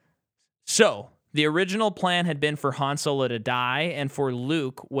 So the original plan had been for Han Solo to die, and for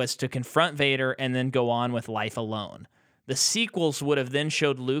Luke was to confront Vader and then go on with life alone. The sequels would have then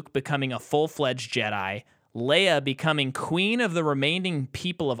showed Luke becoming a full-fledged Jedi, Leia becoming queen of the remaining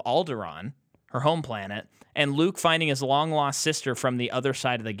people of Alderaan, her home planet, and Luke finding his long-lost sister from the other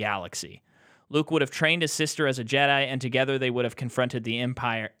side of the galaxy. Luke would have trained his sister as a Jedi, and together they would have confronted the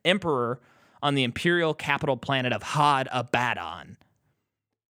Emperor on the Imperial capital planet of Had Abaddon.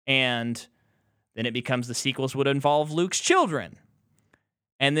 And then it becomes the sequels would involve Luke's children.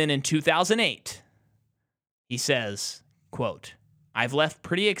 And then in 2008, he says, quote, I've left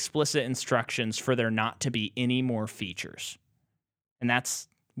pretty explicit instructions for there not to be any more features. And that's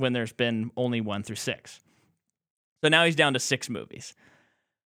when there's been only 1 through 6. So now he's down to 6 movies.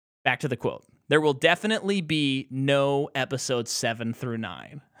 Back to the quote. There will definitely be no episodes 7 through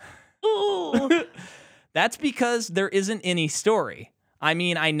 9. Ooh. That's because there isn't any story. I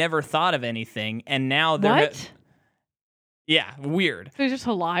mean, I never thought of anything, and now there. What? Yeah, weird. He's just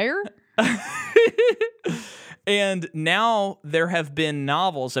a liar? And now there have been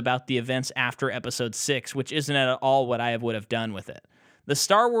novels about the events after episode 6, which isn't at all what I would have done with it. The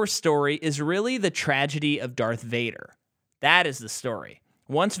Star Wars story is really the tragedy of Darth Vader. That is the story.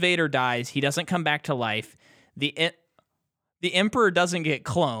 Once Vader dies, he doesn't come back to life. The Emperor doesn't get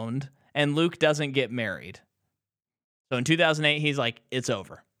cloned, and Luke doesn't get married. So in 2008, he's like, it's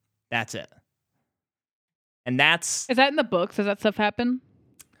over. That's it. And that's... Is that in the books? Does that stuff happen?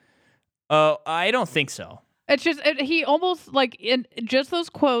 I don't think so. It's just, he almost, like, in just those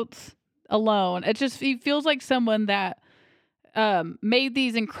quotes alone, he feels like someone that made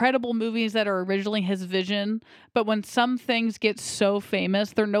these incredible movies that are originally his vision, but when some things get so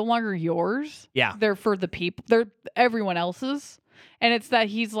famous, they're no longer yours. Yeah. They're for the people. They're everyone else's. And it's that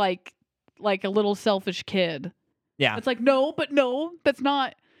he's like a little selfish kid. Yeah. It's like, no, that's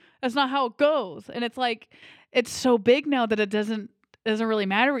not how it goes. And it's like, it's so big now that it doesn't really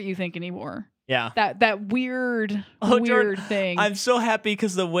matter what you think anymore. Yeah. That weird Jordan, thing. I'm so happy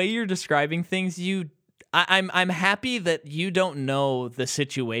because the way you're describing things, I'm happy that you don't know the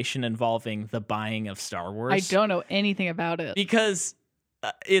situation involving the buying of Star Wars. I don't know anything about it. Because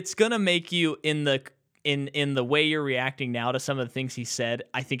it's going to make you in the way you're reacting now to some of the things he said,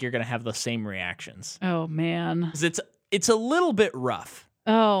 I think you're going to have the same reactions. Oh man. 'Cause it's a little bit rough.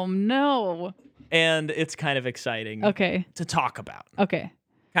 Oh no. And it's kind of exciting to talk about. Okay.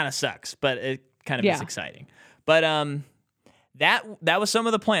 Kind of sucks, but it kind of is exciting. But that was some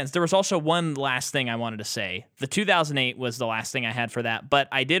of the plans. There was also one last thing I wanted to say. The 2008 was the last thing I had for that, but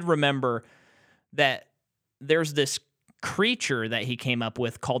I did remember that there's this creature that he came up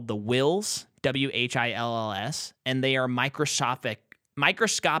with called the Wills, Whills, and they are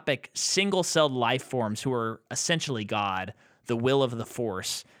microscopic single-celled life forms who are essentially God, the will of the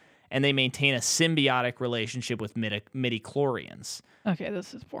Force, and they maintain a symbiotic relationship with midichlorians. Okay,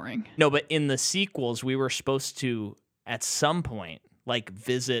 this is boring. No, but in the sequels, we were supposed to, at some point, like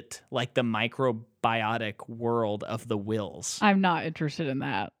visit like the microbiotic world of the Wills. I'm not interested in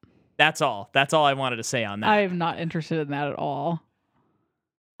that. That's all. That's all I wanted to say on that. I am not interested in that at all.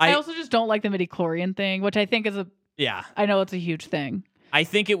 I also just don't like the midichlorian thing, which I think is I know it's a huge thing. I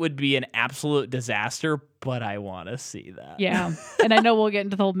think it would be an absolute disaster, but I want to see that. Yeah. And I know we'll get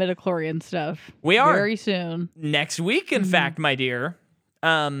into the whole midichlorian stuff. We are. Very soon. Next week, in fact, my dear.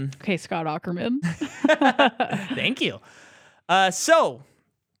 Okay, Scott Aukerman. Thank you. So,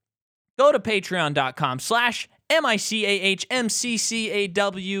 go to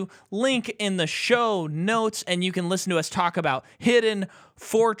patreon.com/MICAHMCCAW, link in the show notes, and you can listen to us talk about Hidden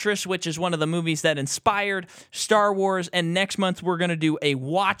Fortress, which is one of the movies that inspired Star Wars. And next month, we're going to do a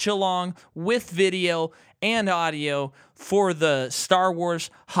watch-along with video and audio for the Star Wars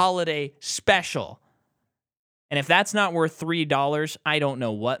Holiday Special. And if that's not worth $3, I don't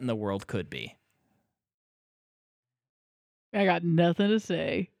know what in the world could be. I got nothing to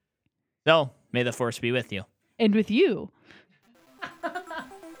say. So, may the Force be with you. And with you.